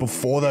grass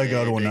before they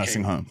go to a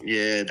nursing home.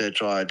 Yeah,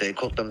 that's right. They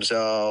cook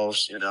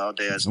themselves. You know,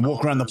 they And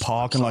walk around the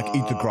park and like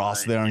eat the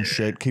grass there and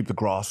shit. Keep the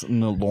grass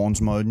and the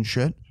lawns mowed and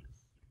shit.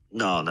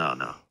 No.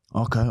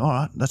 Okay, all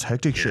right, that's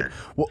hectic shit.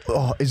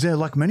 Well, is there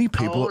like many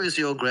people? How old is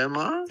your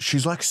grandma?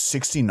 She's like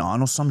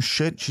 69 or some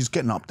shit. She's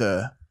getting up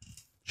there.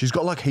 She's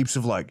got like heaps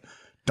of like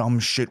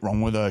dumb shit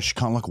wrong with her. She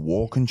can't like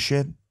walk and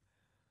shit.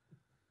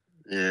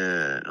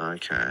 Yeah.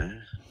 Okay.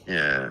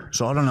 Yeah.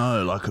 So I don't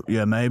know, like,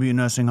 yeah, maybe a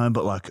nursing home,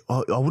 but like,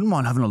 I wouldn't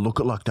mind having a look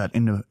at like that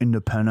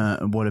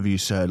independent, whatever you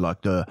said,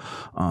 like the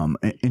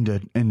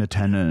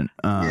independent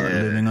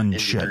living and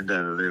shit.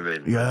 Independent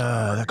living.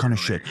 Yeah, that kind of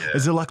shit. Yeah.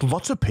 Is there like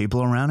lots of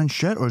people around and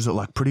shit, or is it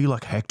like pretty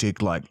like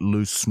hectic, like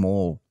loose,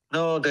 small?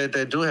 No,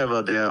 they do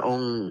have their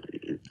own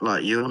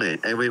like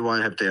unit.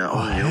 Everyone have their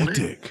own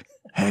unit.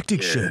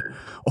 Hectic shit.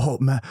 Oh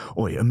man.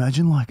 Oh yeah.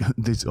 Imagine like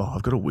this. Oh,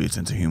 I've got a weird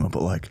sense of humor,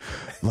 but like,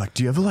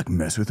 do you ever like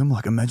mess with them?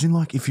 Like, imagine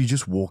like if you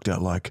just walked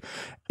out like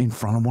in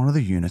front of one of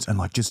the units and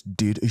like just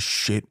did a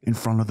shit in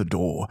front of the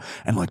door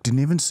and like didn't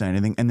even say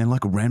anything and then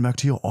like ran back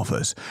to your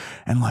office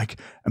and like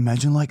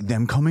imagine like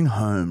them coming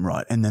home,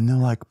 right? And then they're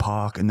like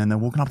park and then they're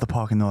walking up the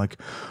park and they're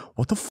like,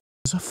 what the f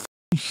is a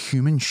f***ing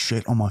human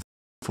shit on my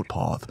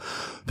footpath?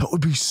 That would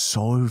be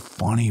so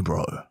funny,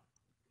 bro.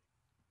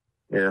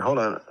 Yeah, hold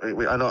on.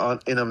 I'm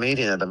not in a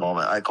meeting at the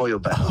moment. I call you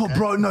back. Oh,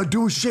 bro, no,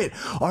 do a shit.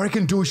 I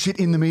reckon do a shit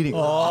in the meeting.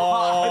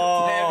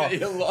 Oh, damn it,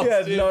 you lost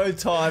had no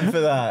time for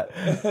that.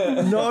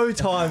 No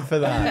time for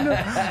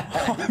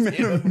that. I'm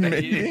in a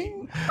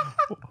meeting.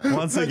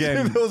 Once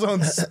again, If it was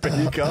on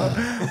speaker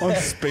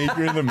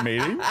in the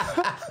meeting.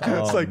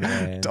 It's like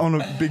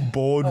on a big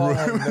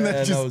boardroom and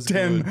there's just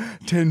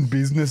 10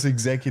 business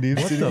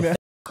executives sitting there.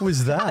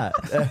 Was that?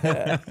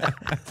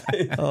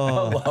 I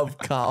love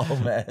Carl,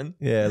 man.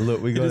 Yeah,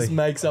 look, we He got just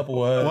makes up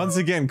words. once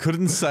again,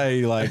 couldn't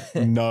say like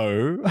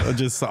no, or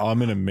just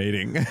I'm in a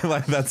meeting.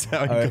 Like that's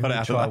how he got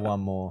out try of that. one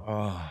more.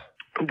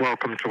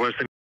 Welcome to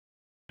Western.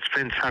 It's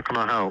Vince. How can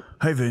I help?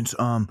 Hey, Vince,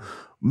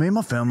 me and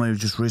my family have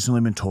just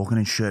recently been talking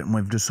and shit, and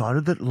we've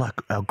decided that like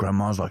our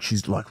grandma's like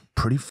she's like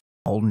pretty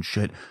old and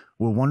shit.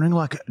 We're wondering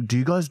like, do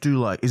you guys do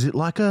like, is it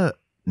like a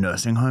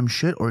nursing home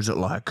shit, or is it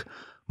like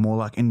more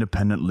like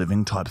independent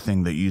living type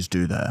thing that you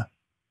do there?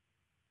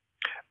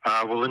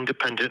 Well,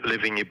 independent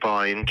living you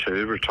buy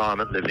into,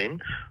 retirement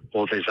living,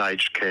 or there's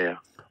aged care.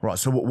 Right.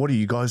 So what do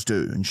you guys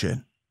do and shit?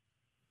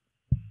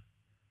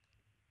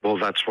 Well,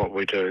 that's what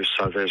we do.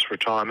 So there's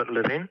retirement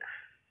living.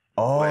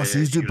 Oh, so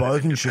you do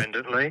both and shit.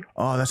 Independently.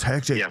 Oh, that's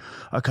hectic. Yeah.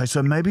 Okay,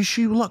 so maybe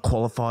she like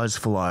qualifies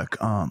for like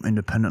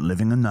independent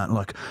living and that.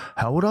 Like,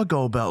 how would I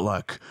go about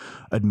like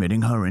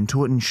admitting her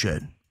into it and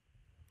shit?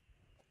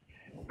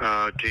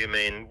 Do you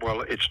mean,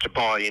 well, it's to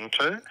buy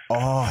into?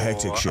 Oh,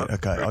 hectic shit.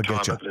 Okay, I get you.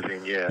 Retirement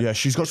living, yeah. Yeah,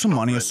 she's got some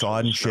money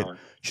aside and shit. no.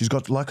 She's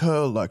got like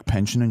her like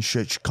pension and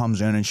shit. She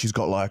comes in and she's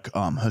got like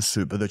her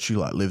super that she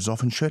like lives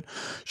off and shit.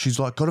 She's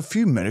like got a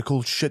few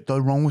medical shit though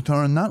wrong with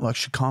her and that. Like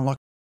she can't like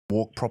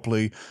walk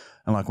properly,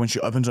 and like when she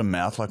opens her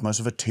mouth, like most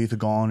of her teeth are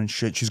gone and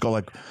shit. She's got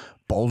like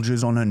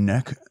bulges on her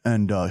neck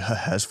and her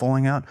hair's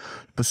falling out.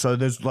 But so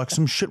there's like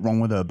some shit wrong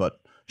with her, but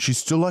she's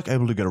still like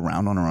able to get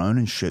around on her own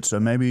and shit. So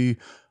maybe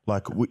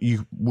like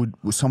would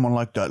someone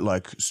like that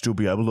like still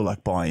be able to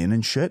like buy in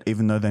and shit,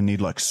 even though they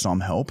need like some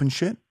help and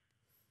shit?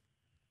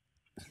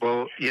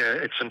 Well, yeah,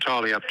 it's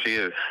entirely up to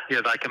you.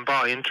 Yeah, they can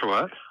buy into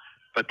it,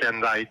 but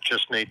then they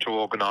just need to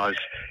organise,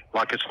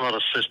 like it's not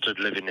assisted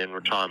living in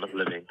retirement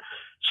living.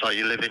 So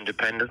you live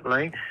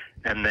independently,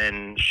 and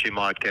then she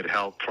might get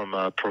help from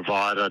a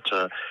provider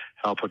to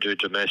help her do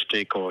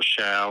domestic or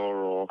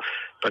shower,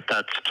 but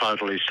that's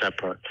totally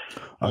separate.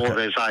 Okay. Or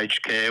there's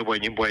aged care where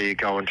you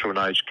go into an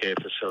aged care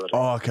facility.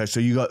 Oh, okay.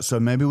 So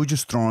maybe we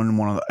just throw her in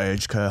one of the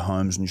aged care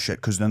homes and shit,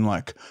 because then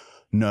like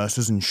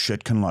nurses and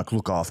shit can like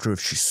look after her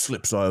if she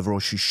slips over or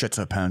she shits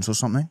her pants or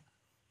something.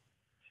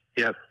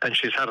 Yeah, and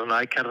she's had an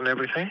ACAT and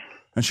everything.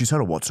 And she's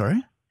had a what?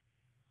 Sorry.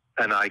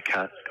 An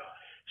ACAT.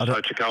 So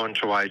to go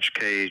into aged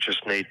care, you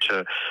just need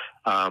to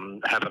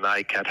have an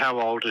ACAT. How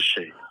old is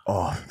she?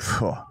 Oh,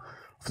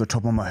 off the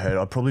top of my head,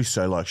 I'd probably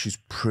say like she's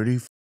pretty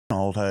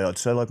old. Hey, I'd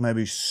say like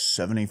maybe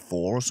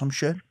 74 or some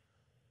shit.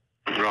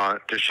 Right. Right.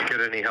 Does she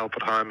get any help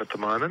at home at the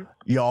moment?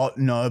 Yeah,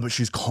 no, but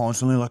she's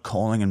constantly like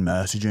calling and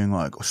messaging,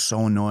 like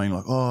so annoying,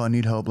 like, oh, I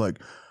need help, like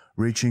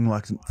reaching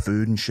like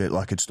food and shit,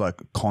 like it's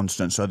like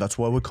constant. So that's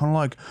why we kind of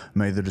like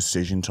made the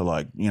decision to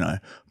like, you know,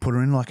 put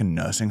her in like a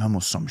nursing home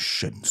or some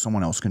shit.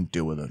 Someone else can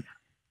deal with it.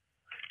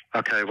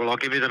 Okay, well, I'll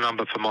give you the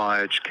number for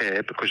My Aged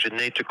Care because you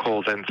need to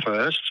call them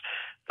first.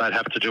 They'd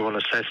have to do an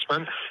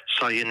assessment,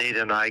 so you need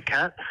an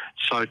ACAT.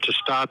 So to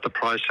start the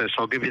process,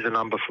 I'll give you the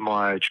number for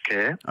My Aged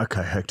Care.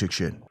 Okay, hectic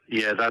shit.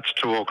 Yeah, that's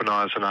to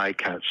organise an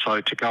ACAT. So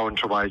to go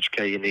into aged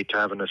care, you need to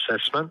have an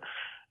assessment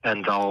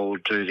and they'll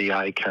do the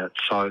ACAT.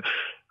 So,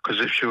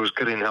 because if she was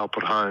getting help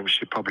at home,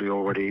 she probably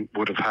already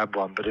would have had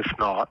one. But if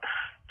not,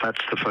 that's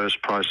the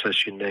first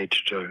process you need to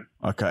do.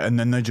 Okay, and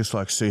then they just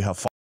like see how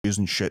fucked she is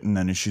and shit, and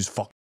then if she's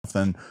fucked off,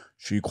 then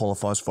she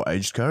qualifies for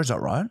aged care. Is that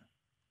right?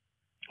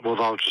 Well,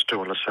 they'll just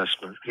do an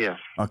assessment, yeah.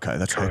 Okay,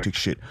 that's Correct. hectic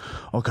shit.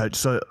 Okay,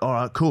 so all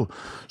right, cool.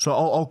 So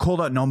I'll call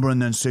that number and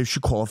then see if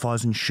she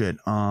qualifies and shit.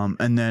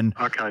 And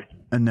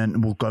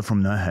then we'll go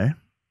from there. Hey.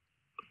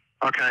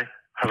 Okay.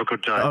 Have a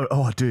good day.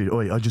 Oh,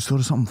 dude, I just thought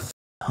of something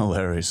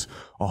hilarious.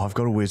 Oh, I've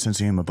got a weird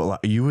sense of humor, but like,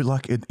 are you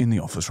like in the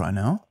office right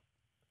now?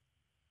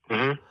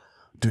 Mm-hmm.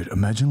 Dude,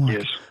 imagine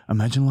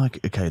like,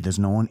 okay, there's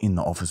no one in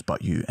the office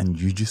but you, and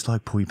you just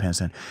like pull your pants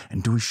down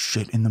and do a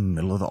shit in the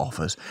middle of the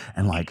office,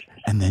 and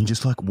then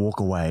just like walk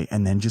away,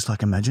 and then just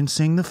like imagine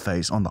seeing the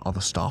face on the other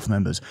staff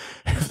members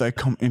if they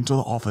come into the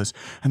office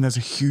and there's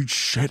a huge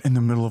shit in the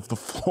middle of the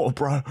floor,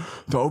 bro.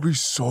 That would be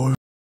so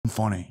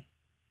funny.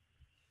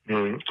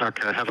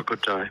 Okay, have a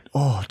good day.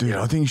 Oh, dude,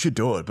 I think you should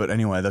do it. But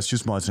anyway, that's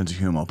just my sense of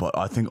humor. But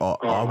I think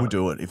I would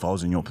do it if I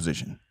was in your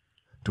position.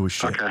 Do a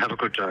shit. Okay, have a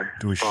good day.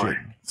 Do a Bye. shit.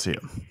 See ya.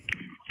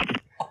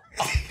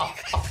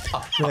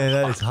 Man,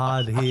 that is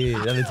hard to hear.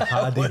 That is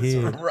hard to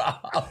hear.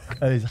 Rough.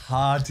 That is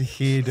hard to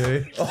hear,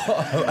 dude.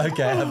 Oh,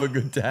 okay, have a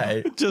good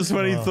day. Just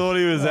when he thought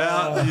he was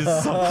out, you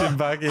sucked him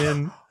back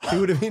in. He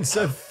would have been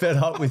so fed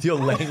up with your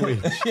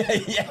language.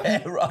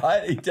 yeah,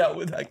 right. He dealt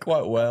with that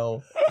quite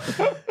well.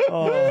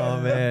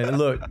 Oh, man.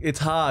 Look, it's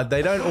hard.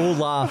 They don't all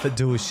laugh at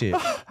do a shit.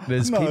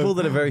 There's people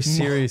that are very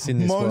serious in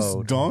this world.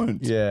 Most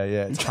don't. Yeah.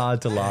 It's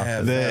hard to laugh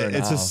at.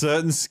 It's a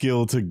certain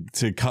skill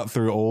to cut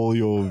through all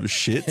your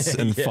shits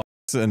and fucks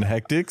and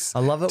hectics. I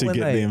love it to when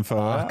get they the info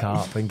fuck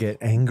out. up and get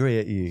angry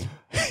at you.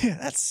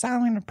 That's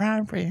so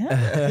inappropriate.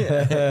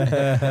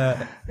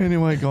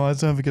 Anyway,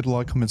 guys, don't forget to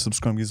like, comment,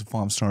 subscribe, give us a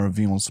 5-star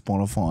review on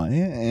Spotify,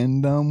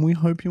 and we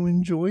hope you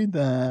enjoyed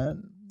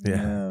that.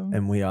 Yeah.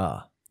 And we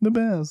are The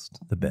best.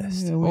 the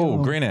best. Yeah, we Oh,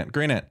 are. green ant.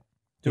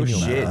 Do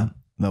shit.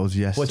 That was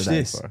yesterday. Watch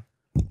this. Bro.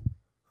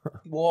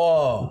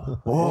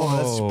 Whoa. Oh,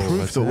 that's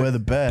proof that we're the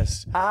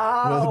best.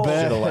 We're the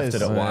best. Should have left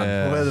it at one.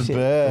 We're the Shit.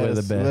 best. We're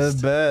the best. We're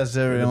the best,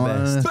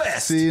 everyone.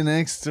 best. See you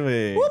next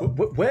week.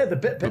 We're the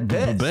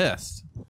best. Best.